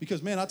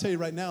 Because, man, I'll tell you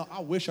right now,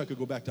 I wish I could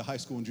go back to high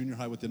school and junior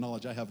high with the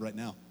knowledge I have right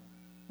now.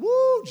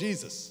 Woo,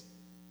 Jesus.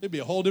 It'd be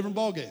a whole different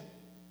ballgame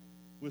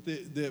with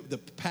the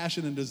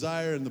passion and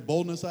desire and the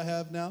boldness I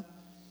have now.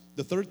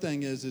 The third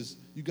thing is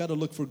you got to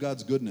look for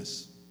God's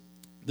goodness.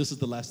 This is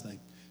the last thing.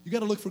 You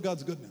got to look for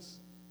God's goodness.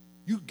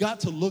 You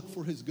got to look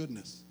for his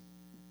goodness.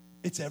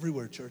 It's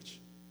everywhere, church.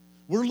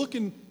 We're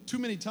looking too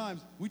many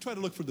times. We try to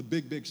look for the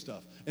big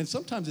stuff. And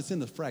sometimes it's in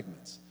the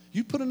fragments.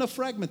 You put enough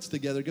fragments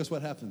together, guess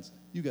what happens?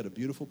 You got a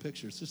beautiful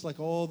picture. It's just like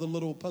all the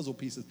little puzzle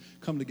pieces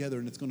come together,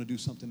 and it's going to do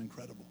something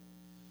incredible.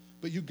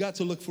 But you got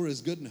to look for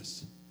his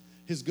goodness.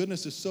 His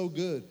goodness is so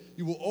good.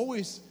 You will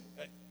always,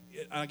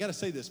 I got to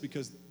say this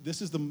because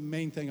this is the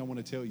main thing I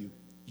want to tell you.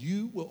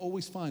 You will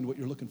always find what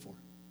you're looking for.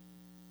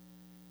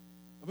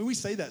 I mean, we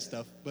say that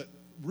stuff, but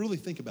really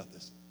think about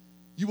this.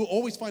 You will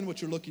always find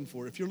what you're looking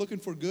for. If you're looking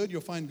for good,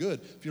 you'll find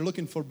good. If you're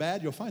looking for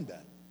bad, you'll find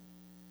bad.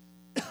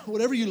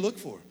 Whatever you look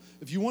for.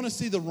 If you want to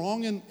see the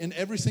wrong in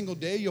every single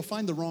day, you'll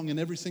find the wrong in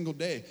every single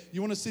day.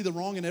 You want to see the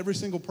wrong in every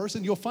single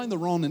person, you'll find the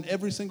wrong in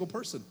every single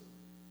person.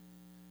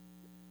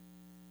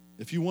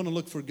 If you want to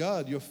look for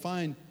God, you'll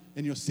find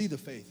and you'll see the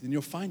faith, and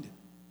you'll find it.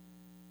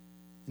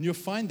 And you'll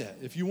find that.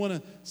 If you want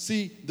to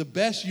see the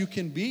best you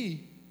can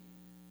be,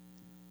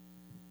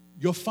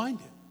 you'll find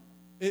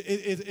it.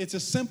 It's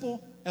as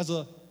simple as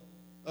a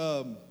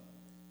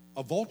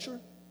vulture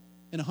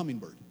and a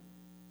hummingbird.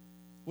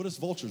 What does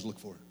vultures look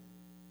for?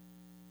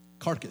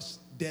 Carcass,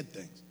 dead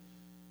things.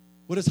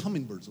 What does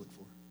hummingbirds look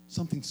for?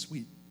 Something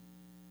sweet.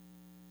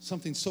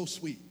 Something so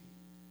sweet.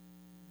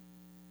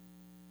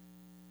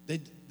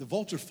 The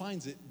vulture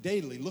finds it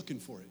daily, looking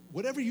for it.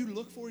 Whatever you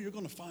look for, you're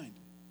going to find.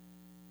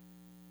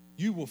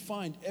 You will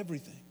find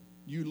everything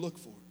you look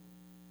for.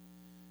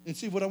 And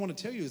see, what I want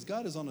to tell you is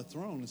God is on the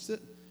throne.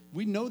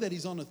 We know that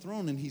he's on the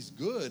throne, and he's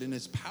good, and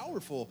it's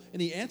powerful,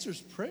 and he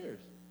answers prayers.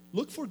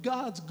 Look for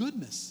God's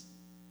goodness.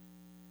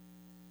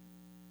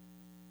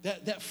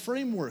 That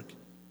framework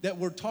that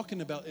we're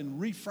talking about in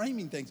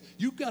reframing things,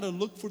 you've got to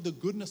look for the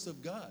goodness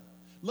of God.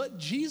 Let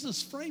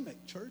Jesus frame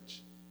it,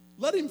 church.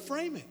 Let him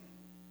frame it.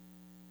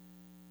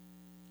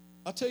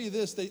 I'll tell you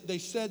this, they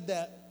said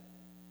that,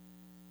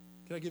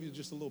 can I give you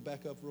just a little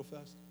backup real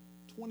fast?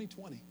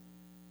 2020.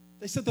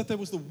 They said that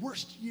was the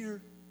worst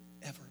year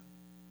ever.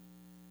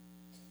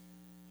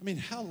 I mean,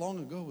 how long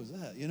ago was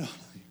that?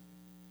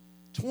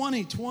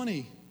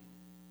 2020.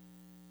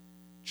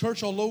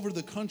 Church all over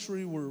the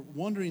country were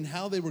wondering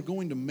how they were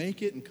going to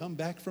make it and come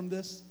back from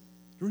this.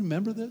 You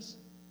remember this?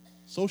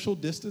 Social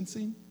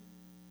distancing.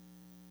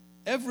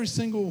 Every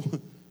single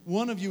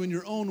one of you in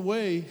your own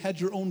way had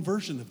your own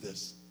version of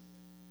this.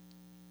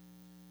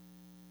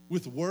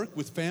 With work,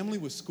 with family,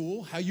 with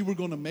school, how you were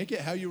going to make it,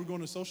 how you were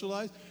going to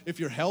socialize. If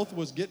your health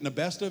was getting the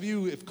best of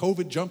you, if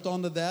COVID jumped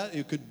onto that,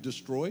 it could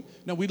destroy.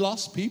 Now, we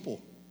lost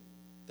people.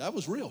 That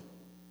was real.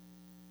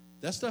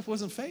 That stuff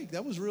wasn't fake.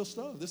 That was real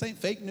stuff. This ain't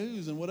fake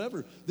news and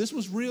whatever. This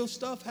was real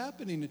stuff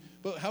happening.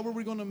 But how were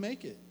we going to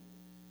make it?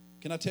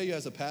 Can I tell you,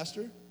 as a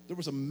pastor, there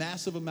was a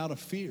massive amount of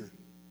fear.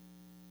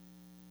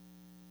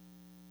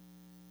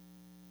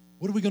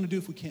 What are we going to do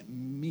if we can't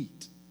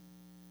meet?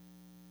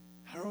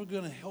 How are we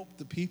going to help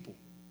the people?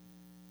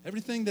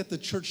 Everything that the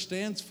church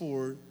stands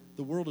for,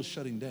 the world is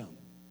shutting down.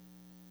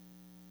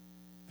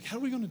 Like, how are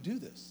we going to do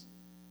this?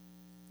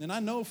 And I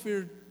know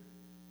fear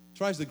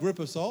tries to grip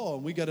us all,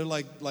 and we got to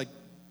like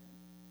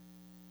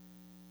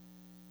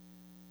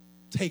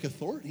take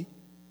authority.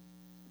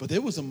 But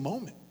there was a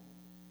moment.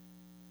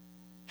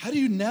 How do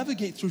you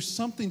navigate through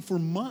something for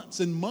months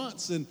and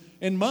months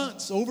and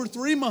months, over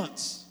 3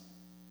 months?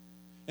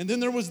 And then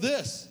there was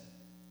this.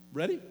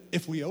 Ready?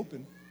 If we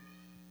open.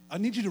 I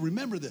need you to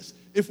remember this.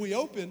 If we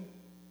open,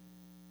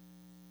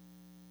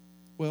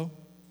 well,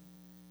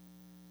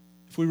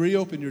 if we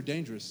reopen, you're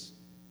dangerous.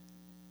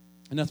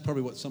 And that's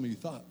probably what some of you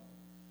thought.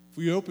 If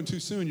we open too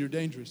soon, you're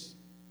dangerous.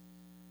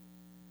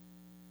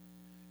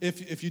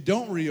 If you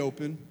don't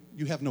reopen,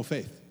 you have no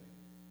faith.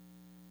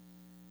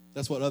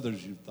 That's what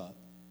others you thought.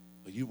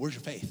 Well, where's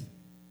your faith?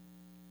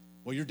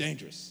 Well, you're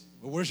dangerous.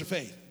 Well, where's your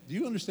faith? Do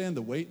you understand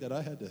the weight that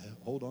I had to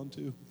hold on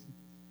to?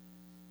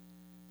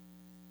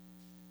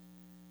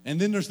 And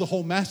then there's the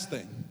whole mask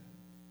thing.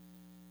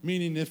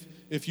 Meaning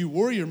if you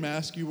wore your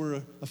mask, you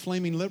were a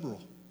flaming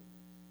liberal.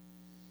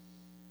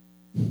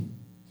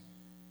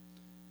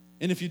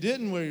 And if you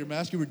didn't wear your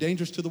mask, you were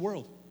dangerous to the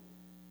world.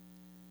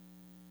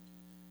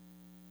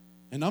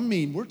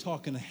 And we're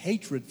talking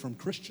hatred from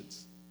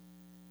Christians.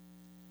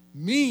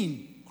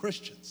 Mean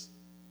Christians.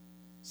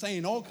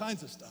 Saying all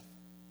kinds of stuff.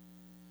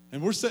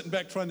 And we're sitting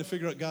back trying to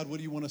figure out, God, what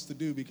do you want us to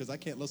do? Because I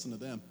can't listen to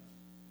them.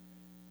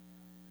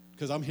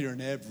 Because I'm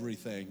hearing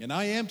everything. And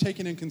I am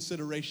taking in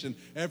consideration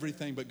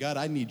everything. But God,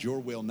 I need your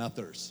will, not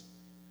theirs.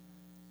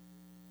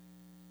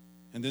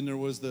 And then there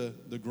was the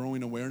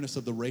growing awareness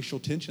of the racial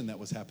tension that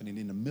was happening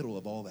in the middle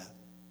of all that.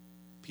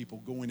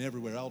 People going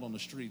everywhere out on the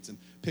streets and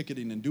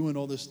picketing and doing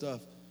all this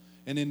stuff.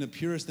 And in the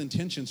purest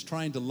intentions,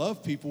 trying to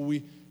love people,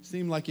 we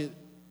seemed like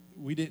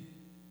we didn't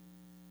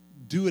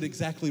do it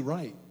exactly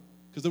right.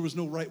 Because there was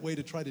no right way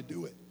to try to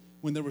do it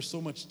when there was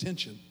so much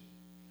tension.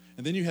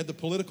 And then you had the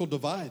political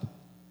divide.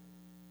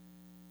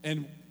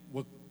 And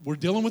we're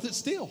dealing with it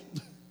still.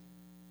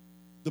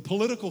 The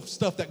political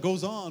stuff that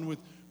goes on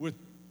with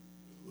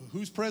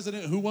who's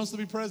president, who wants to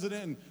be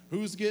president, and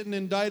who's getting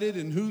indicted,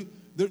 and who.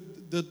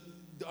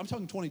 I'm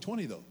talking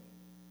 2020, though. And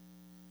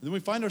then we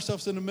find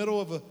ourselves in the middle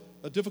of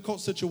a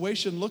difficult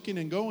situation, looking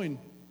and going,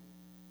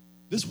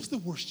 this was the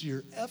worst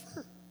year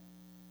ever.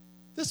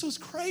 This was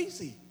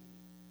crazy.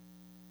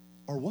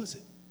 Or was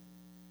it?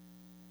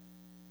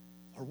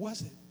 Or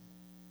was it?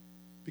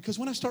 Because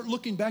when I start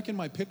looking back in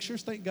my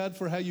pictures, thank God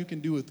for how you can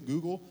do with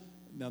Google.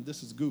 Now,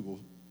 this is Google.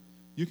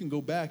 You can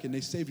go back and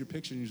they save your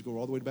picture and you just go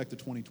all the way back to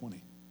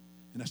 2020.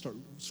 And I start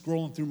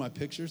scrolling through my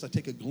pictures. I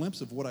take a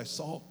glimpse of what I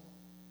saw.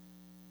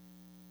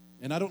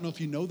 And I don't know if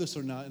you know this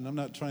or not, and I'm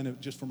not trying to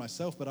just for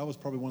myself, but I was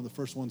probably one of the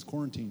first ones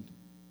quarantined,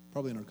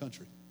 probably in our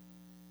country.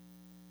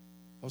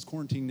 I was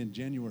quarantined in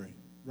January,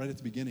 right at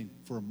the beginning,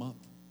 for a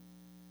month.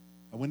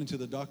 I went into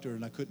the doctor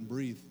and I couldn't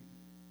breathe.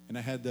 And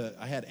I had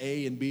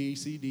A and B,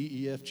 C, D,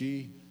 E, F,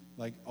 G,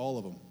 like all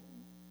of them.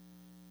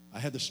 I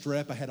had the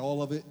strep, I had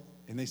all of it.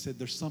 And they said,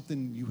 there's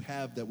something you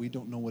have that we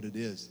don't know what it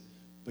is.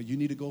 But you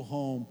need to go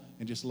home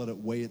and just let it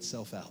weigh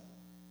itself out.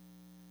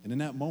 And in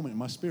that moment, in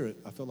my spirit,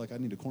 I felt like I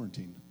need to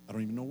quarantine. I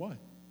don't even know why.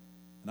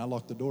 And I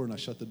locked the door and I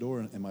shut the door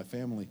and my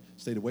family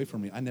stayed away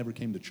from me. I never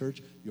came to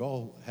church. You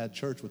all had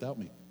church without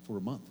me for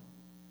a month.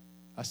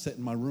 I sat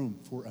in my room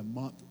for a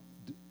month,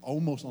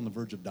 almost on the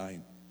verge of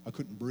dying. I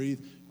couldn't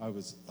breathe. I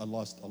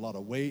lost a lot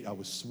of weight. I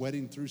was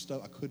sweating through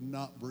stuff. I could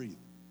not breathe.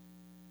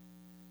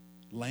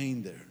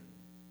 Laying there.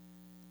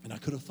 And I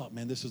could have thought,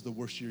 man, this is the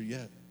worst year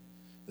yet.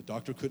 The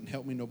doctor couldn't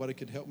help me. Nobody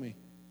could help me.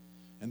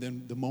 And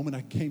then the moment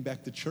I came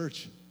back to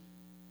church,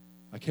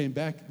 I came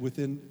back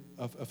within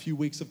a few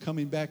weeks of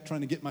coming back,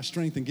 trying to get my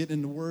strength and get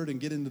into the word and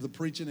get into the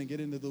preaching and get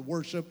into the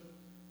worship.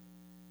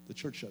 The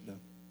church shut down.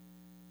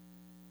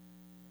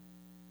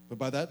 But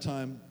by that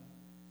time,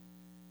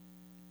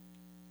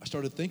 I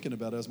started thinking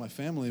about it as my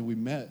family, we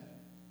met.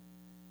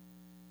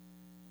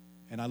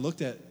 And I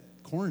looked at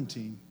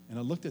quarantine, and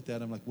I looked at that,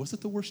 and I'm like, was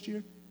it the worst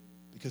year?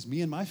 Because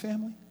me and my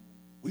family,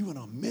 we went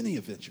on many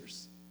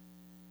adventures.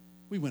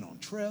 We went on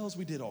trails,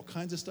 we did all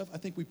kinds of stuff. I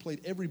think we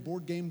played every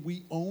board game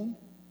we own,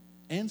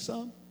 and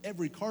some,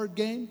 every card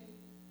game.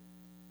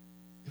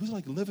 it was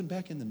like living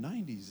back in the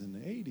 90s and the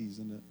 80s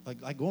and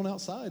like going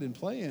outside and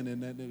playing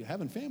and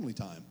having family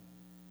time.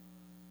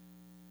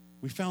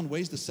 We found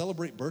ways to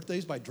celebrate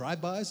birthdays by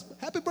drive-bys.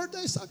 Happy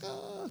birthday, sucker!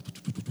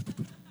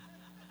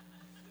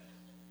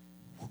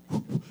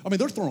 I mean,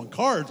 they're throwing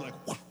cards like,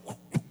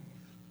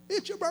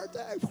 it's your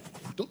birthday.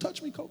 Don't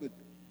touch me, COVID.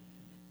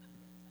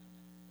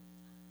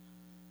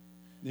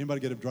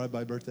 Anybody get a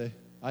drive-by birthday?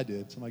 I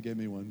did. Somebody gave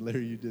me one.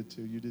 Larry, you did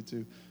too. You did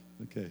too.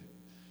 Okay.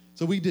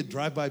 So we did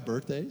drive-by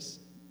birthdays.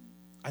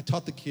 I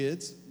taught the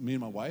kids, me and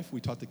my wife, we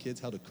taught the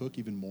kids how to cook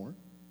even more.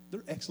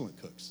 They're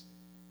excellent cooks.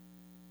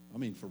 I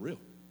mean, for real.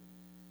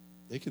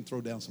 They can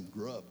throw down some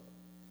grub.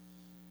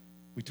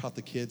 We taught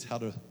the kids how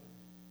to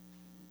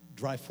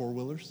drive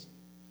four-wheelers.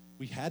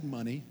 We had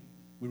money.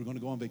 We were going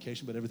to go on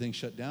vacation, but everything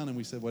shut down, and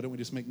we said, why don't we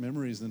just make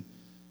memories? And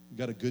we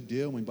got a good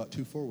deal, and we bought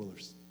 2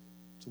 four-wheelers.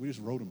 So we just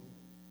rode them.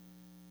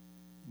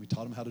 We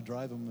taught them how to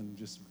drive them and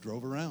just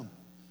drove around.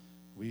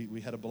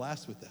 We had a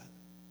blast with that.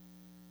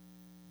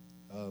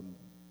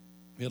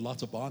 We had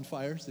lots of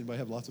bonfires. Anybody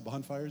have lots of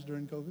bonfires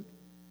during COVID?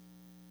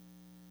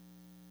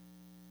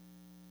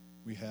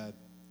 We had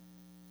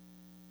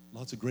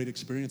lots of great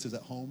experiences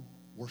at home,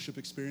 worship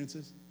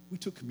experiences. We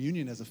took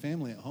communion as a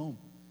family at home.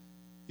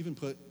 Even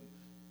put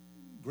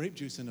grape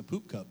juice in a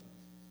poop cup.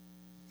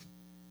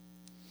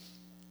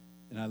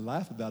 And I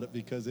laugh about it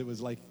because it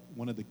was like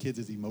one of the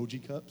kids'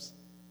 emoji cups.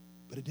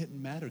 But it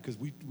didn't matter because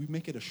we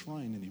make it a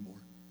shrine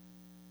anymore.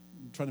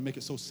 I'm trying to make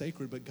it so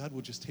sacred, but God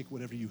will just take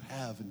whatever you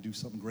have and do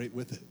something great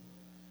with it.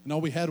 And all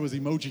we had was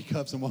emoji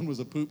cups, and one was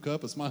a poop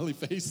cup, a smiley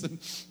face,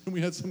 and we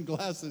had some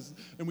glasses,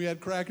 and we had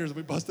crackers, and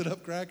we busted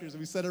up crackers,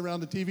 and we set it around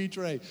the TV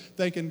tray,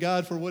 thanking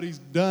God for what he's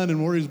done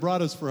and where he's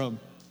brought us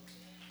from.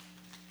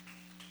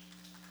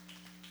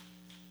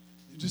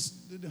 Just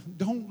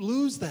don't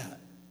lose that.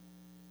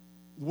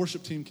 The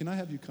worship team, can I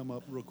have you come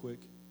up real quick?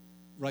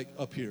 Right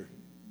up here,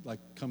 like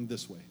come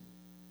this way.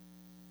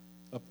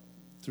 Up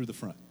through the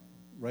front,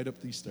 right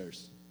up these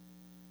stairs.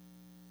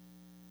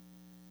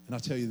 And I'll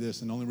tell you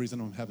this, and the only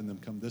reason I'm having them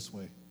come this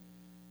way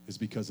is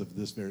because of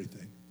this very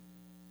thing.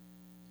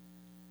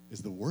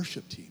 Is the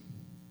worship team.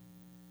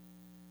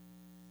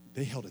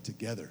 They held it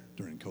together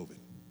during COVID.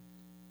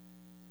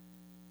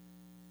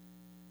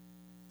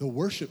 The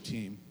worship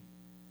team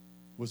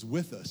was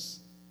with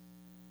us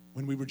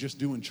when we were just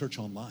doing church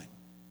online.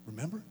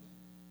 Remember?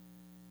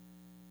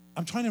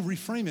 I'm trying to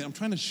reframe it. I'm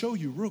trying to show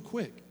you real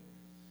quick.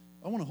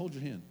 I want to hold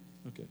your hand.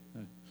 Okay.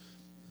 All right.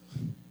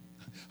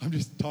 I'm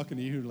just talking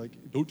to you like,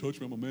 don't touch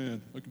me, I'm a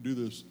man. I can do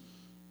this.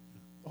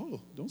 Oh,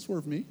 don't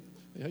swerve me.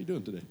 Hey, how you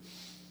doing today?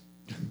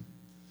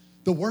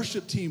 The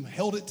worship team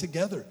held it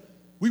together.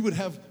 We would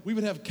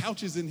have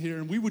couches in here,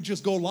 and we would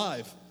just go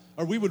live.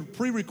 Or we would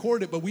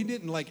pre-record it, but we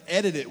didn't like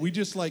edit it. We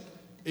just like,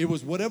 it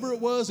was whatever it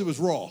was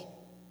raw.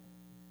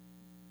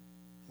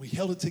 We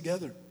held it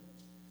together.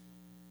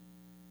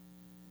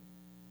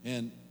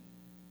 And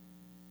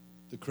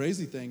the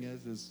crazy thing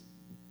is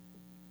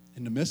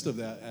in the midst of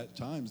that, at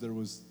times, there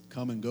was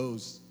come and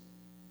goes.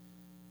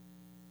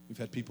 We've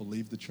had people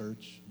leave the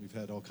church. We've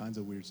had all kinds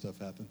of weird stuff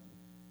happen.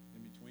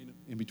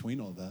 In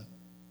between all that,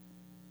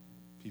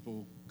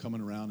 people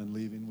coming around and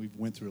leaving. We've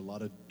went through a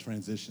lot of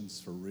transitions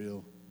for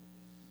real.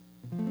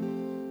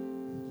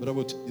 But I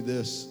will tell you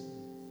this.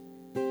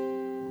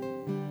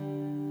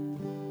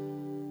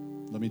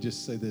 Let me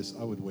just say this.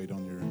 I would wait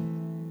on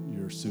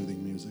your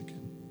soothing music.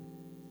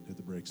 Hit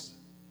the brakes.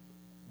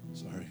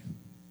 Sorry,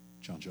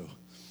 Chancho.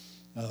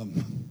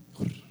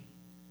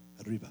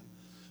 Arriba.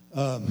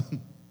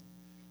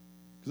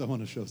 Because I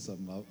want to show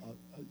something.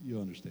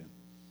 You'll understand.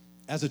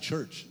 As a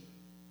church,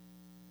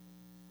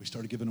 we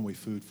started giving away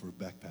food for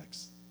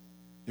backpacks.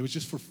 It was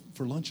just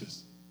for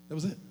lunches. That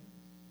was it.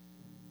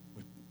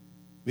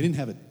 We didn't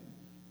have it.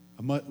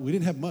 We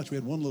didn't have much. We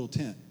had one little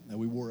tent that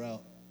we wore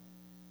out,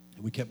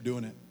 and we kept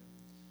doing it.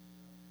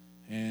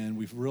 And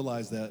we've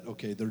realized that,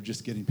 okay, they're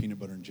just getting peanut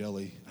butter and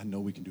jelly. I know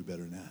we can do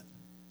better than that.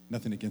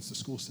 Nothing against the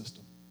school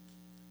system.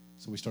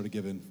 So we started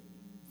giving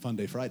Fun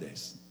Day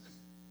Fridays.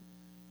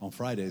 On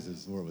Fridays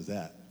is where it was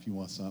at. If you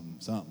want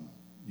something,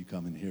 you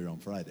come in here on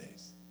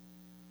Fridays.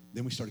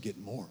 Then we started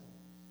getting more.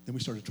 Then we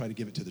started trying to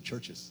give it to the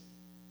churches.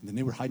 And then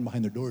they were hiding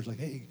behind their doors like,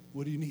 hey,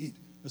 what do you need?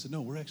 I said,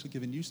 no, we're actually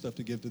giving you stuff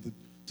to give to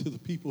the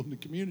people in the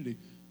community.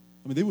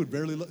 I mean, they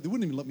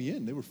wouldn't even let me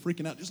in. They were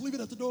freaking out. Just leave it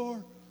at the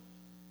door.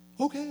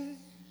 Okay.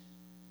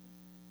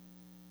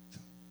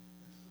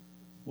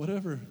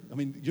 Whatever. I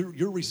mean,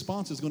 your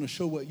response is going to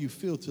show what you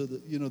feel to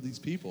these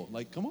people.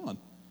 Like, come on.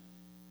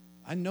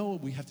 I know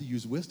we have to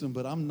use wisdom,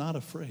 but I'm not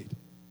afraid.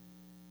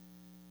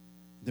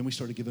 Then we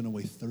started giving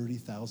away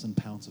 30,000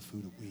 pounds of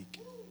food a week.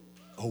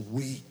 A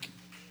week.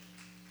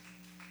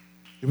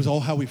 It was all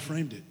how we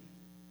framed it.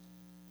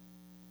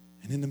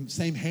 And in the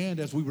same hand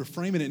as we were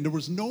framing it, and there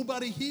was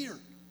nobody here,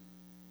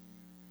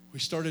 we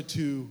started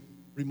to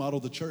remodel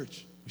the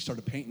church. We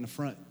started painting the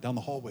front, down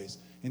the hallways,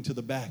 into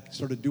the back,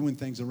 started doing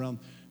things around.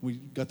 We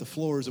got the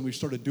floors, and we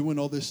started doing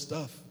all this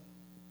stuff.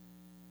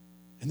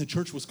 And the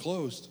church was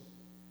closed.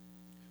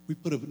 We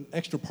put an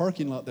extra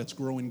parking lot that's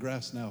growing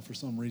grass now for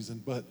some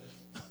reason, but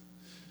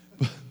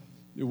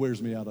It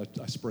wears me out.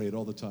 I spray it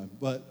all the time.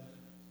 But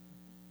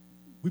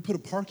we put a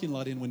parking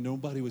lot in when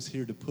nobody was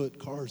here to put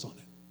cars on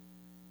it.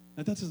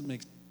 Now, that doesn't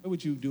make sense. Why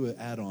would you do an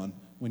add-on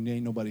when there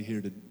ain't nobody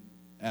here to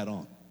add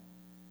on?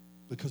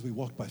 Because we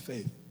walked by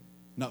faith,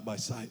 not by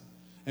sight.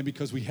 And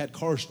because we had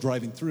cars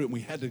driving through it, and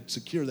we had to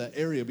secure that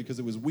area because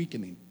it was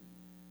weakening.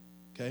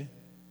 Okay?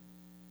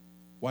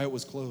 Why it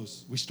was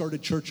closed. We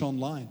started church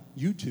online,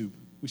 YouTube.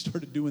 We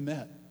started doing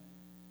that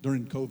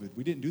during COVID.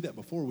 We didn't do that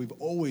before. We've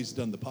always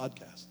done the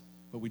podcast,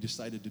 but we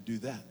decided to do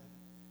that.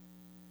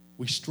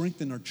 We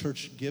strengthened our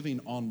church giving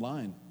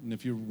online. And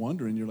if you're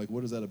wondering, you're like,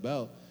 what is that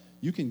about?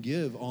 You can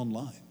give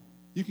online.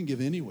 You can give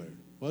anywhere.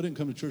 Well, I didn't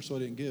come to church, so I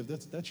didn't give.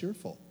 That's your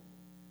fault.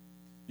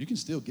 You can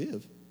still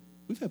give.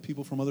 We've had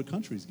people from other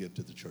countries give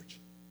to the church.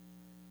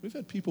 We've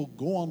had people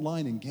go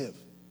online and give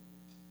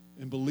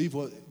and believe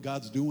what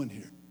God's doing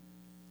here.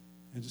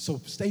 And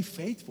so stay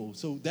faithful.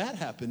 So that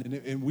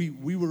happened, and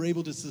we were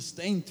able to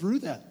sustain through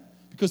that.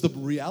 Because the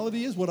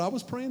reality is what I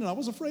was praying and I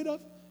was afraid of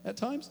at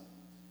times,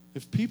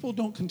 if people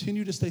don't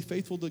continue to stay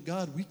faithful to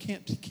God, we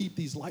can't keep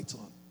these lights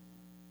on.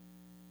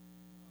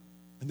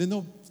 And then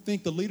they'll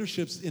think the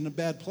leadership's in a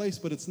bad place,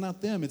 but it's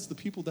not them. It's the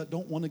people that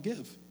don't want to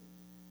give.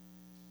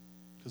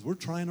 Because we're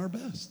trying our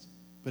best.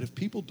 But if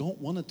people don't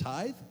want to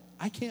tithe,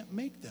 I can't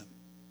make them.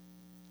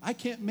 I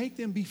can't make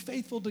them be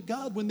faithful to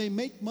God when they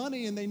make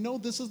money and they know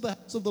this is the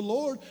house of the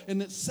Lord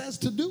and it says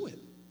to do it.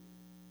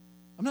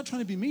 I'm not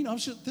trying to be mean. I'm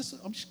just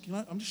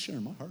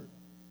sharing my heart.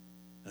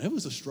 And it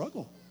was a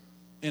struggle.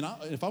 And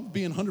if I'm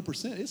being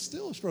 100%, it's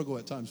still a struggle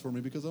at times for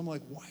me because I'm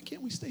like, why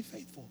can't we stay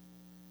faithful?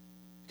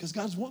 Because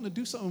God's wanting to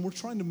do something. We're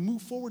trying to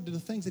move forward to the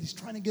things that he's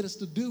trying to get us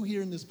to do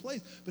here in this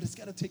place. But it's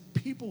got to take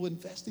people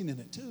investing in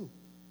it too.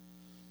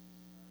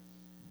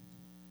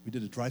 We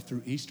did a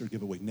drive-through Easter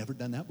giveaway. Never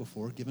done that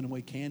before. Giving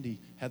away candy.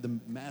 Had the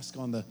mask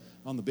on the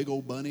big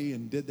old bunny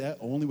and did that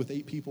only with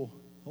 8 people.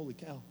 Holy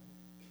cow.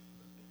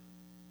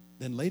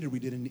 Then later we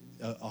did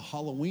a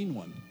Halloween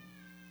one.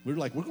 We were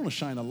like, we're going to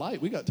shine a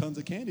light. We got tons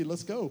of candy.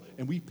 Let's go.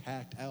 And we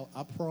packed out.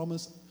 I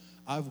promise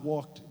I've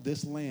walked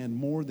this land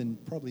more than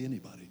probably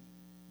anybody.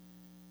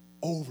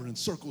 Over in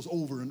circles,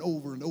 over and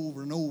over and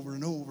over and over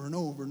and over and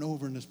over and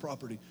over in this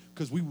property.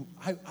 Because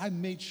I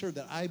made sure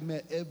that I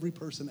met every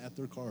person at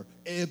their car.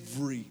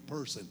 Every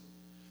person.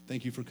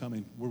 Thank you for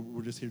coming.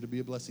 We're just here to be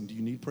a blessing. Do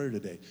you need prayer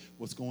today?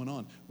 What's going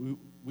on?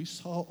 We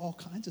saw all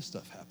kinds of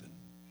stuff happen.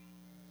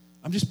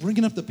 I'm just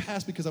bringing up the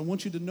past because I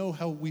want you to know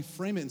how we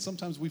frame it. And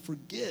sometimes we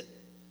forget.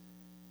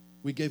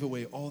 We gave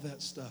away all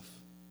that stuff.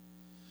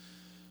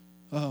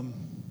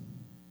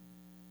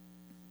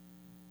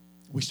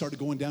 We started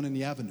going down in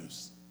the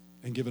avenues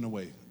and giving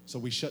away. So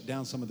we shut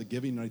down some of the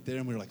giving right there,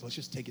 and we were like, let's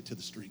just take it to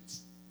the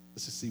streets.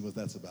 Let's just see what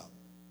that's about.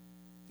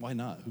 Why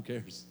not? Who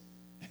cares?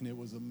 And it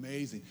was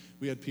amazing.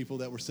 We had people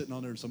that were sitting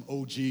on there, some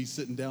OGs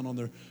sitting down on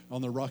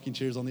their rocking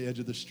chairs on the edge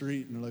of the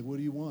street, and they're like, what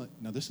do you want?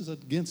 Now, this is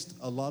against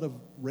a lot of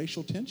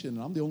racial tension,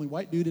 and I'm the only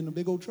white dude in a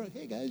big old truck.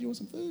 Hey, guys, you want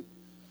some food?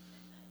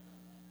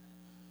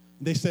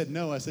 They said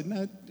no. I said,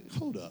 no,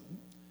 hold up.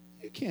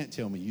 You can't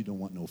tell me you don't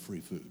want no free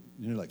food.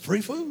 And they're like, free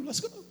food?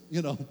 Let's go.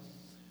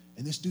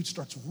 And this dude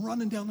starts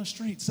running down the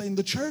street saying,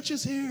 the church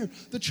is here.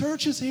 The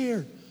church is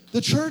here.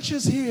 The church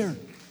is here.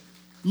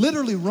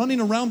 Literally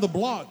running around the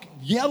block,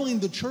 yelling,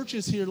 the church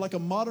is here, like a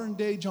modern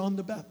day John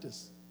the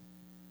Baptist.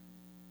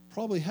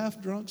 Probably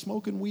half drunk,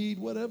 smoking weed,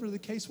 whatever the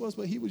case was,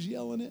 but he was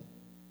yelling it.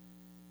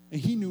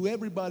 And he knew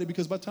everybody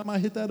because by the time I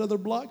hit that other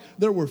block,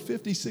 there were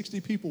 50,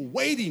 60 people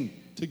waiting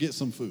to get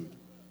some food.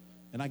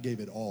 And I gave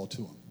it all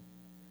to him.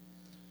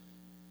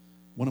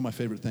 One of my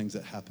favorite things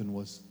that happened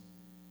was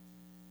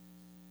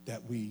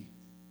that we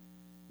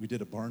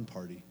did a barn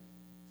party,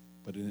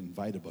 but it didn't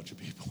invite a bunch of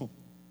people.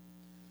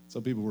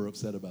 Some people were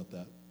upset about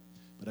that.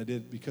 But I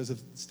did because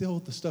of still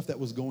the stuff that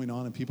was going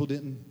on, and people they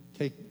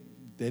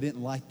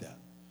didn't like that.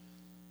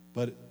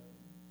 But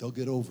they'll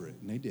get over it,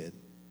 and they did.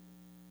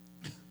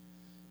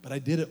 But I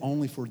did it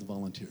only for the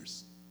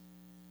volunteers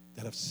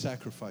that have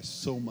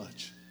sacrificed so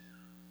much.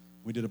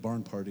 We did a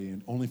barn party,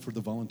 and only for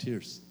the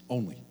volunteers,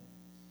 only.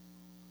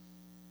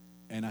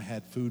 And I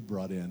had food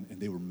brought in, and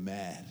they were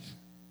mad.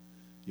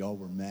 Y'all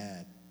were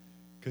mad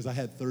because I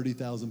had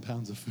 30,000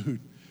 pounds of food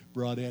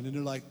brought in, and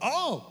they're like,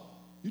 oh,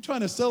 you're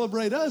trying to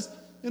celebrate us?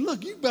 And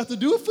look, you're about to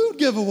do a food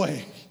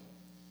giveaway.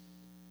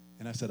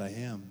 And I said, I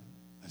am.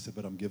 I said,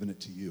 but I'm giving it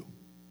to you.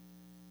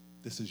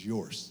 This is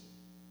yours.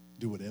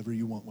 Do whatever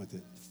you want with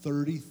it.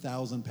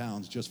 30,000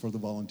 pounds just for the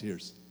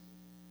volunteers.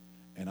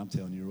 And I'm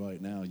telling you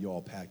right now, you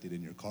all packed it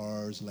in your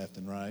cars left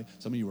and right.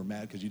 Some of you were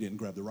mad because you didn't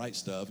grab the right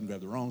stuff and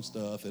grab the wrong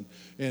stuff.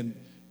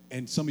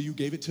 And some of you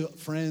gave it to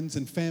friends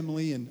and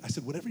family. And I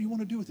said, whatever you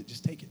want to do with it,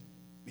 just take it.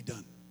 Be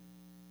done.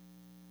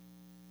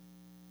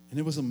 And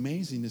it was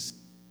amazing this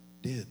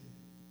did.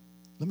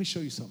 Let me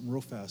show you something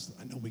real fast.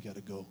 I know we got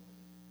to go.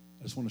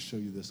 I just want to show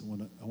you this.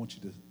 I want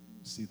you to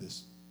see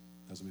this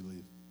as we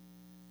leave.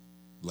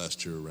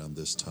 Last year around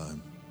this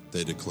time,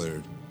 they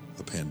declared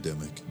a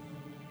pandemic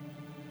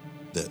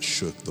that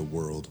shook the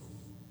world.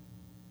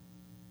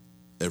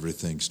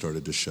 Everything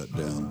started to shut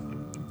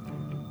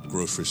down.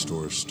 Grocery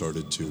stores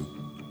started to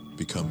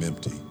become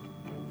empty.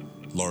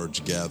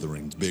 Large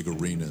gatherings, big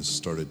arenas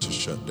started to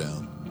shut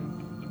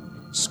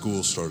down.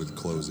 Schools started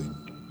closing.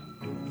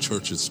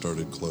 Churches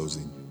started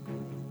closing.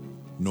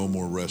 No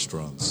more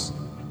restaurants.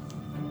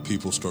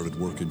 People started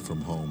working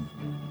from home,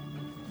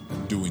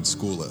 doing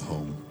school at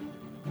home.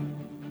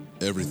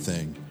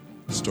 Everything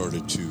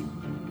started to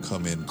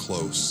come in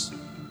close,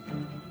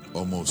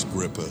 almost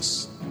grip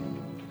us,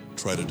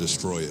 try to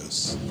destroy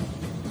us.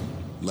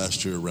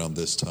 Last year around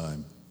this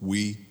time,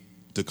 we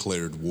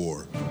declared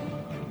war.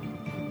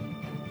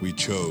 We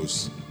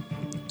chose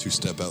to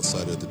step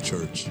outside of the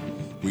church.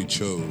 We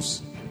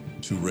chose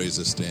to raise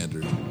a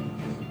standard.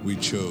 We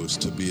chose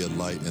to be a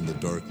light in the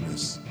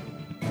darkness.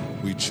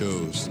 We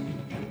chose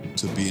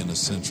to be an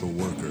essential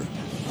worker.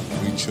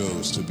 We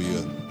chose to be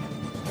a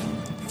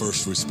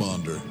first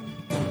responder.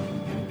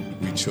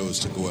 We chose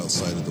to go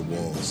outside of the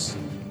walls.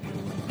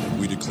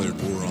 We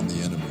declared war on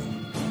the enemy.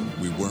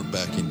 We weren't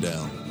backing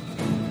down.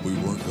 We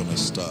weren't going to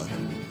stop.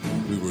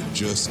 We were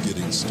just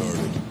getting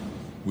started.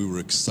 We were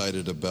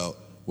excited about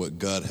what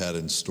God had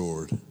in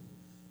store.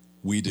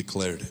 We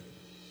declared it.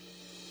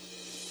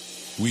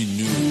 We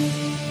knew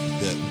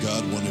that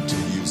God wanted to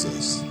use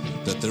us,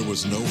 that there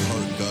was no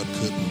heart God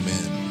couldn't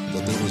mend,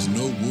 that there was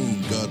no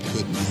wound God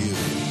couldn't heal,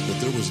 that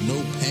there was no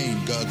pain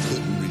God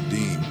couldn't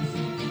redeem.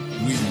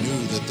 We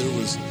knew that there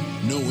was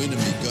no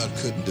enemy God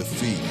couldn't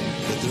defeat,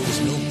 that there was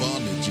no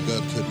bondage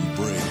God couldn't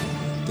break,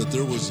 that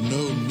there was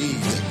no need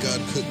that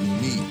God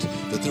couldn't meet,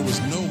 that there was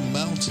no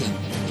mountain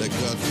that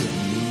God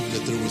couldn't move,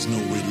 that there was no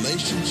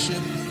relationship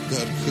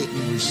God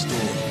couldn't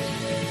restore,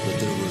 that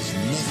there was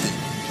nothing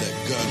that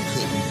God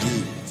couldn't do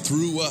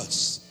through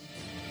us.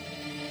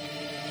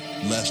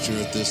 Last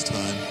year at this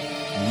time,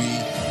 we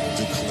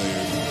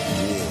declared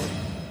war.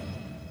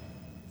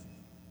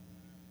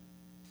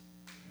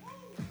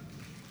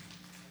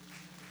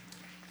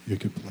 You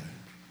could play.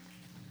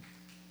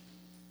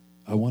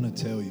 I want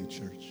to tell you,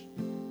 church,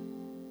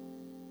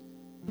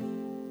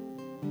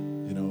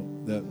 you know,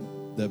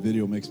 that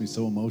video makes me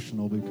so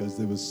emotional because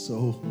it was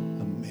so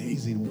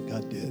amazing what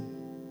God did.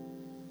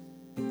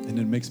 And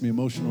it makes me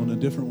emotional in a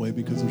different way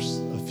because there's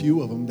a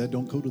few of them that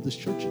don't go to this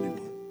church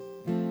anymore.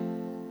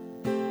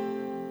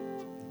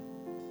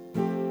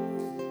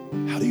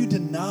 How do you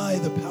deny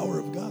the power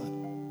of God?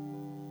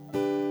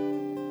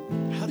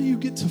 How do you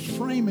get to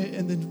frame it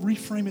and then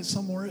reframe it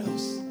somewhere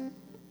else?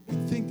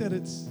 You think that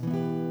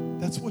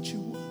that's what you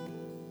want.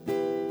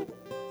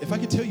 If I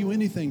could tell you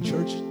anything,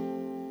 church,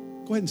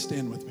 go ahead and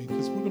stand with me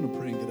because we're going to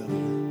pray and get out of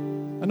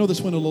here. I know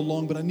this went a little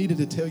long, but I needed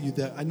to tell you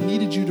that. I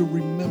needed you to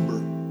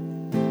remember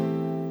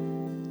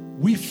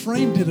we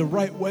framed it the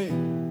right way.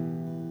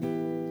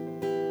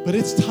 But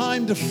it's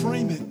time to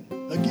frame it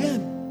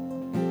again.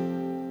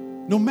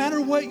 No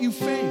matter what you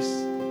face,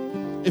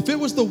 if it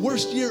was the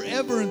worst year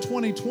ever in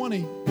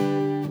 2020,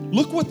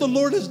 look what the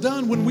Lord has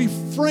done when we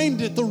framed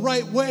it the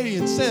right way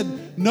and said,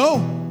 no,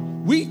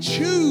 we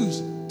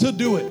choose to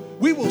do it.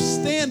 We will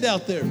stand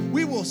out there.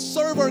 We will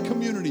serve our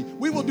community.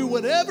 We will do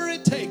whatever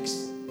it takes.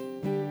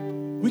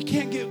 We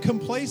can't get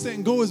complacent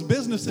and go as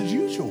business as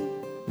usual.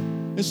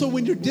 And so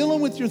when you're dealing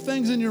with your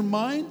things in your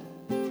mind,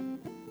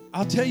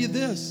 I'll tell you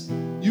this,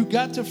 you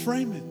got to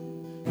frame it.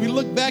 We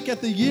look back at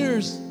the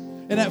years,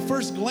 and at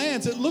first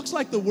glance, it looks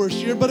like the worst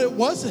year, but it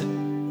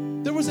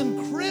wasn't. There was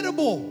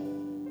incredible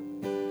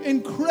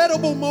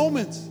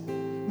moments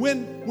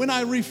when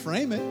I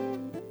reframe it.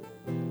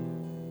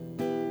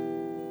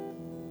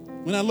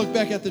 When I look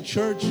back at the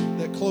church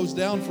that closed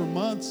down for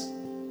months,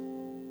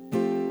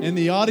 and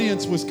the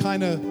audience was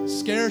kind of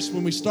scarce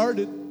when we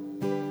started,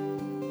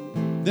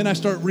 then I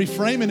start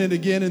reframing it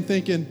again and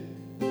thinking,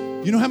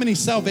 you know how many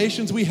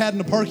salvations we had in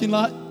the parking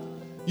lot?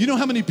 You know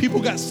how many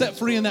people got set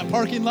free in that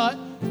parking lot?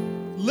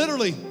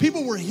 Literally,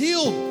 people were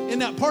healed in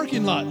that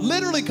parking lot.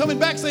 Literally coming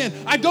back saying,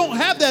 I don't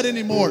have that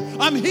anymore.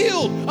 I'm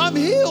healed. I'm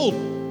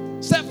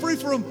healed. Set free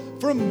from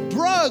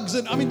drugs.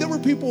 And I mean, there were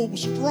people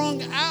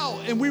strung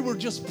out, and we were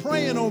just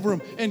praying over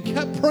them and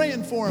kept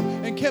praying for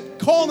them and kept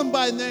calling them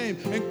by name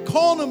and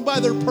calling them by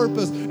their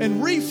purpose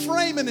and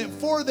reframing it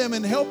for them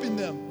and helping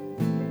them.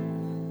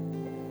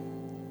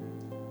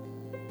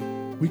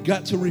 We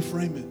got to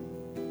reframe it.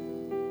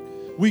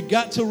 We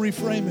got to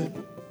reframe it.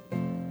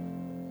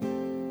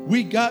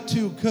 We got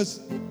to, because,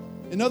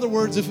 in other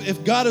words,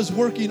 if God is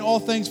working all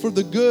things for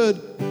the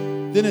good,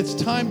 then it's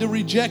time to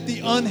reject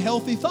the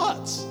unhealthy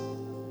thoughts.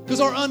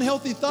 Because our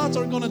unhealthy thoughts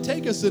aren't going to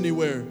take us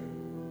anywhere.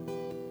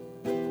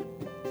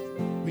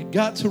 We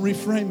got to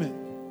reframe it.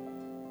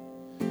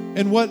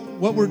 And what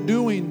we're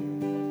doing,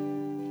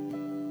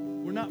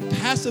 we're not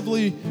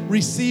passively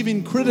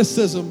receiving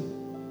criticism,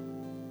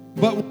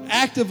 but we're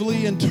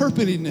actively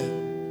interpreting it.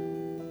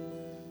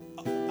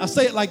 I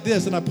say it like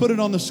this, and I put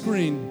it on the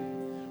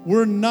screen.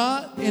 We're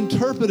not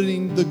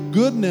interpreting the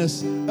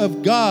goodness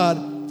of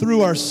God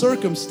through our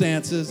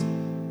circumstances,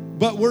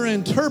 but we're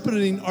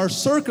interpreting our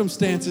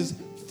circumstances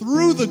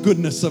through the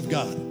goodness of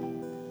God.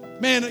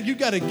 Man, you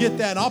got to get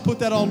that. I'll put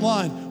that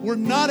online. We're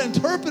not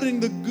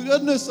interpreting the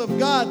goodness of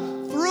God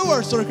through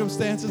our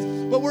circumstances,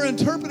 but we're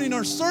interpreting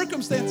our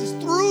circumstances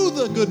through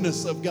the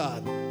goodness of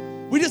God.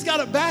 We just got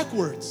it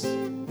backwards.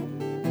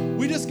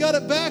 We just got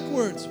it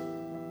backwards.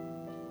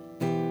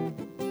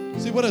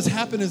 See, what has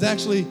happened is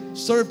actually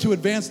served to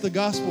advance the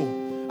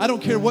gospel. I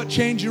don't care what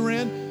chains you're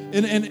in,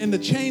 and the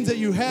chains that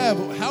you have,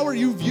 how are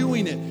you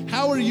viewing it?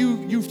 How are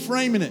you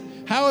framing it?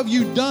 How have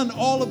you done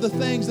all of the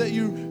things that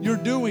you're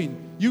doing?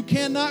 You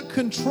cannot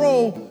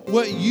control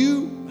what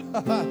you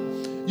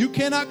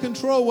cannot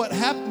control what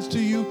happens to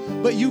you,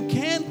 but you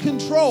can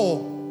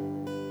control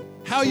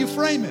how you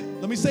frame it.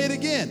 Let me say it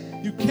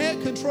again. You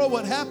can't control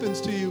what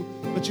happens to you,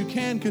 but you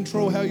can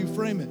control how you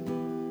frame it.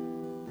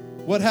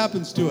 What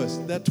happens to us?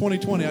 That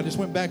 2020, I just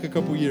went back a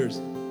couple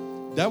years.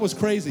 That was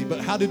crazy,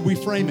 but how did we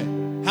frame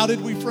it? How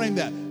did we frame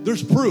that?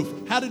 There's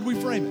proof. How did we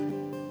frame it?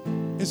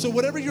 And so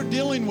whatever you're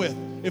dealing with,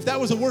 if that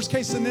was a worst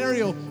case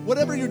scenario,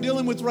 whatever you're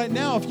dealing with right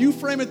now, if you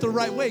frame it the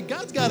right way,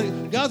 God's got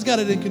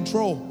it in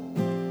control.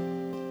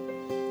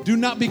 Do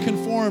not be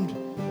conformed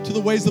to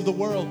the ways of the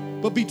world,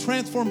 but be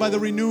transformed by the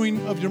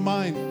renewing of your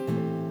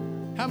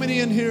mind. How many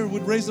in here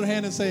would raise their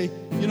hand and say,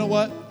 you know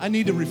what? I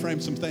need to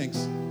reframe some things.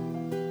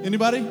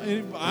 Anybody?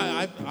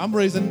 I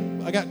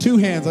got two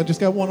hands. I just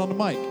got one on the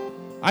mic.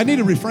 I need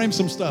to reframe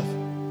some stuff.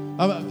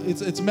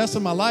 It's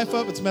messing my life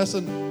up. It's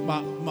messing my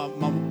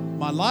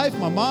life,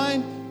 my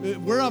mind,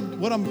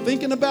 what I'm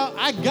thinking about.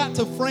 I got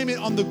to frame it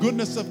on the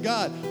goodness of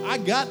God. I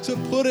got to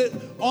put it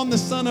on the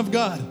Son of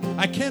God.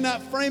 I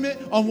cannot frame it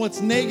on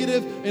what's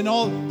negative and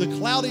all the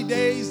cloudy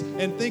days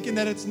and thinking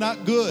that it's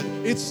not good.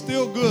 It's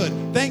still good.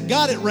 Thank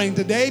God it rained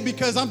today,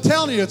 because I'm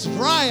telling you, it's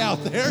dry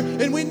out there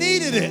and we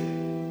needed it.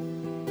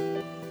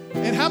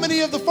 And how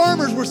many of the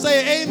farmers were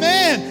saying,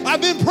 amen,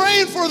 I've been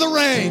praying for the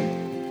rain.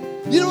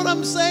 You know what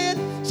I'm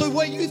saying? So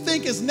what you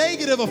think is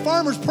negative, a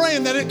farmer's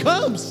praying that it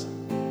comes.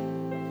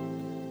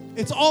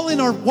 It's all in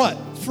our what?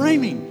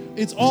 Framing.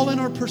 It's all in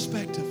our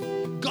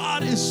perspective.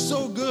 God is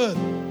so good.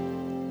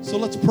 So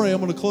let's pray.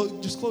 I'm going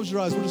to just close your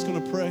eyes. We're just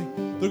going to pray.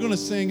 They're going to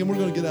sing and we're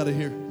going to get out of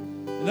here.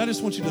 And I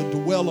just want you to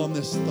dwell on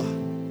this thought.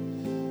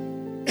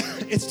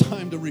 It's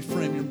time to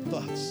reframe your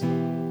thoughts.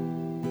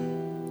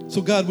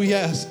 So God, we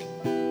ask,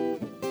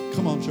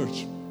 come on,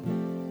 church.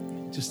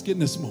 Just get in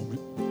this moment.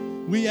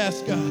 We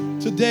ask, God,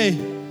 today,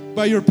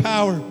 by your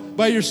power,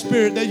 by your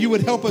Spirit, that you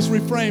would help us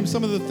reframe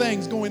some of the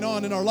things going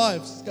on in our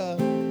lives, God.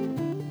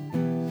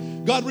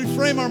 God,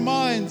 reframe our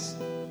minds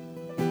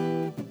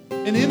in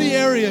any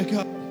area,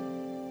 God.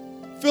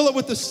 Fill it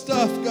with the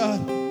stuff, God,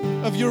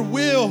 of your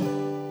will.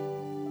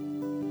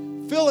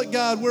 Fill it,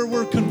 God, where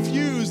we're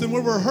confused and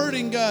where we're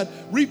hurting, God.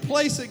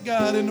 Replace it,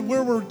 God, and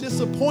where we're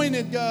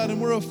disappointed, God,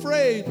 and we're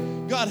afraid.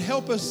 God,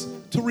 help us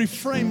to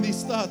reframe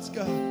these thoughts,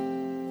 God.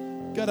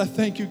 God, I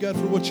thank you, God,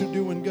 for what you're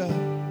doing, God.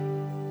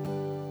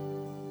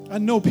 I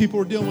know people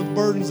are dealing with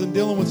burdens and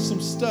dealing with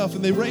some stuff,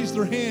 and they raise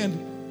their hand,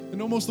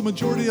 and almost the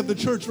majority of the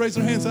church raise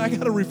their hand and say, I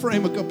got to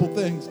reframe a couple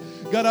things.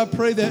 God, I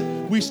pray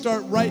that we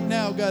start right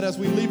now, God, as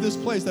we leave this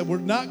place, that we're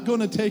not going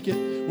to take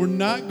it. We're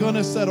not going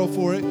to settle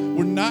for it.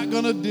 We're not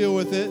going to deal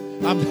with it.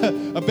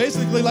 I'm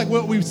basically like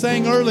what we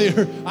sang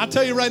earlier. I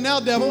tell you right now,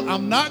 devil,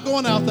 I'm not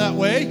going out that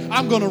way.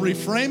 I'm going to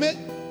reframe it.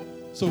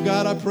 So,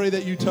 God, I pray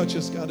that you touch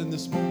us, God, in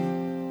this moment.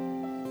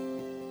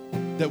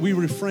 That we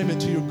reframe it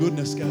to your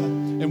goodness, God.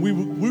 And we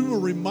were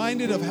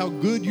reminded of how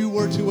good you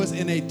were to us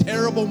in a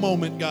terrible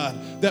moment, God.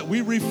 That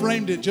we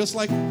reframed it just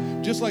like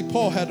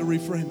Paul had to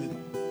reframe it.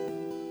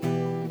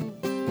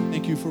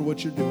 Thank you for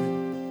what you're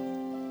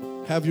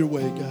doing. Have your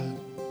way, God.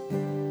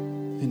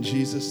 In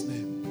Jesus'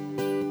 name,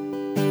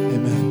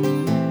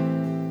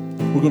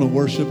 amen. We're going to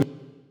worship.